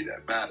philosophy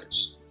that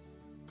matters.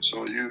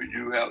 So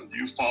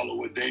you follow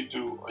what they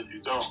do or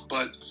you don't.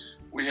 But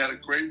we had a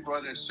great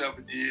run at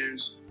 7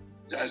 years.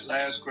 That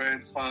last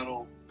grand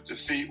final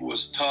defeat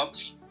was tough.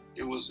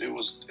 It was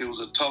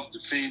a tough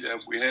defeat.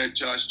 If we had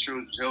Josh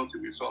Childress healthy,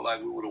 we felt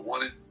like we would have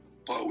won it.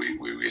 But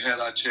we had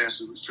our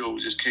chances. We feel we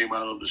just came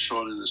out on the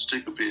short end of the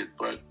stick a bit.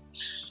 But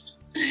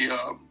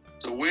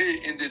the way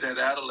it ended at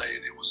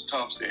Adelaide, it was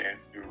tough, Dan.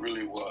 It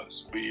really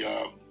was.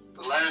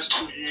 The last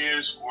 2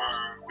 years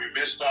we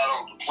missed out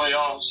on the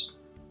playoffs.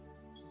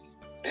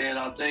 And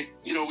I think,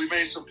 we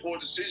made some poor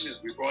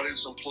decisions. We brought in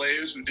some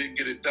players who didn't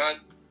get it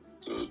done.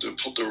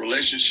 The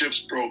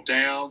relationships broke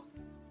down.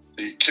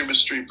 The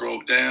chemistry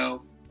broke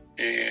down.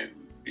 And,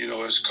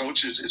 as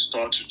coaches, it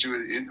starts with you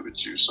and it ends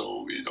with you.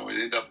 So, it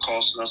ended up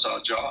costing us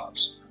our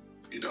jobs.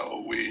 We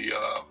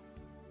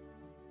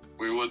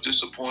were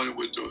disappointed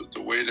with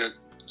the way that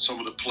some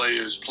of the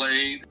players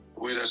played,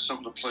 the way that some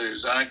of the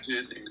players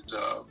acted. And,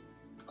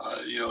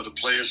 the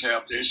players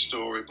have their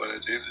story, but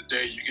at the end of the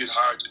day, you get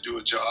hired to do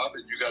a job,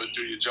 and you got to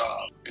do your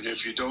job. And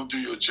if you don't do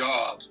your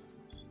job,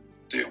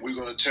 then we're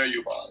going to tell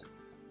you about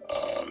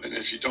it. And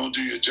if you don't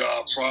do your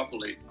job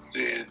properly,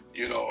 then,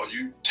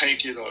 you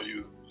take it or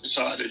you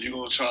decide that you're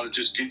going to try to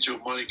just get your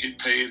money, get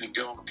paid, and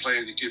get on the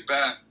plane and get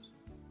back.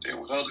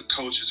 Then with other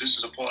coaches, this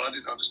is the part I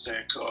didn't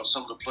understand, because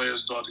some of the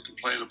players started to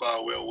complain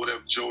about,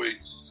 whatever Joey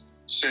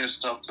says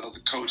stuff to other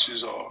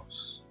coaches, or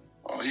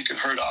he could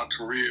hurt our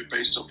career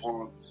based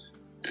upon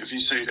if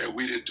he say that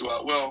we didn't do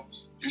it. Well,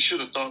 you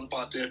should have thought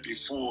about that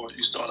before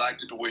you start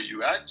acting the way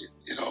you acted.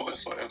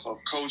 If a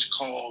coach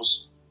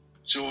calls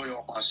Joy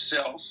or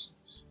myself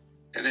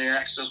and they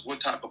ask us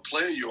what type of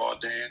player you are,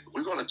 Dan,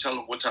 we're going to tell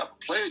them what type of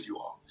player you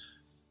are.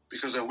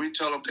 Because if we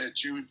tell them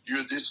that you're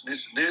this and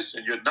this and this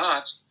and you're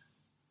not,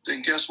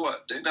 then guess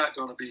what? We're not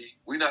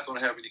going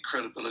to have any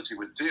credibility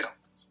with them.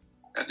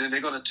 And then they're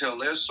going to tell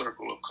their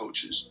circle of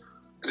coaches,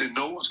 and then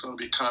no one's going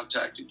to be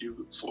contacting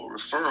you for a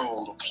referral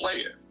on a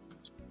player.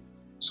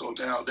 So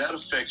now that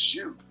affects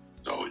you.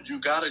 So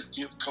you got to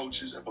give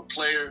coaches, if a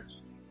player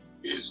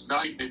is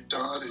not getting it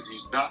done and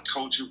he's not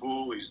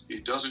coachable, he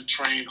doesn't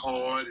train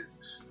hard, and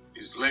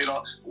he's laid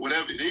off,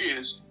 whatever it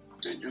is,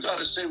 then you got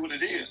to say what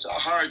it is. I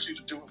hired you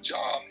to do a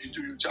job. You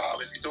do your job.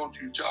 If you don't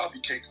do your job,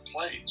 you can't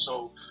complain.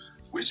 So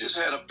we just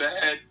had a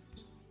bad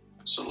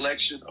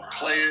selection of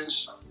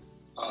players.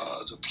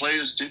 The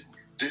players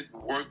didn't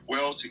work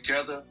well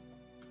together.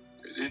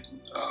 They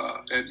didn't,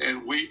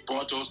 and we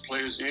brought those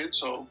players in.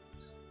 So,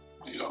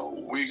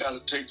 we got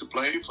to take the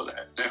blame for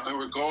that. Now, in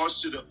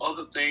regards to the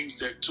other things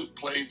that took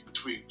place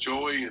between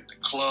Joey and the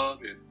club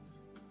and,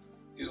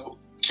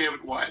 Kevin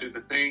White and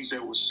the things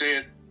that were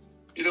said,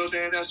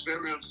 Dan, that's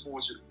very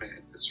unfortunate,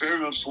 man. It's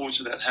very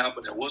unfortunate that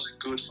happened. That wasn't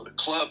good for the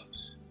club.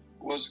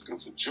 It wasn't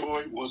good for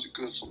Joy. It wasn't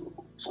good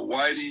for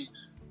Whitey.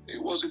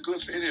 It wasn't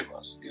good for any of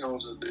us.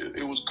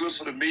 It was good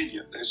for the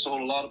media. They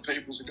sold a lot of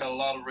papers and got a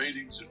lot of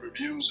ratings and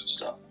reviews and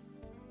stuff.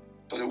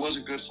 But it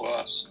wasn't good for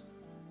us.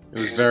 It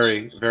was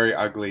very, very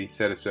ugly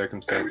set of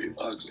circumstances.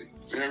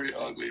 Very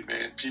ugly,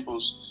 man.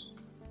 People's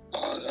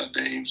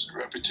names and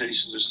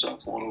reputations and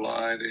stuff on the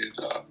line. And,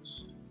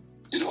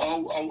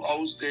 I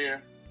was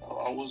there.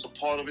 I was a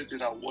part of it,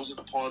 then I wasn't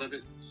a part of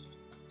it.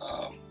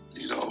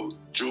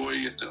 Joy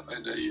in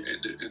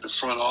the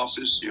front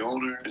office, the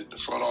owner in the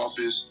front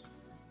office,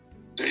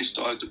 they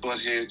started to butt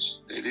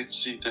heads. They didn't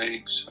see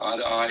things eye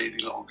to eye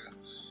any longer.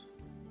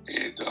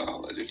 And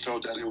they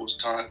felt that it was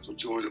time for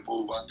Joy to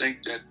move. I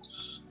think that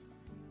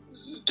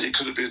Joy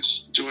could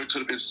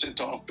have been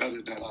sent off better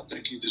than that. I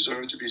think he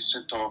deserved to be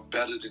sent off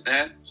better than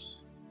that.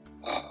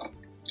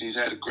 He's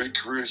had a great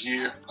career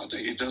here. I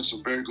think he's done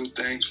some very good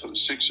things for the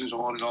Sixers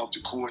on and off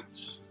the court.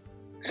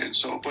 And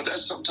so, but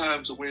that's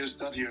sometimes the way it's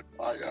done here.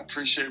 I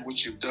appreciate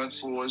what you've done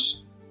for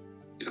us.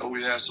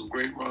 We had some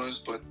great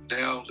runs, but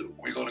now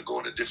we're going to go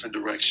in a different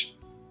direction.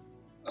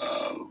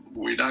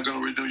 We're not going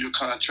to renew your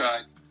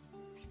contract.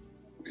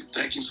 We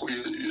thank you for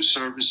your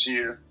service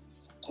here.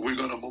 We're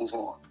going to move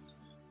on.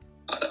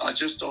 I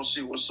just don't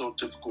see what's so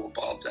difficult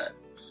about that.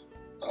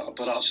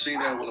 But I've seen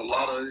that with a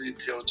lot of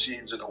NBL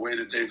teams in the way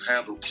that they've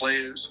handled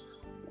players,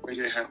 the way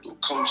they handle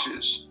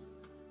coaches.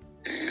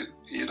 And,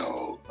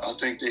 I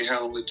think they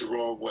handle it the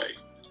wrong way.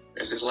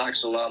 And it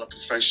lacks a lot of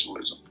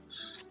professionalism.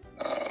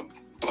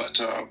 But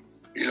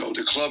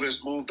the club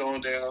has moved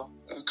on now.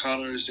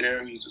 Connor is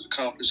there. He's an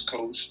accomplished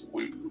coach.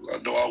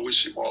 I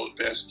wish him all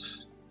the best.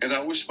 And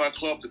I wish my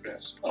club the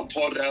best. I'm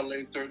part of the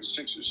Adelaide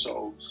 36ers,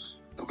 so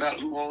no matter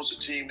who owns the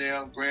team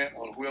now, Grant,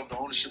 or whoever the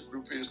ownership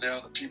group is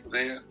now, the people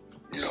there,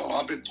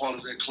 I've been part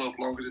of that club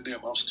longer than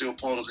them. I'm still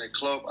part of that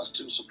club. I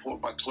still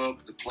support my club,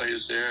 the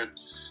players there,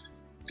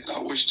 and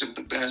I wish them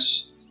the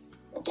best.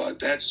 But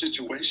that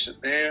situation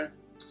there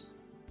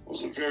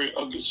was a very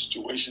ugly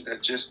situation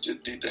that just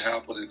didn't need to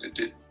happen, and it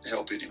didn't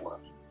help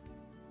anyone.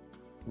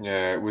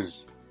 Yeah, it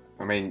was.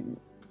 I mean,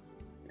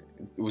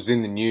 it was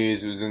in the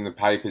news, it was in the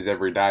papers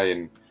every day,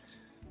 and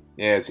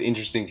yeah, it's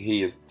interesting to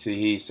hear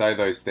you say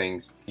those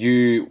things.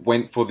 You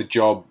went for the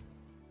job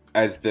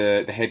as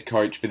the head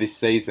coach for this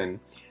season.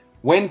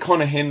 When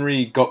Conor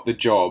Henry got the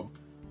job,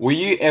 were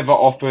you ever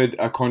offered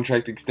a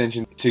contract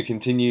extension to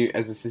continue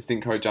as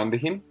assistant coach under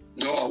him?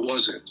 No, I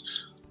wasn't.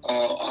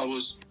 I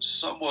was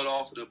somewhat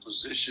offered a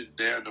position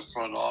there in the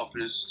front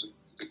office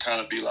to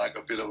kind of be like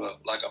a bit of a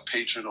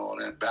patron or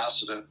an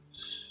ambassador,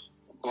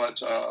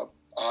 but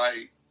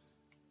I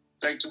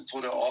thanked him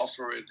for the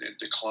offer and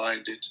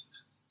declined it.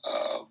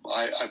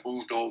 I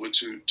moved over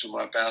to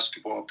my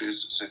basketball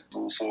business and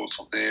moved forward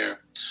from there.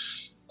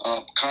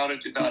 Conor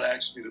did not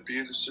ask me to be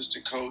an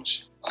assistant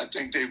coach. I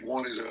think they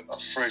wanted a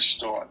fresh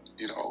start,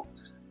 you know.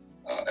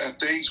 If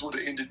things would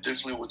have ended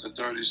differently with the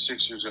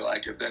 36ers,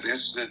 like if that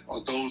incident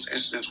or those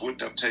incidents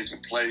wouldn't have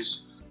taken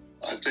place,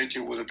 I think it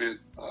would have been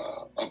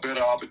a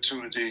better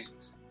opportunity.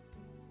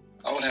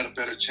 I would have had a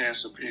better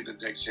chance of being the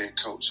next head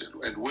coach.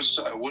 And what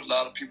a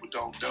lot of people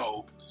don't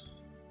know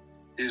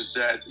is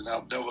that, and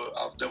I've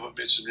never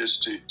mentioned this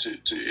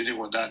to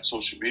anyone not on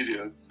social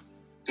media,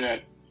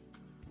 that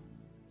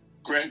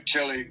Grant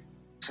Kelly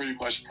pretty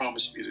much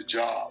promised me the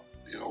job.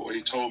 You know,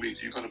 he told me,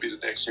 you're going to be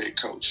the next head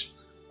coach.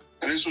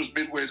 And this was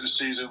midway of the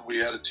season. We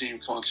had a team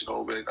function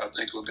over at, I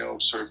think,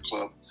 Linnell Surf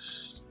Club.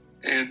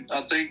 And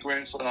I thanked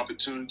Grant for the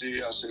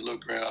opportunity. I said,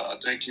 look, Grant, I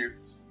thank you.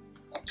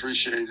 I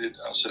appreciate it.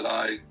 I said,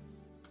 I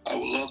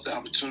would love the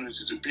opportunity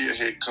to be a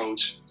head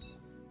coach.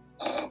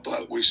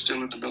 But we're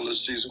still in the middle of the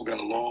season. We've got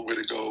a long way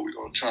to go. We're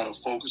going to try to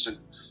focus and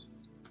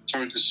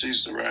turn the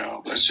season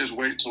around. Let's just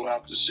wait until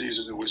after the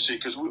season and we'll see.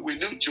 Because we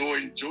knew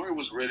Joey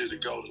was ready to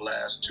go the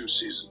last 2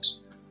 seasons.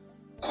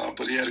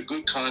 But he had a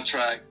good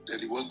contract that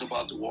he wasn't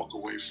about to walk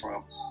away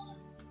from.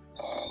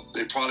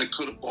 They probably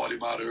could have bought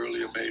him out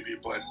earlier maybe,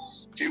 but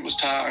he was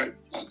tired.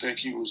 I think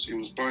he was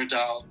burnt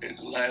out, and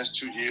the last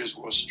 2 years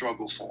were a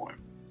struggle for him.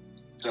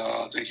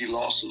 I think he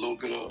lost a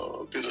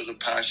bit of the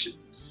passion,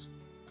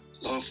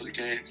 love for the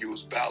game. He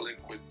was battling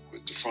with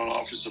the front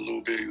office a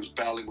little bit. He was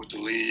battling with the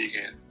league,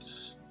 and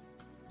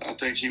I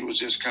think he was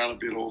just kind of a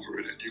bit over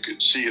it, and you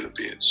could see it a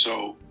bit.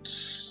 So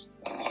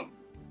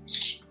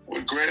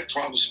when Grant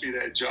promised me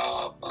that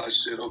job, I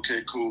said,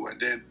 okay, cool.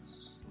 And then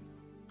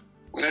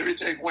when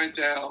everything went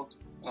down,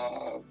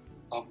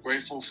 I'm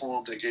grateful for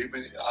him. They gave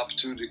me the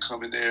opportunity to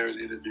come in there and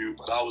interview,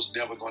 but I was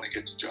never going to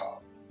get the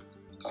job.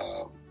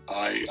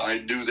 I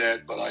knew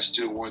that, but I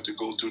still wanted to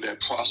go through that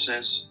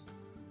process.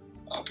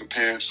 I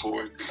prepared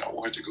for it, and I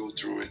wanted to go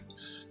through it.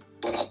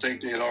 But I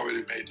think they had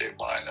already made their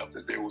mind up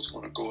that they was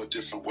going to go a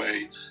different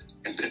way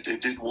and that they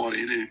didn't want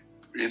any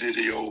of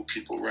the old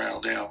people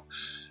around. Now,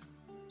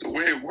 the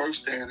way it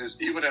works, Dan, is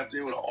even if they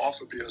would have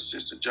offered me an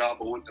assistant job,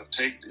 I wouldn't have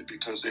taken it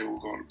because they were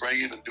going to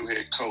bring in a new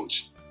head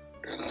coach.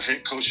 And a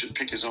head coach should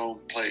pick his own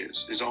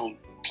players,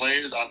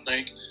 I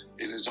think,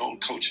 and his own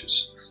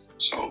coaches.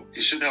 So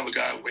he shouldn't have a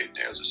guy waiting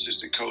there as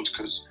assistant coach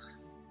because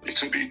it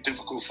could be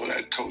difficult for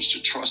that coach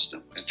to trust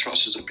him, and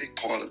trust is a big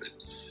part of it.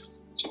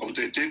 So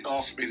they didn't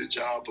offer me the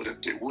job, but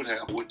if they would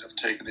have, I wouldn't have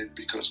taken it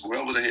because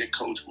whoever the head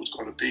coach was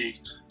going to be,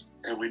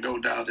 and we know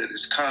now that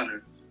it's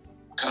Conor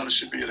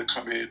should be able to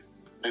come in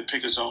and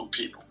pick his own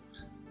people.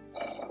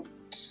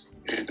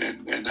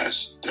 And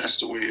that's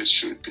the way it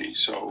should be.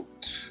 So,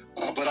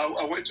 but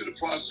I went through the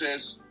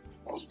process.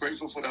 I was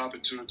grateful for the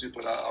opportunity,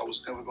 but I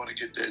was never going to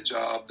get that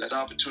job. That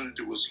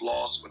opportunity was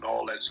lost when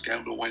all that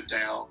scandal went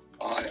down.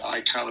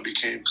 I kind of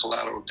became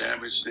collateral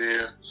damage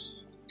there,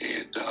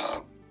 and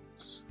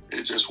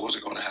it just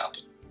wasn't going to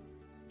happen.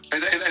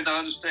 And I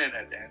understand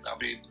that, Dan. I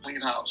mean,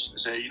 clean house. They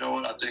say, you know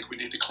what, I think we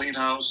need to clean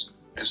house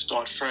and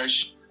start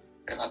fresh,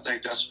 and I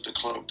think that's what the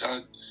club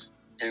done.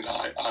 And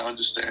I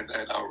understand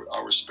that, and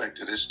I respect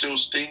it. It still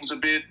stings a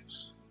bit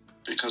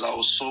because I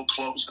was so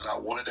close and I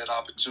wanted that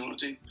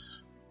opportunity.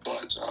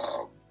 But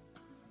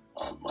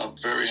I'm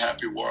very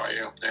happy where I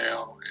am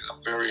now, and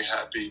I'm very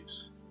happy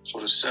for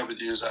the 7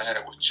 years I had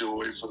with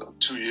Joey, for the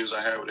 2 years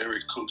I had with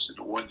Eric Cooks, and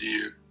the 1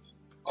 year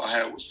I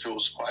had with Phil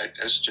Smythe,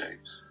 SJ.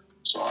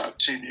 So I have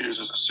 10 years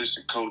as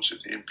assistant coach in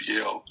the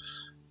NBL,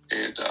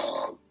 and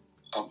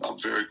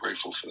I'm very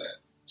grateful for that.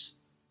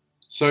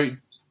 So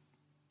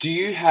do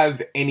you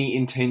have any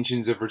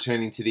intentions of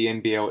returning to the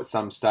NBL at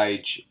some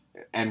stage,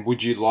 and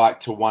would you like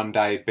to one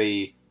day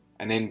be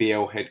an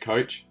NBL head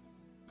coach?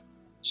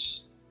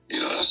 You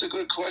know, that's a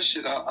good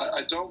question.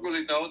 I don't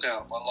really know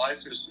now. My life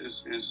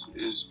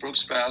is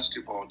Brooks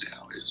basketball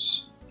now.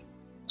 It's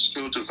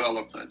skill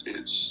development.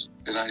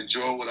 And I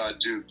enjoy what I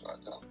do.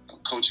 I'm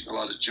coaching a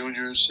lot of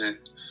juniors, and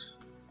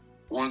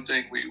one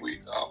thing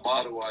our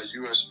motto, our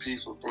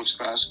USP for Brooks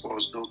basketball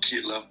is no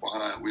kid left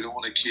behind. We don't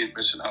want a kid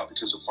missing out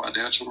because of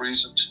financial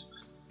reasons,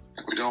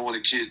 and we don't want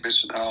a kid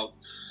missing out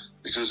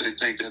because they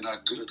think they're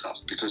not good enough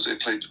because they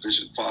play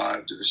Division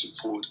 5, Division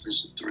 4,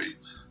 Division 3.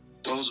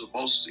 Those are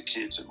most of the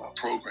kids in my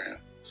program,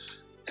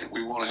 and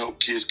we want to help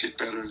kids get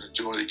better and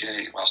enjoy the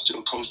game. I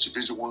still coach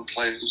Division 1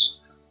 players.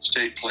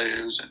 state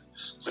players and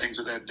things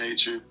of that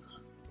nature,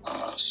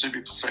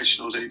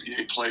 semi-professionals,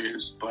 ABA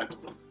players, but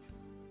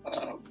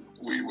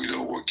we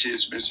don't want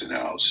kids missing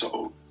out.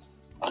 So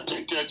I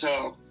think that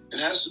it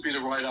has to be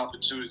the right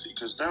opportunity,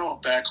 because now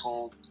I'm back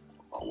home with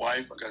my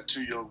wife. I got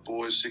 2 young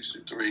boys, 6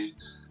 and 3,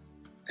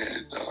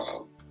 and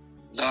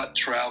not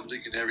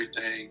traveling and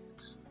everything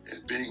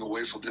and being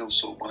away from them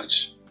so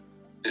much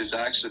has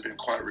actually been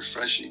quite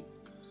refreshing.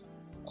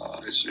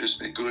 It's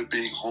been good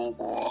being home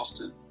more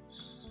often.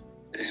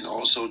 And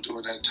also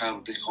during that time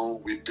of being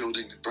home, we're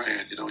building the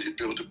brand. You know, you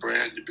build a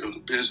brand, you build a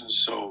business.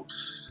 So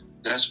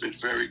that's been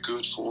very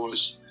good for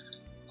us.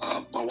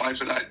 My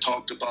wife and I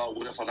talked about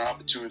what if an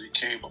opportunity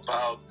came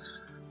about.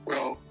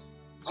 Well,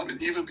 I mean,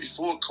 even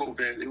before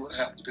COVID, it would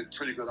have to be a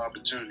pretty good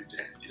opportunity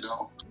then, you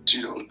know,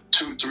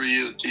 2-3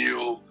 year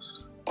deal,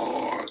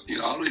 or, you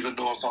know, I don't even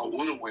know if I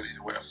would have went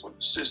anywhere for an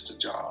assistant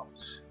job.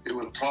 It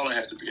would have probably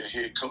had to be a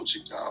head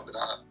coaching job, and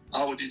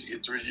I would need to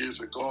get 3 years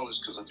regardless,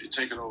 because if you're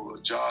taking over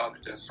a job,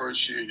 that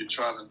first year you're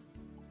trying to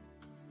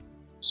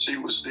see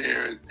what's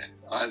there and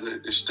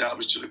either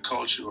establish the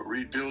culture or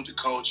rebuild the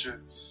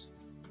culture.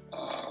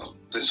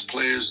 There's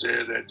players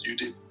there that you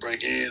didn't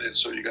bring in, and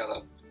so you got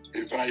to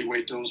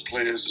evaluate those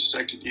players. The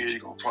second year, you're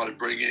going to probably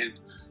bring in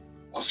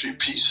a few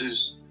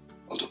pieces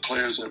of the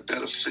players that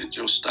better fit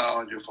your style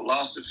and your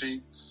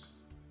philosophy.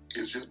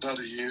 Gives you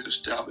another year to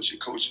establish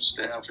your coaching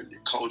staff and your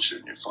culture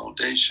and your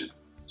foundation.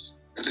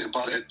 And then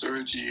by that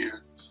third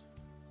year,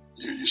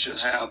 you should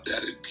have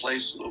that in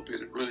place a little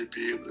bit and really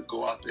be able to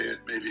go out there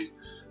and maybe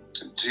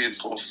contend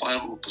for a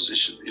final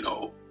position, you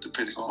know,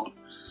 depending on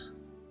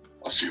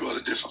a few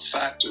other different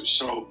factors.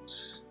 So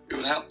it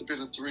would have to be a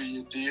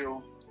 3-year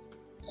deal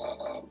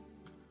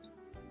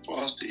for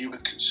us to even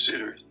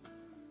consider it.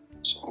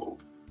 So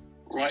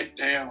right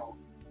now,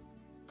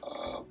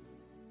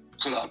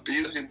 could I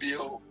be an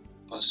NBL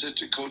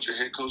assistant coach or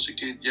head coach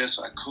again? Yes,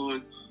 I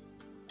could,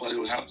 but it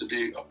would have to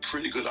be a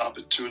pretty good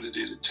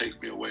opportunity to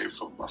take me away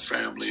from my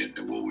family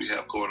and what we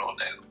have going on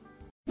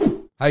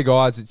now. Hey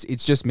guys,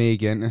 it's just me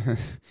again.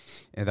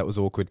 Yeah, that was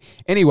awkward.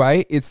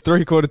 Anyway, it's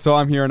 3/4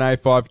 time here on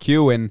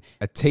A5Q, and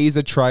a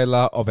teaser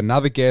trailer of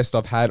another guest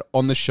I've had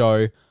on the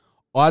show.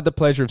 I had the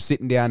pleasure of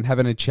sitting down and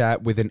having a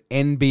chat with an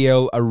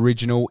NBL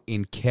original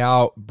in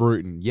Cal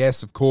Bruton.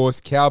 Yes, of course,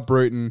 Cal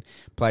Bruton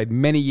played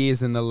many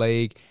years in the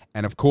league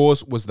and, of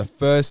course, was the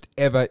first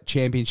ever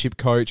championship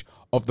coach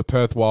of the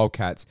Perth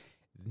Wildcats.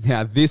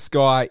 Now, this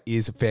guy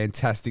is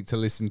fantastic to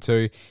listen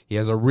to. He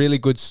has a really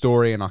good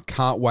story, and I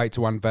can't wait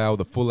to unveil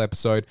the full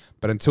episode.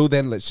 But until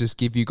then, let's just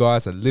give you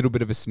guys a little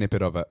bit of a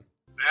snippet of it.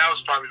 That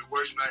was probably the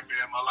worst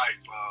nightmare in my life.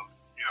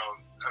 You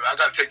know, I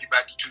got to take you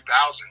back to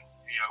 2000,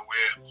 you know,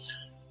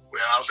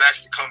 where I was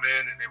asked to come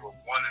in, and they were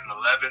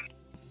 1-11,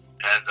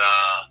 and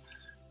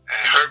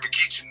Herb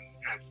McEachin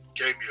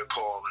gave me a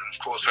call, and of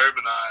course, Herb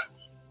and I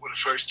were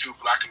the first 2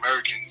 Black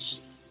Americans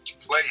to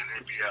play in the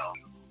NBL.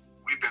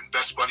 We've been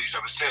best buddies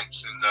ever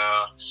since,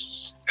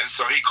 and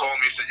so he called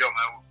me and said, "Yo,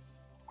 man,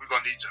 we're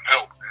gonna need some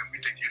help, and we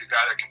think you're the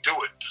guy that can do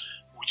it.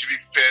 Would you be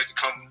prepared to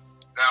come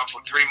down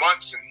for 3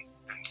 months and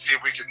see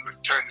if we can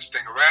turn this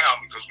thing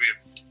around? Because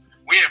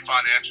we're in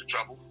financial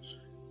trouble,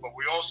 but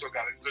we also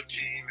got a good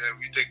team, and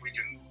we think we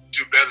can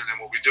do better than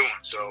what we're doing."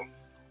 So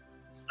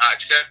I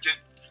accepted.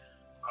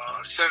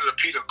 Senator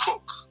Peter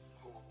Cook,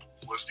 who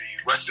was the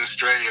Western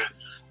Australia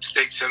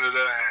state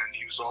senator, and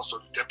he was also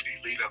the deputy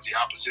leader of the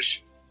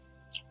opposition,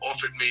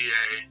 offered me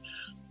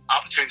a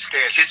opportunity to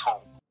stay at his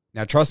home.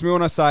 Now, trust me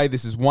when I say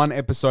this is one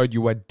episode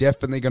you are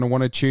definitely going to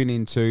want to tune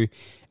into.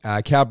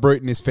 Cal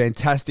Bruton is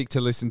fantastic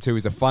to listen to.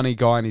 He's a funny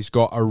guy, and he's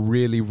got a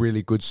really,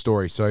 really good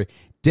story. So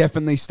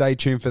definitely stay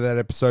tuned for that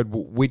episode,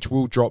 which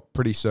will drop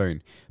pretty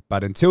soon.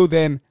 But until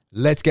then,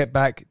 let's get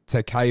back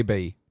to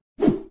KB.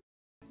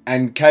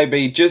 And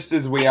KB, just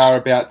as we are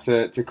about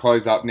to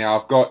close up now,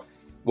 I've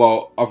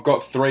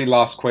got 3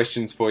 last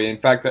questions for you. In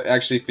fact,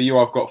 actually for you,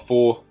 I've got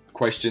 4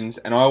 questions,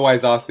 and I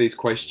always ask these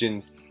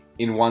questions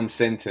in one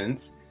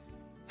sentence.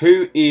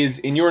 Who is,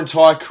 in your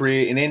entire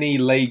career, in any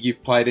league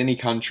you've played, any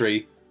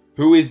country,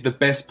 who is the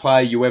best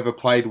player you ever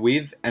played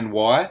with and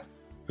why?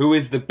 Who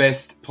is the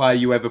best player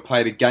you ever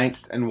played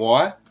against and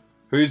why?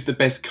 Who's the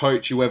best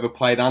coach you ever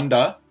played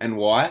under and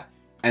why?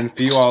 And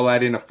for you, I'll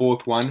add in a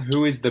 4th one.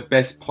 Who is the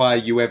best player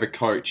you ever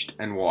coached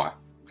and why?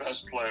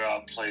 Best player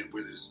I've played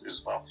with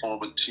is my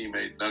former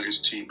teammate, Nuggets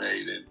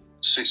teammate, and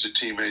Sixer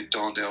teammate,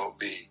 Donnell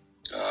Mead.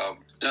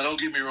 Now, don't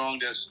get me wrong,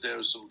 there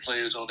were some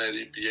players on that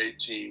NBA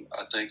team,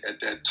 I think at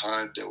that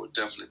time, that were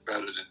definitely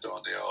better than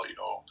Donnell. You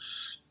know,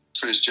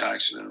 Chris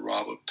Jackson and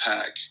Robert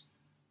Pack,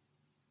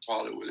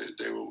 probably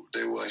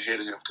they were ahead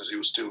of him because he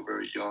was still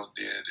very young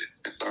then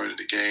and learning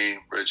the game.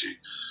 Reggie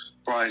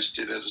Bryant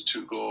did as a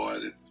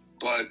 2-guard.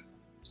 But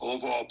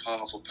overall,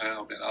 pound for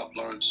pound, man, I've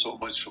learned so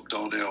much from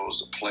Donnell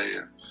as a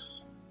player,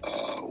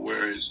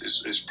 whereas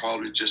it's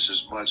probably just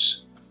as much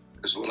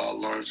as what I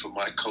learned from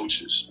my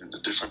coaches and the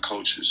different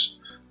coaches.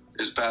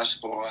 His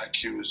basketball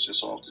IQ is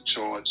just off the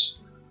charts,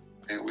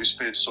 and we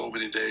spent so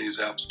many days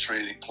after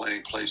training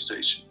playing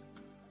PlayStation.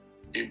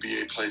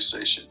 NBA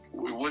PlayStation.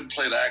 We wouldn't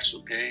play the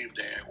actual game,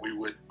 Dan.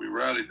 We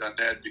rarely done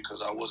that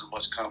because I wasn't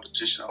much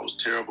competition. I was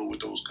terrible with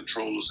those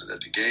controllers and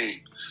at the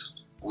game.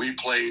 We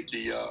played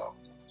the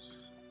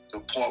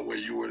part where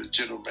you were the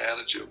general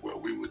manager, where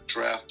we would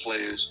draft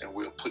players and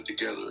we'll put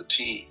together a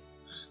team.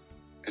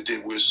 And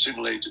then we'll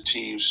simulate the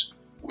teams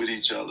with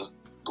each other,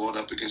 going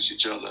up against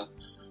each other.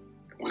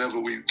 Whenever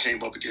we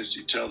came up against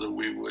each other,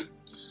 we would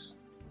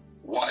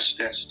watch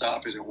that,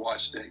 stop it, and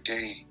watch that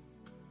game.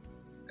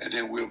 And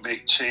then we'll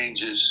make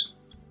changes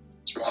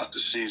throughout the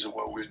season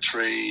where we'll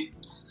trade,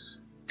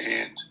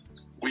 and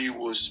we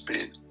will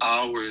spend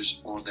hours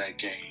on that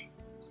game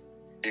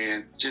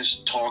and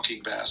just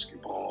talking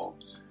basketball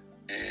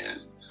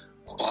and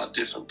about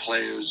different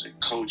players and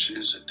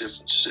coaches and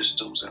different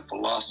systems and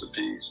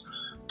philosophies.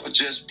 But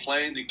just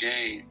playing the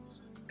game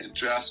and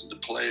drafting the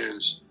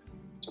players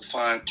to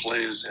find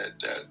players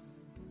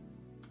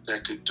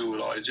that could do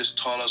it all. It just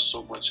taught us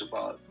so much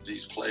about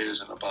these players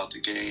and about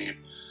the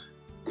game.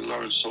 We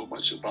learned so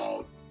much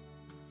about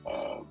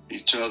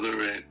each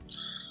other, and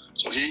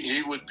so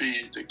he would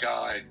be the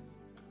guy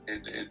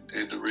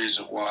and the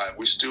reason why.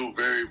 We're still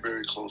very,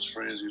 very close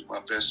friends. He was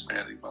my best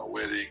man at my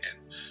wedding,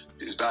 and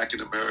he's back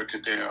in America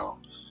now,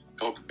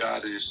 helping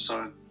guide his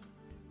son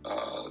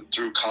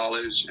through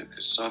college, and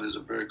his son is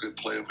a very good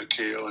player,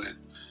 Mikhail,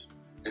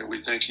 and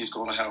we think he's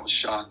going to have a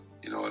shot.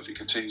 If he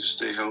continues to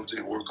stay healthy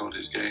and work on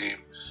his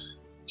game,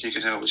 he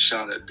can have a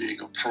shot at being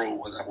a pro,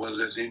 whether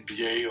that's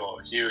NBA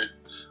or here in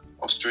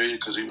Australia,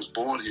 because he was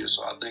born here.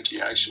 So I think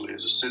he actually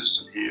is a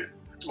citizen here.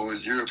 Or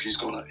in Europe, he's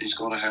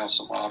gonna have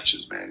some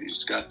options, man.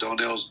 He's got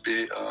Donnell's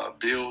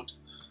build,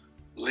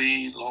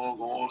 lean,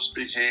 long arms,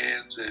 big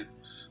hands, and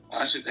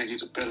I actually think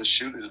he's a better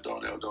shooter than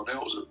Donnell.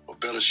 Donnell was a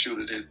better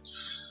shooter than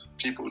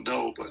people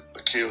know, but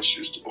Mikhail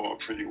shoots the ball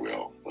pretty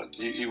well. But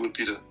he would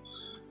be the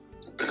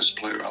best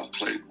player I've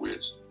played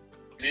with.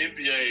 In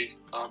the NBA,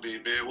 I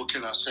mean, man, what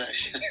can I say?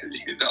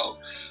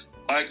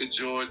 Michael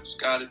Jordan,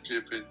 Scottie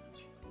Pippen.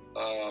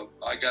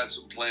 I got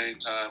some playing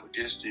time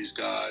against these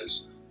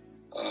guys.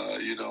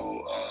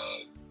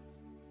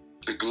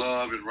 The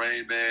Glove and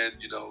Rain Man,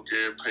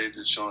 Gary Payton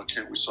and Sean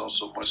Kemp, we saw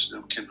so much of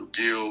them. Kendall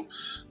Gill,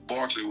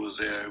 Barkley was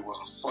there, one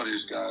of the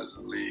funniest guys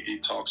in the league. He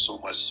talked so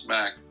much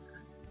smack,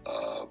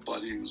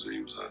 but he was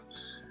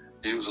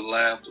a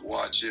laugh to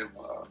watch him.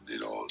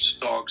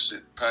 Starks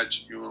and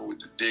Patrick Ewing with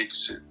the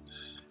Knicks, and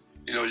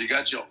you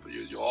got your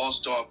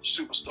all-star,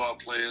 superstar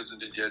players,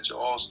 and then you had your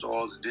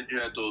all-stars, and then you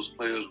had those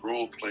players,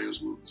 role players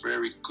who were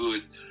very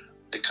good.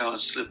 They kind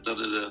of slipped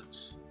under the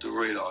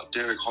radar.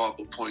 Derek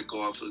Harper, point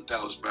guard for the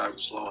Dallas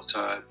Mavericks a long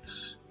time,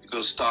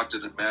 because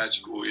Stockton and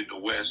Magic were in the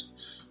West.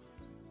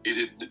 He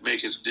didn't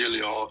make as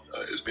many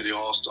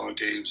all-star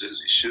games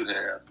as he should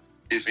have,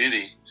 if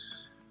any,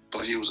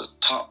 but he was a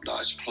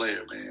top-notch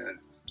player, man.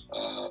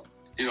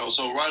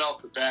 So right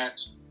off the bat,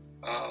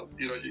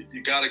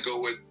 you got to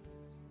go with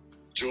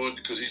Jordan,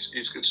 because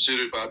he's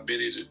considered by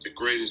many the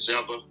greatest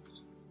ever.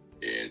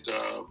 And,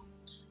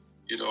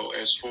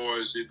 as far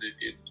as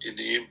in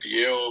the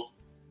NBL,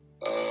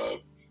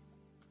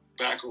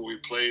 back when we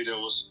played, there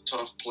was some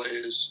tough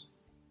players.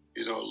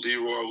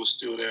 Leroy was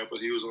still there, but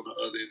he was on the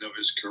other end of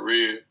his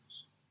career.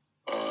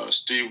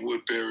 Steve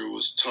Woodbury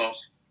was tough.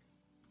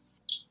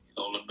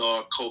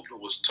 Leonard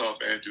Copeland was tough.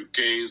 Andrew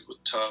Gaze was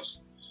tough.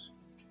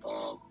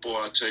 Boy,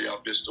 I tell you, I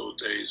miss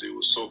those days. It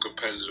was so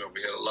competitive.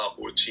 We had a lot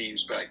more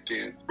teams back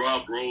then.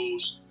 Rob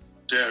Rose,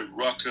 Derek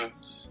Rucker,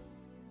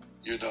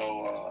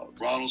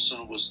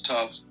 Ronaldson was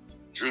tough.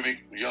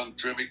 Young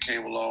Drimmick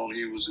came along.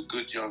 He was a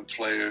good young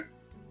player.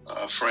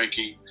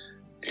 Frankie.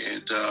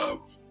 And,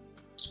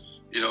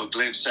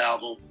 Glenn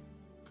Salvo.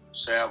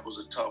 Sav was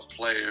a tough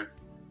player.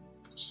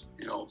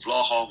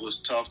 Vlahov was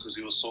tough because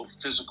he was so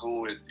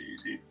physical, and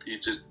he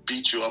just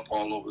beat you up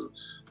all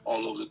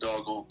over the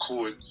doggone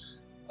court.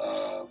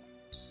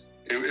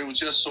 It was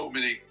just so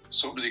many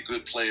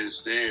good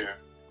players there.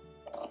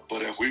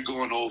 But if we're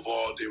going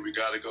overall, then we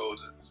got to go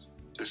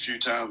the few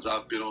times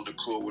I've been on the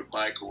court with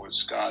Michael and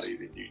Scotty.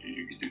 Then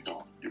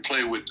you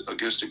play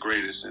against the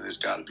greatest, and it's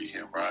got to be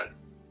him, right?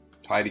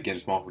 Played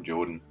against Michael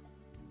Jordan.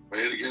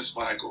 Played against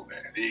Michael,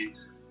 man. He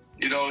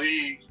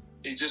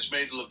just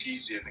made it look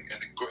easy, and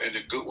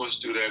the good ones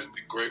do that, and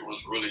the great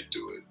ones really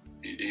do it.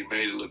 He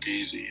made it look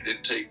easy. He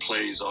didn't take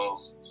plays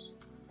off.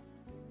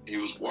 He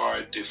was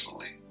wired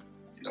differently.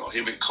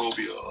 Him and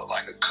Kobe are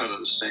like a cut of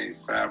the same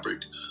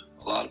fabric.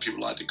 A lot of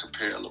people like to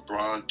compare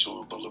LeBron to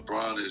him, but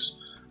LeBron is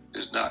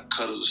not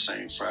cut of the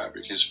same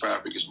fabric. His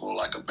fabric is more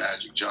like a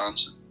Magic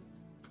Johnson,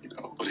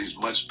 but he's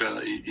much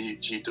better.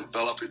 He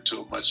developed into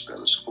a much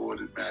better scorer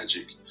than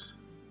Magic.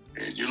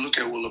 And you look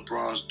at what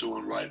LeBron's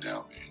doing right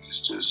now, man.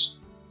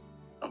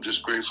 I'm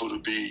just grateful to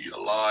be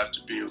alive,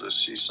 to be able to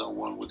see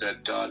someone with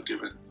that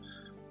God-given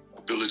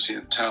ability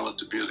and talent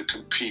to be able to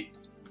compete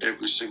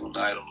every single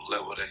night on the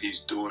level that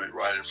he's doing it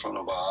right in front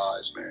of our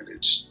eyes, man.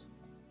 It's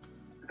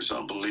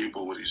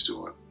unbelievable what he's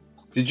doing.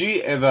 Did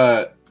you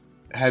ever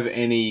have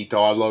any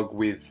dialogue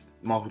with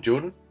Michael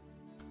Jordan?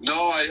 No,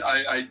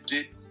 I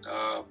didn't.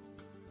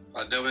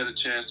 I never had a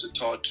chance to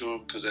talk to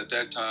him because at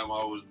that time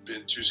I was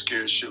been too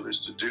scared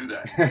shitless to do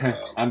that.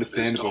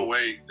 Understandable. There's no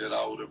way that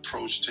I would have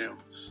approached him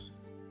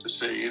to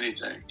say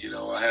anything. You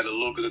know, I had a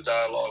little bit of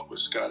dialogue with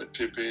Scottie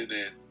Pippen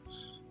and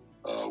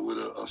with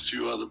a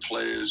few other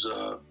players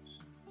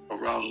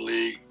around the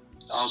league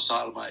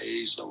outside of my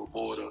age level,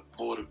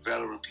 more the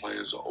veteran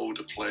players or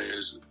older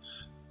players,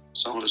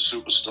 some of the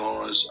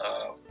superstars.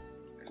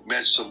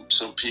 Met some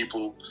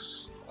people,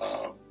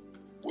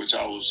 which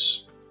I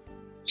was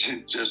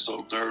just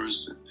so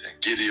nervous and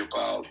giddy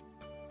about.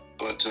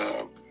 But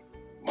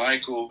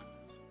Michael,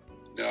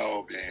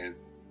 no, man,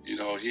 you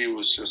know, he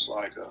was just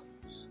like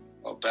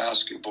a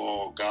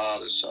basketball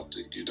god or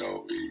something, you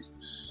know.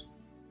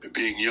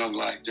 Being young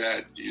like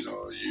that, you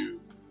know, you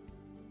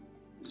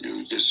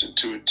get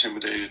too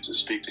intimidated to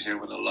speak to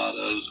him and a lot of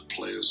other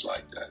players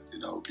like that, you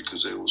know,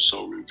 because they were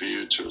so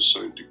revered to a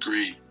certain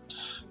degree.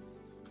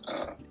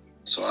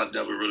 So I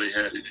never really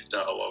had any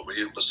dialogue with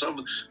him.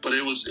 But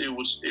it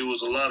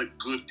was a lot of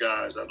good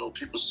guys. I know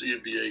people see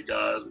NBA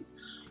guys.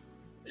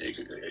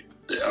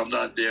 I'm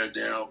not there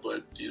now,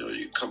 but you know,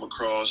 you come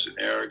across and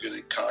arrogant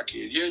and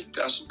cocky. And yeah, you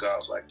got some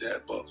guys like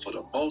that, but for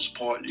the most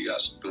part, you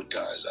got some good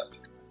guys out there.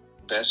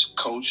 Best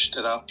coach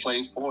that I've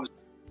played for.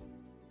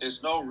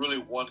 There's no really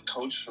one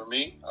coach for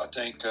me. I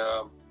think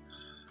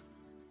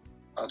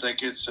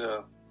it's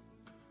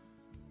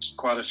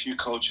quite a few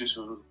coaches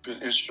who've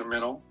been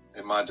instrumental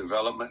in my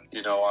development.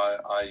 You know,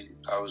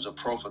 I was a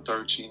pro for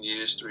 13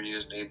 years, 3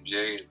 years in the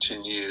NBA and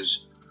 10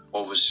 years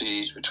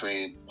overseas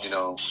between, you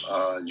know,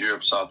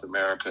 Europe, South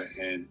America,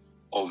 and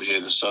over here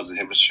in the Southern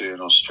Hemisphere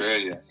in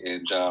Australia.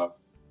 And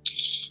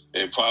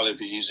it'd probably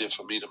be easier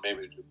for me to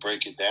maybe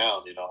break it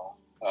down, you know.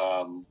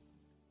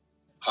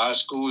 High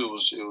school, it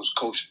was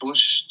Coach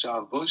Bush,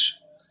 John Bush.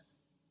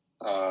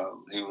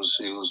 He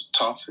was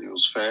tough. He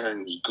was fair.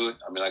 He was good.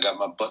 I mean, I got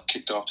my butt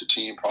kicked off the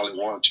team probably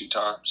 1 or 2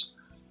 times,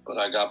 but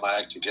I got my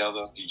act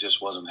together. He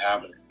just wasn't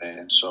having it,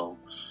 man. So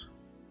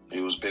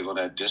he was big on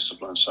that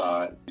discipline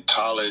side. In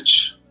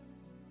college,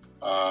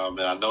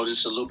 and I know this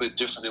is a little bit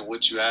different than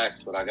what you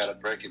asked, but I got to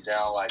break it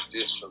down like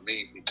this for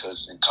me,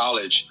 because in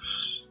college,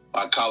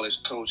 my college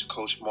coach,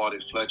 Coach Marty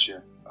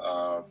Fletcher,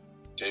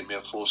 gave me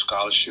a full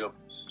scholarship,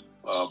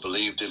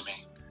 believed in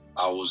me.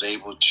 I was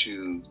able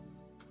to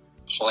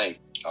play.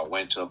 I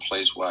went to a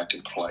place where I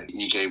could play.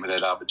 He gave me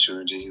that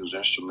opportunity. He was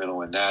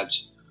instrumental in that.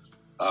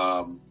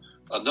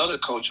 Another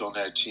coach on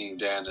that team,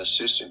 Dan, the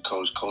assistant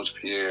coach, Coach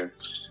Pierre,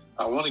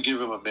 I want to give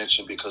him a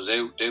mention because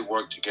they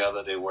worked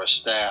together. They were a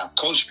staff.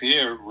 Coach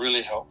Pierre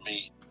really helped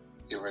me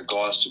in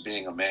regards to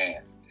being a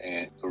man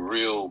and the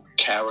real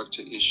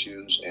character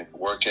issues and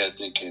work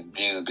ethic and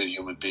being a good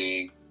human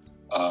being.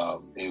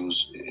 He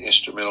was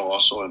instrumental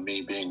also in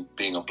me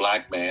being a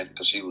black man,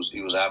 because he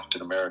was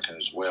African American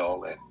as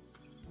well, and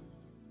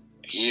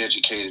he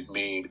educated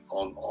me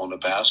on the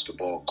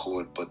basketball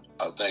court, but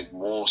I think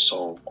more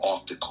so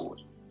off the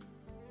court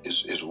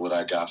is what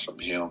I got from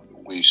him.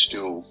 We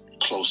still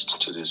close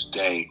to this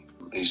day.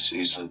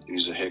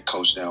 He's a head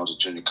coach now at a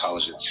junior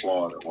college in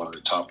Florida, one of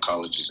the top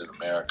colleges in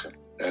America.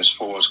 As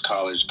far as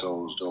college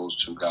goes, those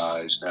two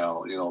guys.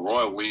 Now, you know,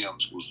 Roy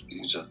Williams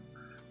he's a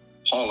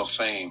Hall of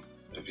Fame.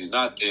 If he's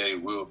not there, he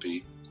will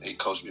be. He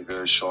coached me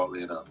very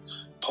shortly in a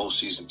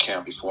postseason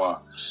camp before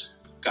I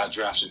got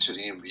drafted to the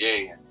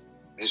NBA. And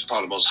he's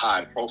probably the most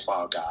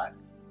high-profile guy.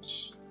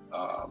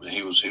 And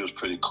he was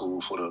pretty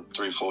cool for the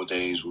 3-4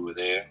 days we were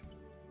there.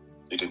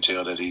 You can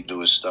tell that he knew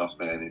his stuff,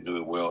 man. He knew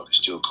it well. He's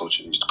still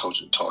coaching. He's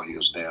coaching Tar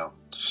Heels now.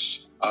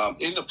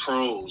 In the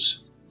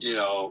pros, you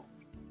know,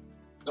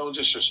 no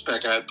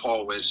disrespect. I had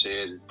Paul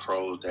Westhead in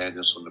pros,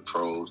 Daniels on the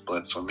pros.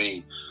 But for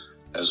me,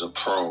 as a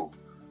pro,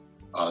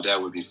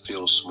 that would be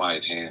Phil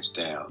Smythe, hands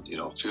down. You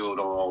know, Phil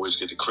don't always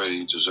get the credit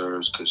he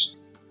deserves because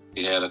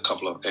he had a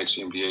couple of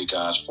ex-NBA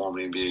guys,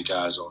 former NBA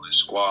guys on his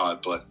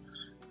squad, but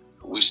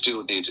we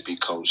still need to be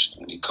coached,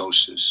 and he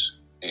coaches.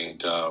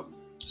 And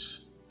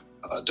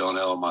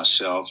Donnell,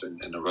 myself, and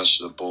the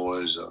rest of the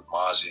boys,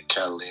 Mozzie and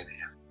Catalina,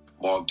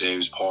 Mark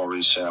Davis, Paul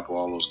Reed-Sapp,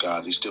 all those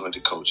guys, he still had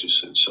the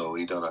coaches, and so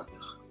he done an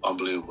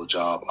unbelievable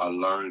job. I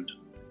learned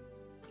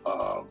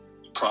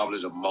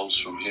probably the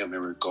most from him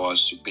in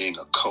regards to being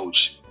a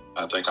coach.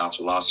 I think our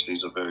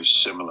philosophies are very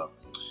similar.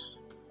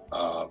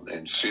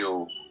 And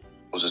Phil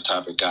was the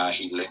type of guy,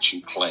 he let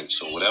you play.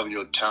 So whatever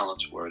your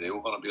talents were, they were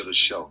going to be able to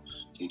show.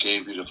 He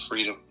gave you the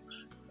freedom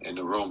and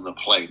the room to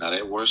play. Now,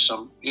 there were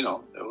some, you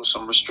know, there were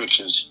some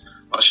restrictions.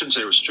 I shouldn't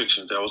say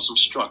restrictions. There was some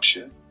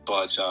structure.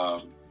 But,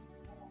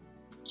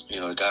 you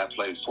know, the guy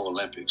played 4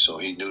 Olympics, so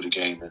he knew the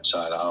game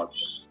inside out.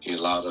 He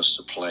allowed us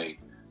to play.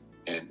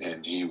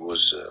 And he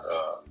was,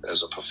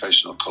 as a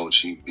professional coach,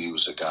 he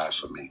was a guy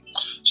for me.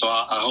 So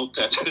I hope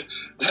that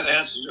that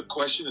answers your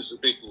question. It's a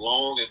bit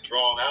long and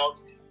drawn out,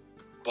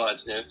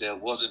 but there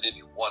wasn't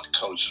any one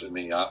coach for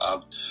me.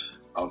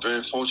 I'm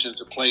very fortunate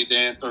to play,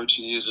 Dan,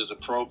 13 years as a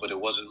pro, but it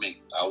wasn't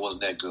me. I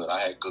wasn't that good.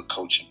 I had good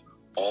coaching.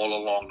 All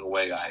along the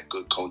way, I had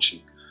good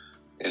coaching.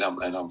 And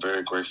I'm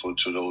very grateful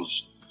to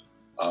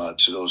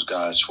those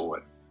guys for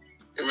it.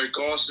 In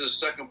regards to the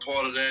second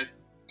part of that,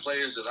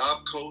 players that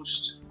I've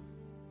coached,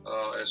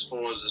 As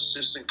far as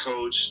assistant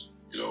coach,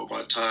 you know,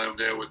 my time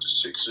there with the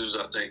Sixers,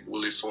 I think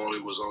Willie Farley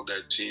was on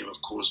that team.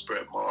 Of course,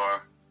 Brett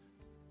Maher.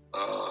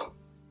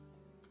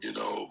 You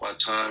know, my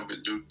time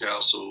in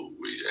Newcastle,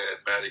 we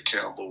had Matty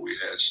Campbell, we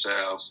had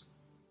Sav.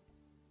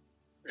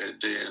 And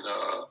then,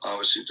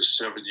 obviously, the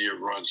 7-year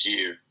run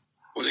here.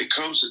 When it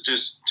comes to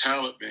just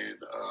talent, man,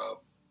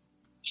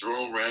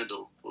 Jerome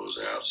Randall was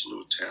an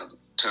absolute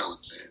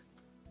talent, man.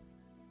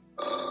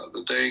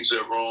 The things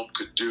that Rome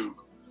could do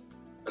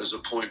as a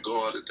point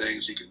guard, the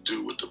things he could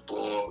do with the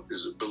ball,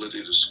 his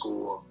ability to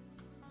score.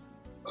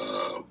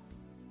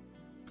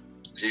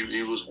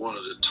 He was one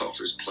of the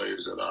toughest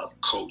players that I've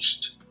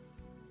coached.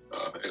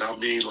 And I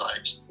mean,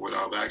 like, when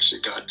I've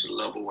actually got to the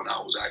level when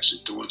I was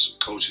actually doing some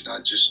coaching,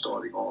 not just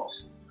starting off.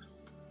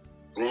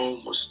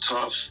 Rome was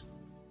tough.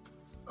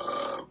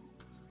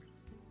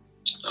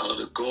 Out of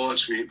the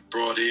guards we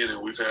brought in,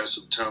 and we've had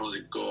some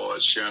talented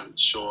guards, Shannon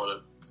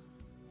Shorter.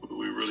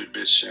 We really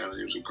miss Shannon.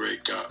 He was a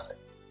great guy.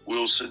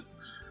 Wilson,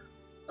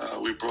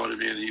 we brought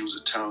him in. He was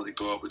a talented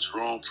guard, but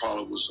Jerome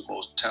probably was the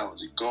most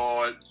talented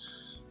guard.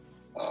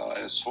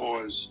 As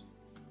far as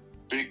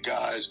big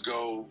guys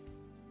go,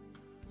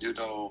 you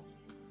know,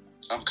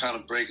 I'm kind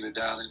of breaking it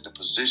down into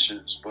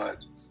positions,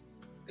 but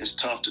it's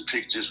tough to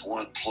pick just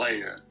one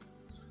player.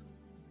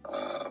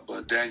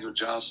 But Daniel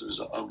Johnson is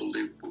an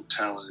unbelievable,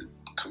 talented,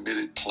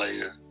 committed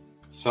player.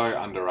 So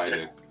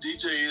underrated.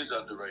 DJ is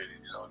underrated.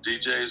 You know,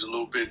 DJ is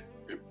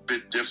a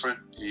bit different.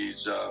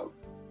 He's,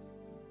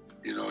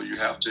 you know, you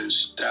have to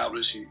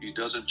establish. He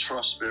doesn't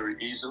trust very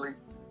easily,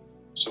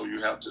 so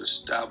you have to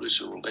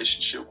establish a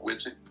relationship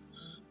with him.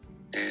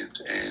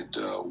 And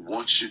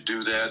once you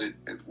do that,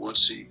 and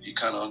once he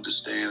kind of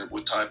understands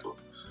what type of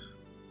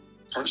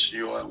person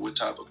you are and what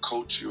type of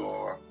coach you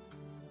are,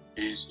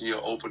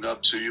 he'll open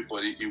up to you,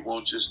 but he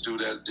won't just do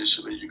that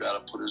initially. You got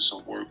to put in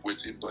some work with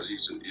him, but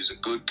he's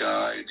a good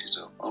guy, and he's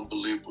an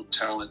unbelievable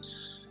talent.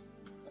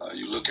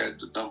 You look at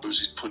the numbers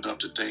he's putting up,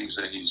 the things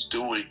that he's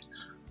doing.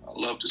 I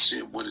love to see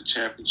him win a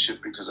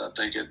championship, because I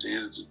think at the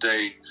end of the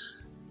day,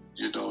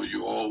 you know,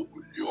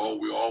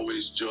 we're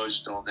always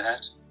judged on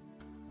that.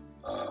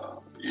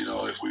 You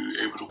know, if we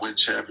were able to win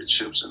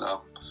championships, and I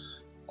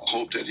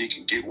hope that he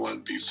can get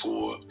one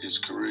before his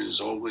career is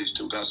over. He's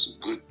still got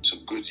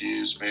some good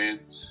years, man.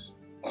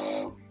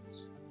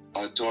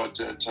 I thought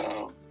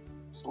that,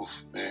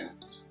 man,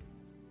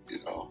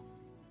 you know,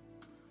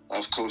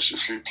 I've coached a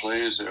few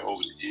players there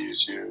over the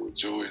years here with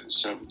Joey in the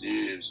 7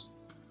 years.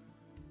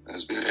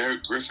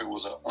 Eric Griffin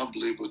was an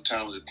unbelievable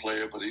talented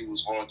player, but he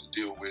was hard to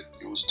deal with.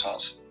 He was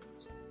tough.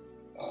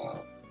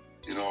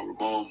 You know,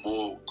 Ramon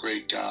Moore,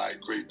 great guy,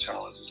 great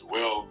talent as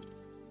well.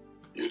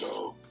 You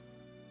know,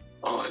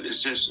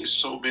 it's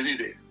so many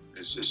there.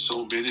 It's just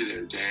so many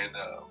there, Dan.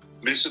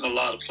 Missing a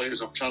lot of players.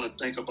 I'm trying to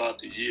think about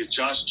the year.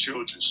 Josh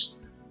Childress.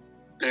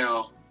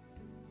 Now,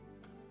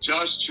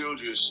 Josh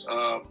Childress,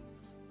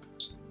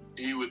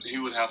 he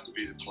would have to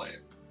be the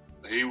player.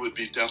 He would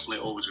be definitely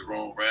over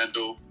Jerome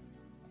Randall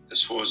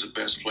as far as the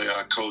best player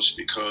I coached,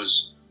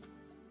 because,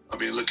 I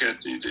mean, look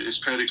at his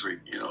pedigree.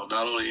 You know,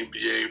 not only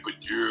NBA but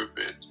Europe,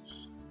 and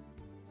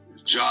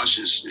Josh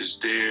is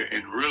there,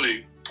 and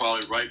really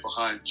probably right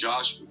behind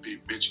Josh would be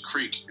Mitch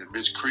Creek, and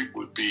Mitch Creek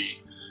would be,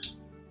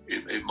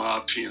 in my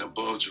opinion,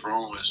 above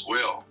Jerome as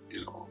well.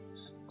 You know,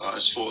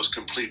 as far as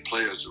complete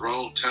players,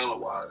 Jerome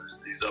talent-wise,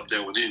 he's up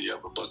there with any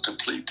of them, but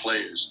complete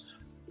players,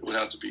 it would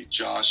have to be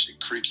Josh and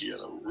Creaky at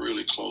a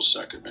really close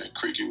second, man.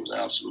 Creaky was an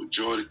absolute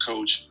joy to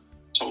coach.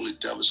 Totally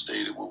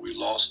devastated when we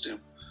lost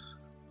him.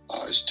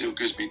 It still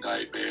gives me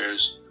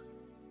nightmares,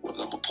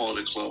 whether I'm a part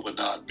of the club or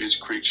not. Mitch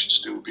Creek should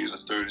still be in a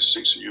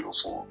 36er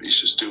uniform. He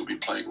should still be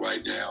playing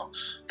right now,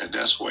 and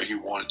that's where he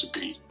wanted to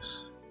be.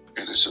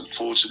 And it's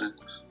unfortunate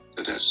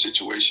that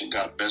situation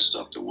got messed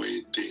up the way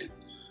it did,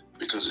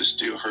 because it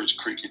still hurts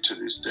Creaky to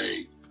this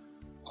day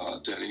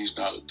that he's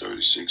not a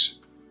 36er.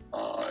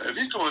 If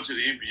he's going to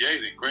the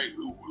NBA, then great.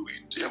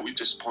 We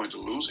disappointed to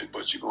lose him,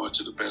 but you're going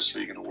to the best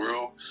league in the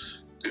world,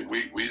 then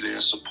we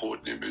there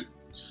supporting him and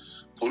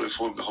pulling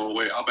for him the whole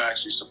way. I'm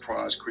actually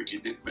surprised Creaky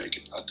didn't make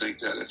it. I think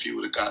that if he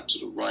would have gotten to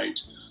the right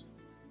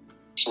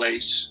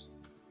place,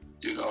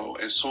 you know,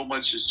 and so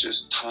much is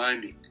just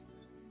timing,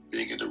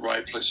 being in the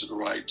right place at the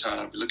right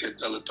time. You look at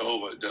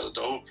Dellavedova.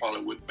 Dellavedova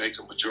probably wouldn't make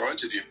a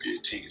majority of the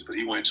NBA teams, but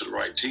he went to the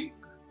right team.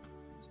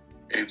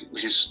 And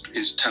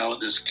his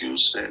talent and skill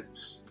set,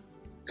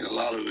 and a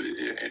lot of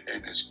it,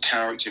 and his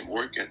character and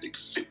work ethic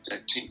fit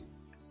that team.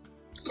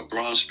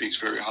 LeBron speaks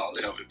very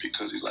highly of it,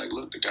 because he's like,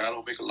 look, the guy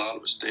don't make a lot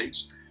of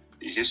mistakes.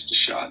 He hits the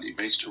shot, he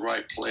makes the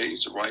right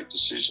plays, the right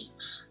decision.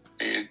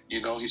 And,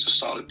 you know, he's a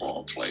solid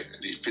ball player,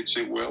 and he fits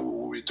in well with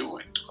what we're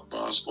doing.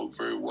 LeBron spoke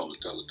very well of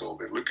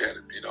Dellavedova. Look at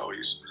him, you know,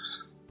 he's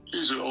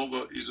an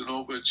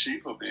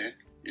overachiever, man.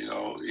 You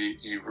know,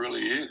 he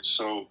really is.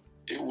 So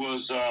it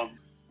was,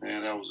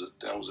 man, that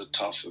was a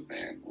tough one,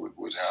 man,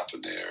 what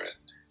happened there.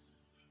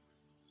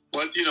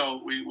 But, you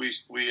know,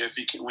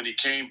 when he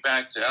came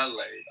back to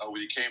LA, or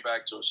when he came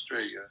back to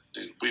Australia,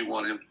 then we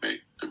wanted him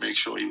to make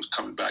sure he was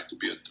coming back to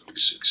be a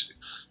 36er.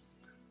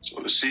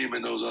 So to see him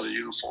in those other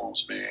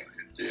uniforms, man,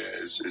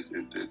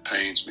 it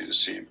pains me to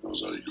see him in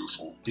those other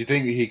uniforms. Do you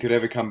think he could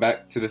ever come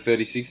back to the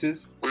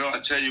 36ers? Well, I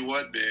tell you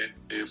what, man.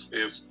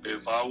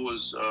 If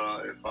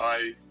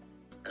I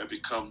had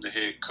become the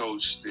head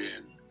coach,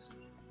 then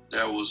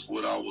that was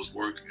what I was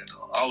working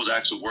on. I was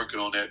actually working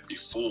on that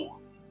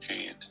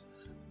beforehand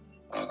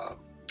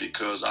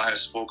because I had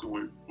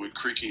spoken with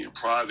Creaky in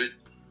private,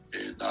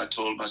 and I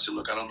told him, I said,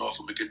 look, I don't know if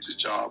I'm going to get this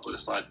job, but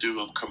if I do,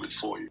 I'm coming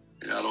for you.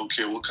 And I don't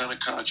care what kind of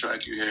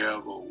contract you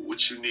have or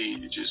what you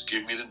need. You just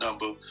give me the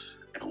number,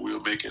 and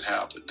we'll make it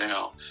happen.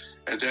 Now,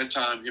 at that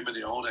time, him and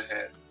the owner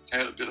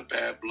had a bit of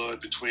bad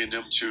blood between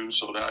them two,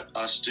 so that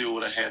I still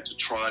would have had to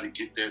try to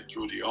get that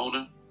through the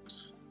owner.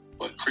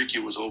 But Creaky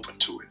was open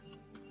to it.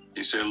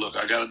 He said, look,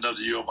 I got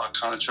another year on my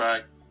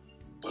contract,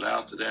 but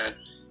after that,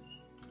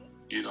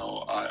 you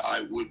know,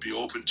 I would be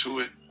open to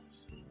it,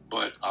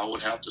 but I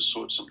would have to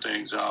sort some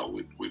things out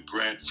with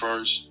Grant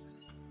first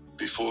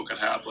before it can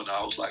happen.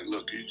 I was like,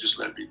 look, you just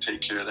let me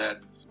take care of that.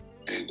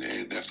 And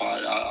if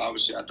I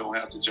obviously I don't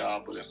have the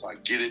job, but if I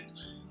get it,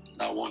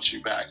 I want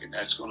you back, and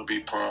that's going to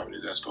be priority.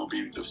 That's going to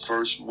be the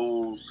first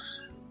move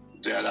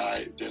that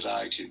I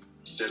can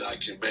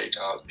make.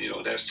 You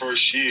know, that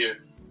first year,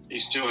 he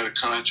still had a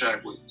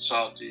contract with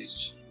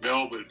Southeast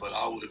Melbourne, but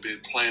I would have been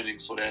planning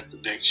for that the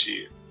next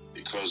year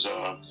because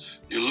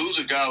you lose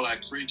a guy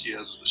like Creaky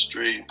as an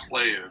Australian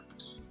player.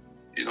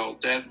 You know,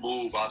 that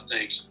move, I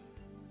think,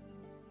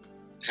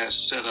 has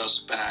set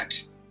us back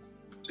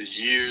the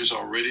years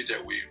already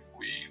that we've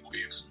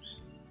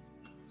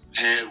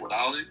had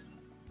without it,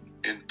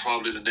 and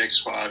probably the next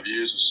 5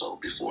 years or so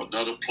before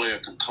another player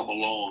can come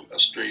along,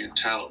 Australian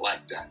talent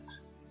like that.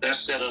 That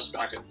set us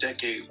back a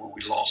decade when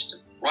we lost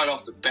him, right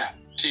off the bat.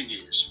 10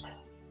 years.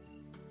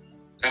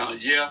 Now,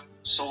 yeah,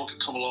 someone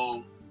could come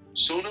along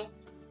sooner.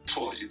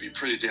 Boy, you'd be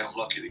pretty damn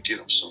lucky to get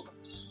them sooner.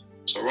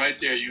 So right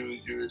there,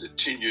 you're at a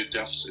 10-year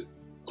deficit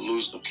of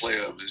losing a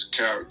player of his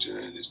character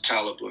and his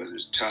caliber and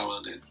his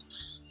talent and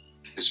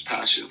his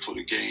passion for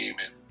the game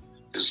and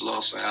his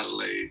love for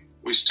Adelaide.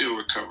 We're still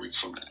recovering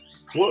from that.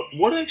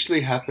 What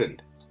actually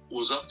happened?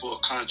 Was up for a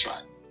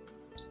contract,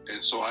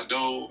 and so I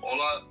know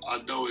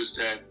I know is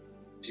that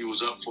he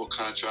was up for a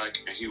contract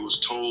and he was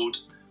told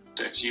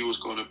that he was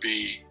going to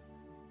be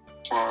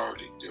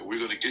priority. That we're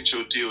going to get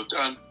your deal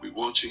done. We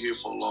want you here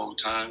for a long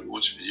time. We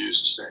want you for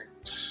years to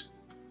stay.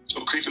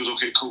 So Creaky was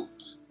okay, cool.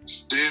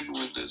 Then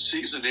when the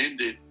season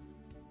ended,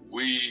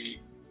 we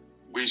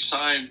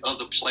signed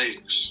other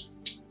players.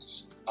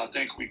 I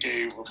think we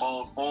gave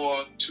Ramon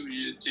Moore a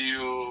 2-year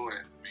deal,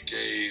 and we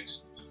gave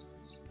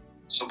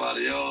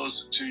somebody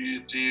else a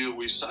 2-year deal.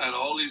 We signed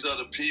all these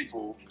other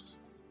people,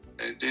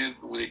 and then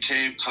when it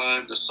came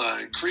time to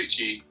sign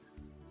Creaky,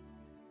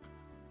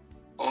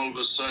 all of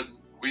a sudden,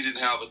 we didn't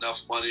have enough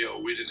money,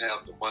 or we didn't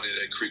have the money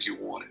that Creaky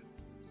wanted.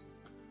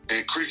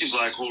 And Creaky's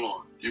like, hold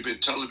on, you've been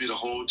telling me the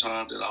whole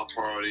time that I'm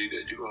priority,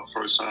 that you're going to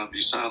first sign me,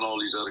 sign all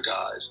these other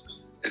guys,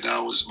 and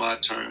now it's my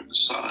turn to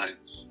sign.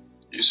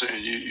 You're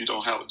saying you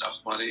don't have enough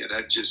money, and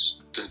that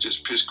just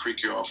pissed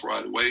Creaky off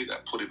right away.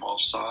 That put him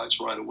off sides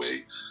right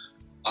away.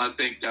 I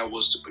think that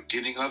was the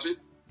beginning of it,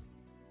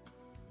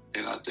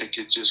 and I think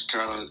it just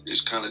kind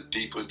of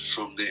deepened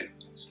from there.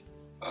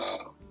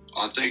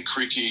 I think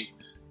Creaky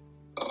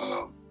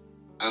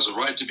has a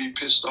right to be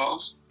pissed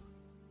off.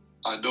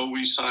 I know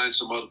we signed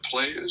some other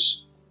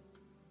players,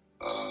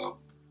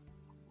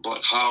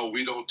 but how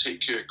we don't take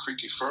care of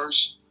Creaky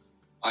first,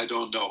 I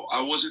don't know.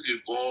 I wasn't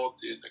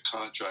involved in the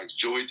contracts.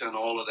 Joey done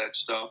all of that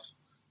stuff,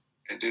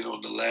 and then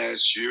on the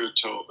last year or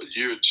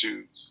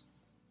two,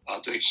 I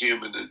think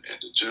him and the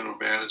general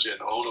manager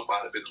and the owner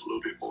might have been a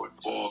little bit more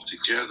involved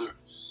together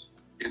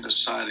in the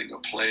signing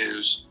of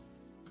players,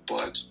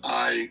 but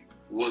I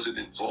wasn't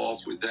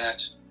involved with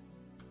that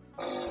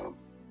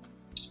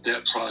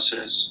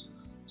process.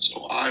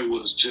 So I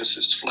was just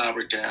as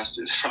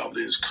flabbergasted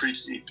probably as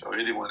Creaky or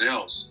anyone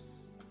else,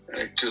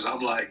 because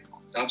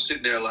I'm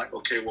sitting there like,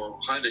 okay, well,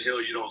 how in the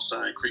hell you don't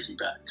sign Creaky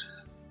back?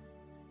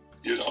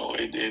 You know,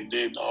 and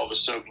then all of a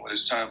sudden when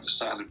it's time to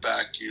sign him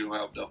back, you don't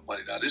have enough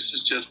money. Now, this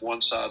is just one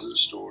side of the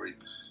story.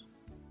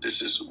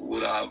 This is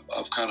what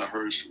I've kind of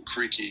heard from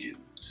Creaky, and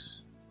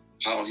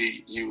how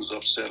he was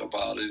upset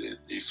about it, and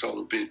he felt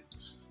a bit,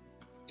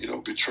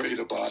 betrayed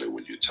about it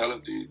when you tell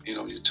him, you're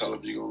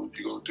going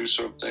to do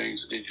certain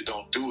things and then you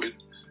don't do it.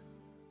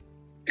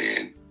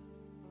 And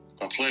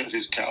a player of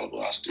his caliber,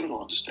 I still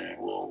don't understand.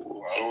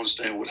 Well, I don't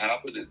understand what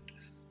happened.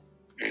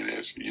 And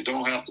if you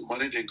don't have the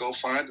money, then go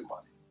find the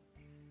money.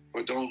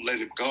 But don't let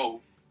him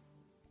go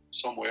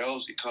somewhere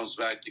else. He comes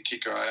back to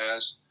kick our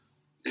ass.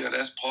 Yeah,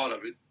 that's part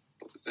of it.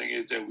 But the thing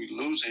is that we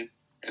lose him,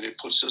 and it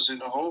puts us in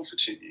the hole for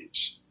 10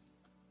 years.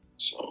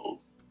 So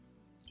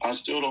I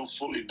still don't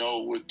fully know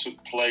what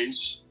took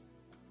place,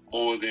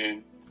 more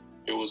than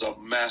it was a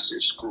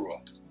massive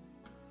screw-up.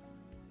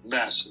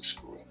 Massive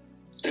screw-up.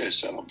 It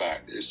set them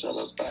back. It set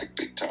us back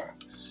big time.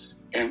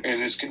 And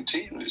it's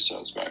continuing to set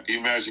us back. You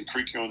imagine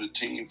Creaky on the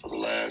team for the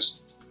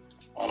last,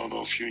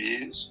 a few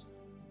years.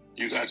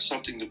 You got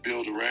something to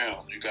build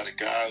around. You got a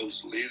guy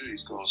who's a leader.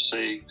 He's going to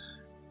say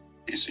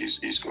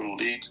He's going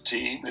to lead the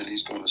team, and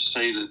he's going to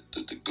say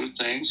the good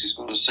things. He's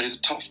going to say the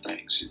tough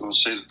things. He's going to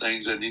say the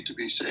things that need to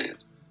be said.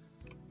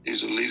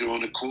 He's a leader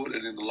on the court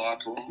and in the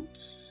locker room,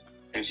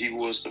 and he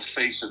was the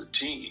face of the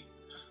team.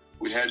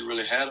 We hadn't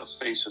really had a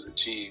face of the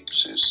team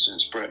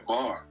since Brett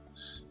Maher,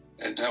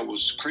 and that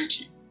was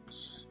Creaky.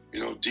 You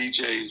know,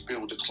 DJ has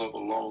been with the club a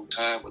long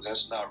time, but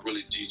that's not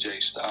really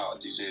DJ's style.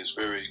 DJ is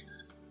very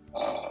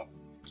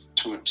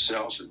to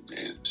himself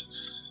and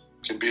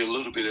can be a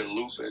little bit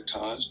aloof at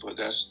times, but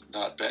that's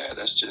not bad.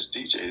 That's just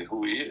DJ,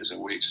 who he is, and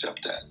we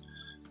accept that.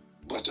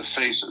 But the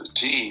face of the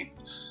team,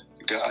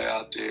 the guy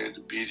out there in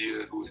the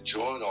media who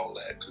enjoyed all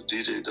that, because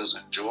DJ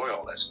doesn't enjoy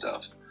all that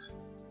stuff,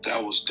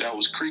 that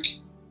was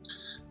Creaky.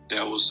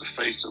 That was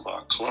the face of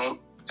our club,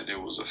 and it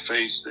was a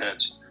face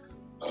that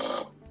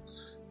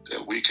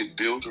we could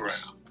build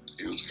around.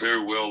 He was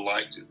very well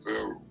liked and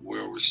very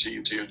well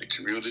received here in the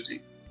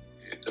community,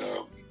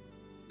 and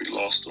we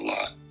lost a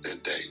lot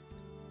that day.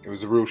 It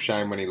was a real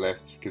shame when he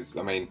left, because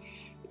I mean,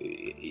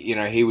 you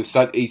know,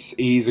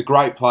 he's a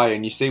great player,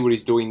 and you see what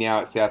he's doing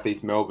now at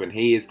Southeast Melbourne.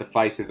 He is the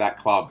face of that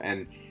club,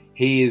 and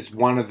he is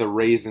one of the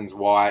reasons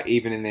why,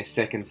 even in their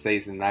second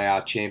season, they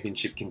are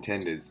championship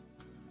contenders.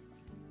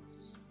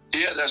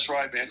 Yeah, that's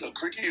right, man. Look,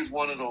 Creaky is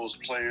one of those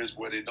players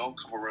where they don't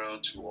come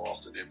around too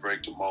often and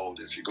break the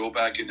mold. If you go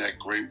back in that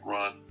great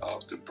run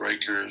of the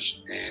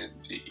Breakers and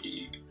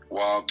the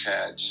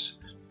Wildcats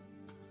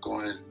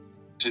going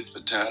tit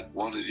for tat,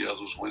 one of the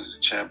others winning the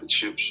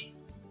championships,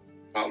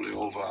 probably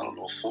over,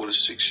 4 to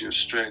 6 year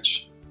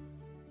stretch.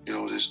 You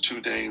know, there's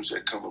two names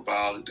that come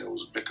about, and there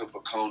was Mika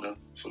Vukona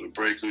for the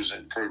Breakers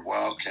and Kurt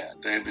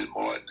Wildcat, Damian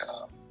Martin.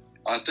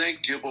 I think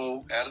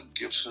Adam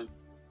Gibson,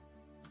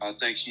 I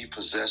think he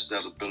possessed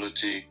that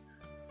ability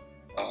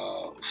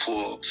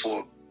for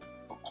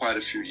quite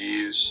a few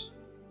years.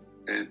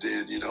 And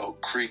then, you know,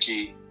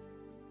 Creaky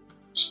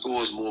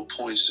scores more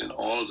points than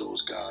all of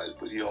those guys,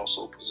 but he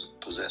also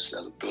possessed that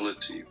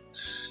ability.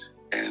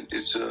 And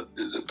it's the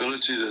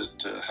ability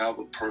to have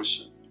a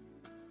person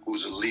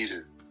who's a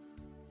leader,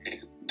 and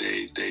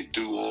they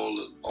do all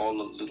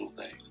the little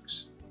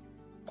things.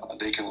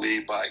 They can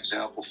lead by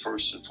example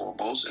first and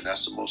foremost, and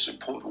that's the most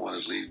important one,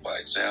 is lead by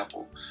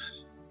example.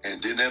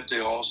 And then if they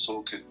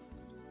also can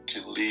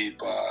lead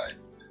by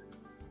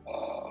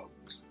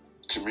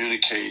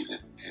communicate and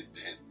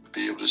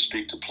be able to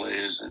speak to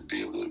players and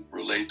be able to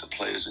relate to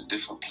players and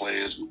different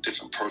players with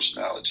different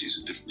personalities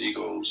and different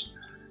egos.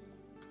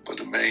 But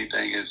the main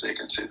thing is they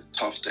can say the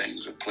tough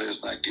things when players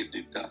not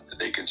getting it done. And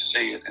they can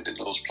say it, and then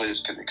those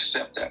players can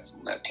accept that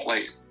from that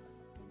player.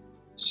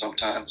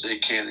 Sometimes they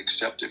can't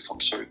accept it from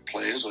certain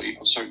players or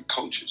even certain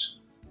coaches.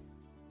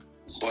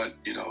 But,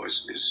 you know,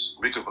 it's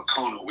Mika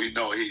Vukona. We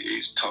know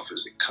he's tough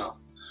as it comes.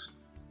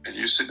 And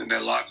you sit in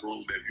that locker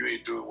room, if you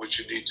ain't doing what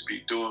you need to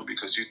be doing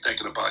because you're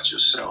thinking about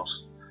yourself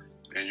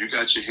and you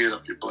got your head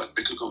up your butt,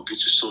 Mika going to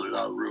get you sorted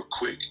out real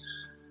quick.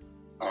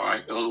 All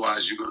right?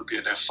 Otherwise, you're going to be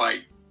in that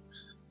fight.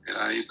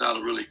 And he's not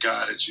a really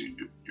guy that you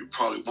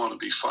probably want to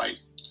be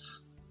fighting.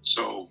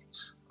 So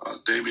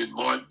Damian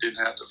Martin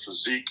didn't have the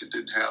physique and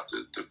didn't have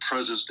the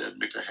presence that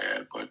Mika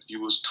had, but he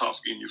was tough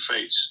in your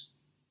face.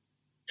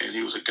 And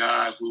he was a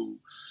guy who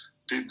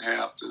didn't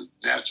have the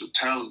natural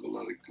talent of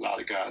a lot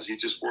of guys. He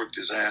just worked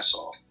his ass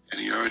off, and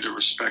he earned the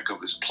respect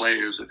of his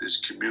players and his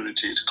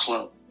community, his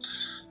club.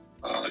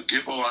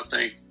 Gibbo, I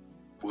think,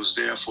 was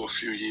there for a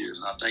few years,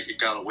 and I think it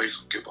got away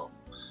from Gibbo.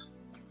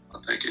 I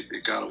think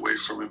it got away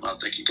from him. I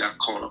think he got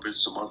caught up in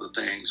some other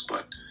things,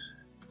 but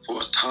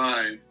for a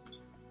time,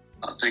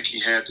 I think he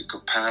had the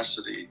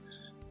capacity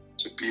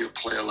to be a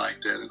player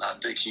like that, and I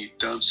think he'd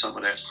done some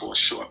of that for a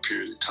short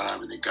period of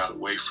time, and it got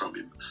away from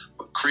him.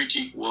 But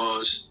Creaky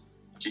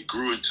he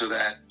grew into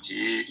that.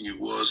 He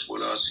was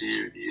with us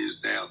here, and he is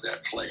now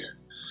that player.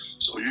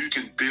 So you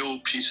can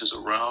build pieces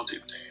around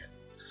him, Dan.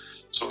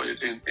 So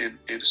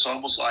it's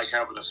almost like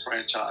having a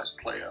franchise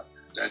player.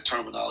 That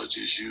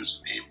terminology is used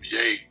in the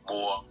NBA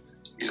more.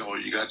 You know,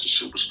 you got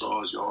your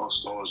superstars, your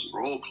all-stars,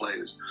 your role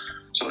players.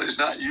 So it's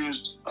not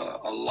used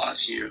a lot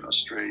here in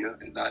Australia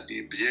and not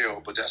in the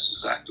NBL, but that's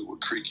exactly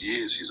what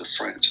Creaky is. He's a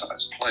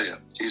franchise player.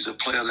 He's a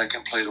player that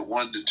can play the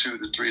 1 to 2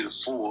 to 3 to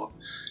 4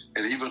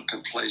 and even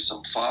can play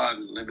some 5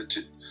 in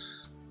limited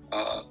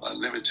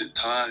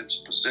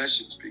times,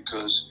 possessions,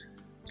 because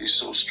he's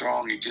so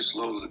strong, he gets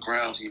low to the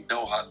ground. He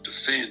knows how to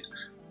defend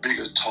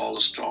bigger,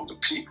 taller, stronger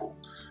people.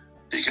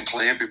 He can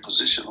play every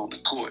position on the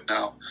court.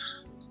 Now,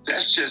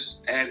 that's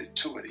just added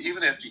to it.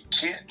 Even if he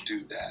can't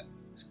do that,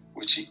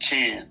 which he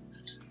can,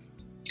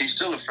 he's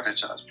still a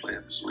franchise player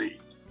in this league.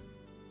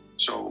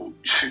 So,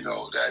 you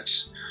know, that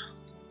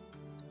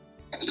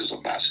is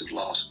a massive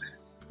loss, man.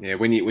 Yeah,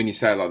 when you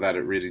say it like that,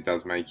 it really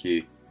does make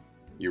you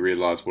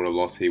realise what a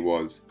loss he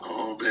was.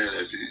 Oh, man,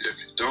 if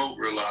you don't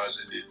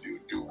realise it,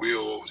 you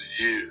will over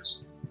the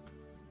years.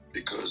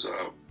 Because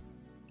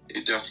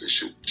he definitely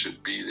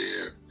should be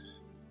there.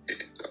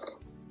 And,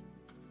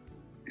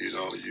 you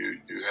know, you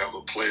have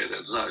a player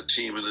that's not a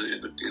team in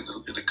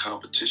the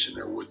competition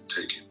that wouldn't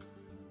take him.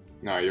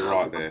 No, you're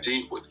right there. A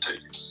team wouldn't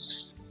take him.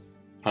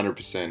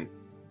 100%.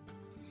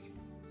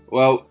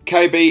 Well,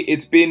 KB,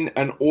 it's been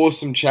an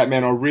awesome chat,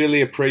 man. I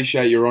really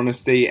appreciate your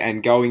honesty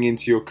and going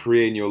into your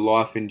career and your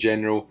life in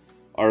general.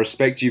 I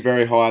respect you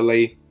very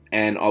highly,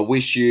 and I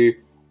wish you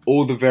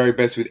all the very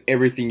best with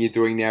everything you're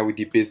doing now with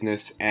your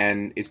business,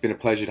 and it's been a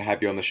pleasure to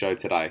have you on the show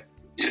today.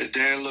 Yeah,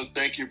 Dan, look,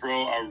 thank you,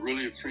 bro. I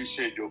really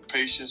appreciate your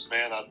patience,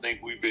 man. I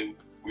think we've been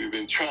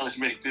trying to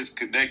make this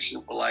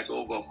connection for like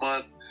over a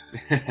month.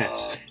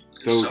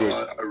 So good.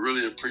 I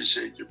really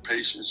appreciate your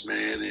patience,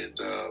 man, and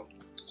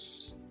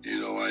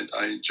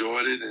I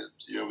enjoyed it, and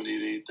if you ever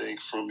need anything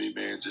from me,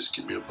 man, just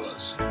give me a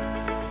buzz.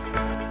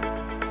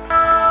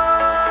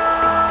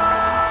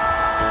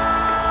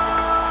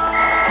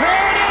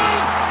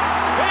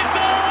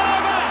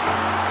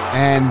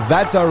 And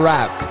that's a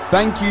wrap.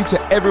 Thank you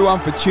to everyone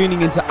for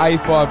tuning into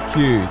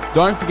A5Q.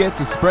 Don't forget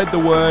to spread the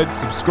word,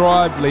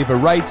 subscribe, leave a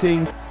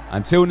rating.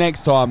 Until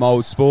next time,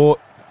 old sport.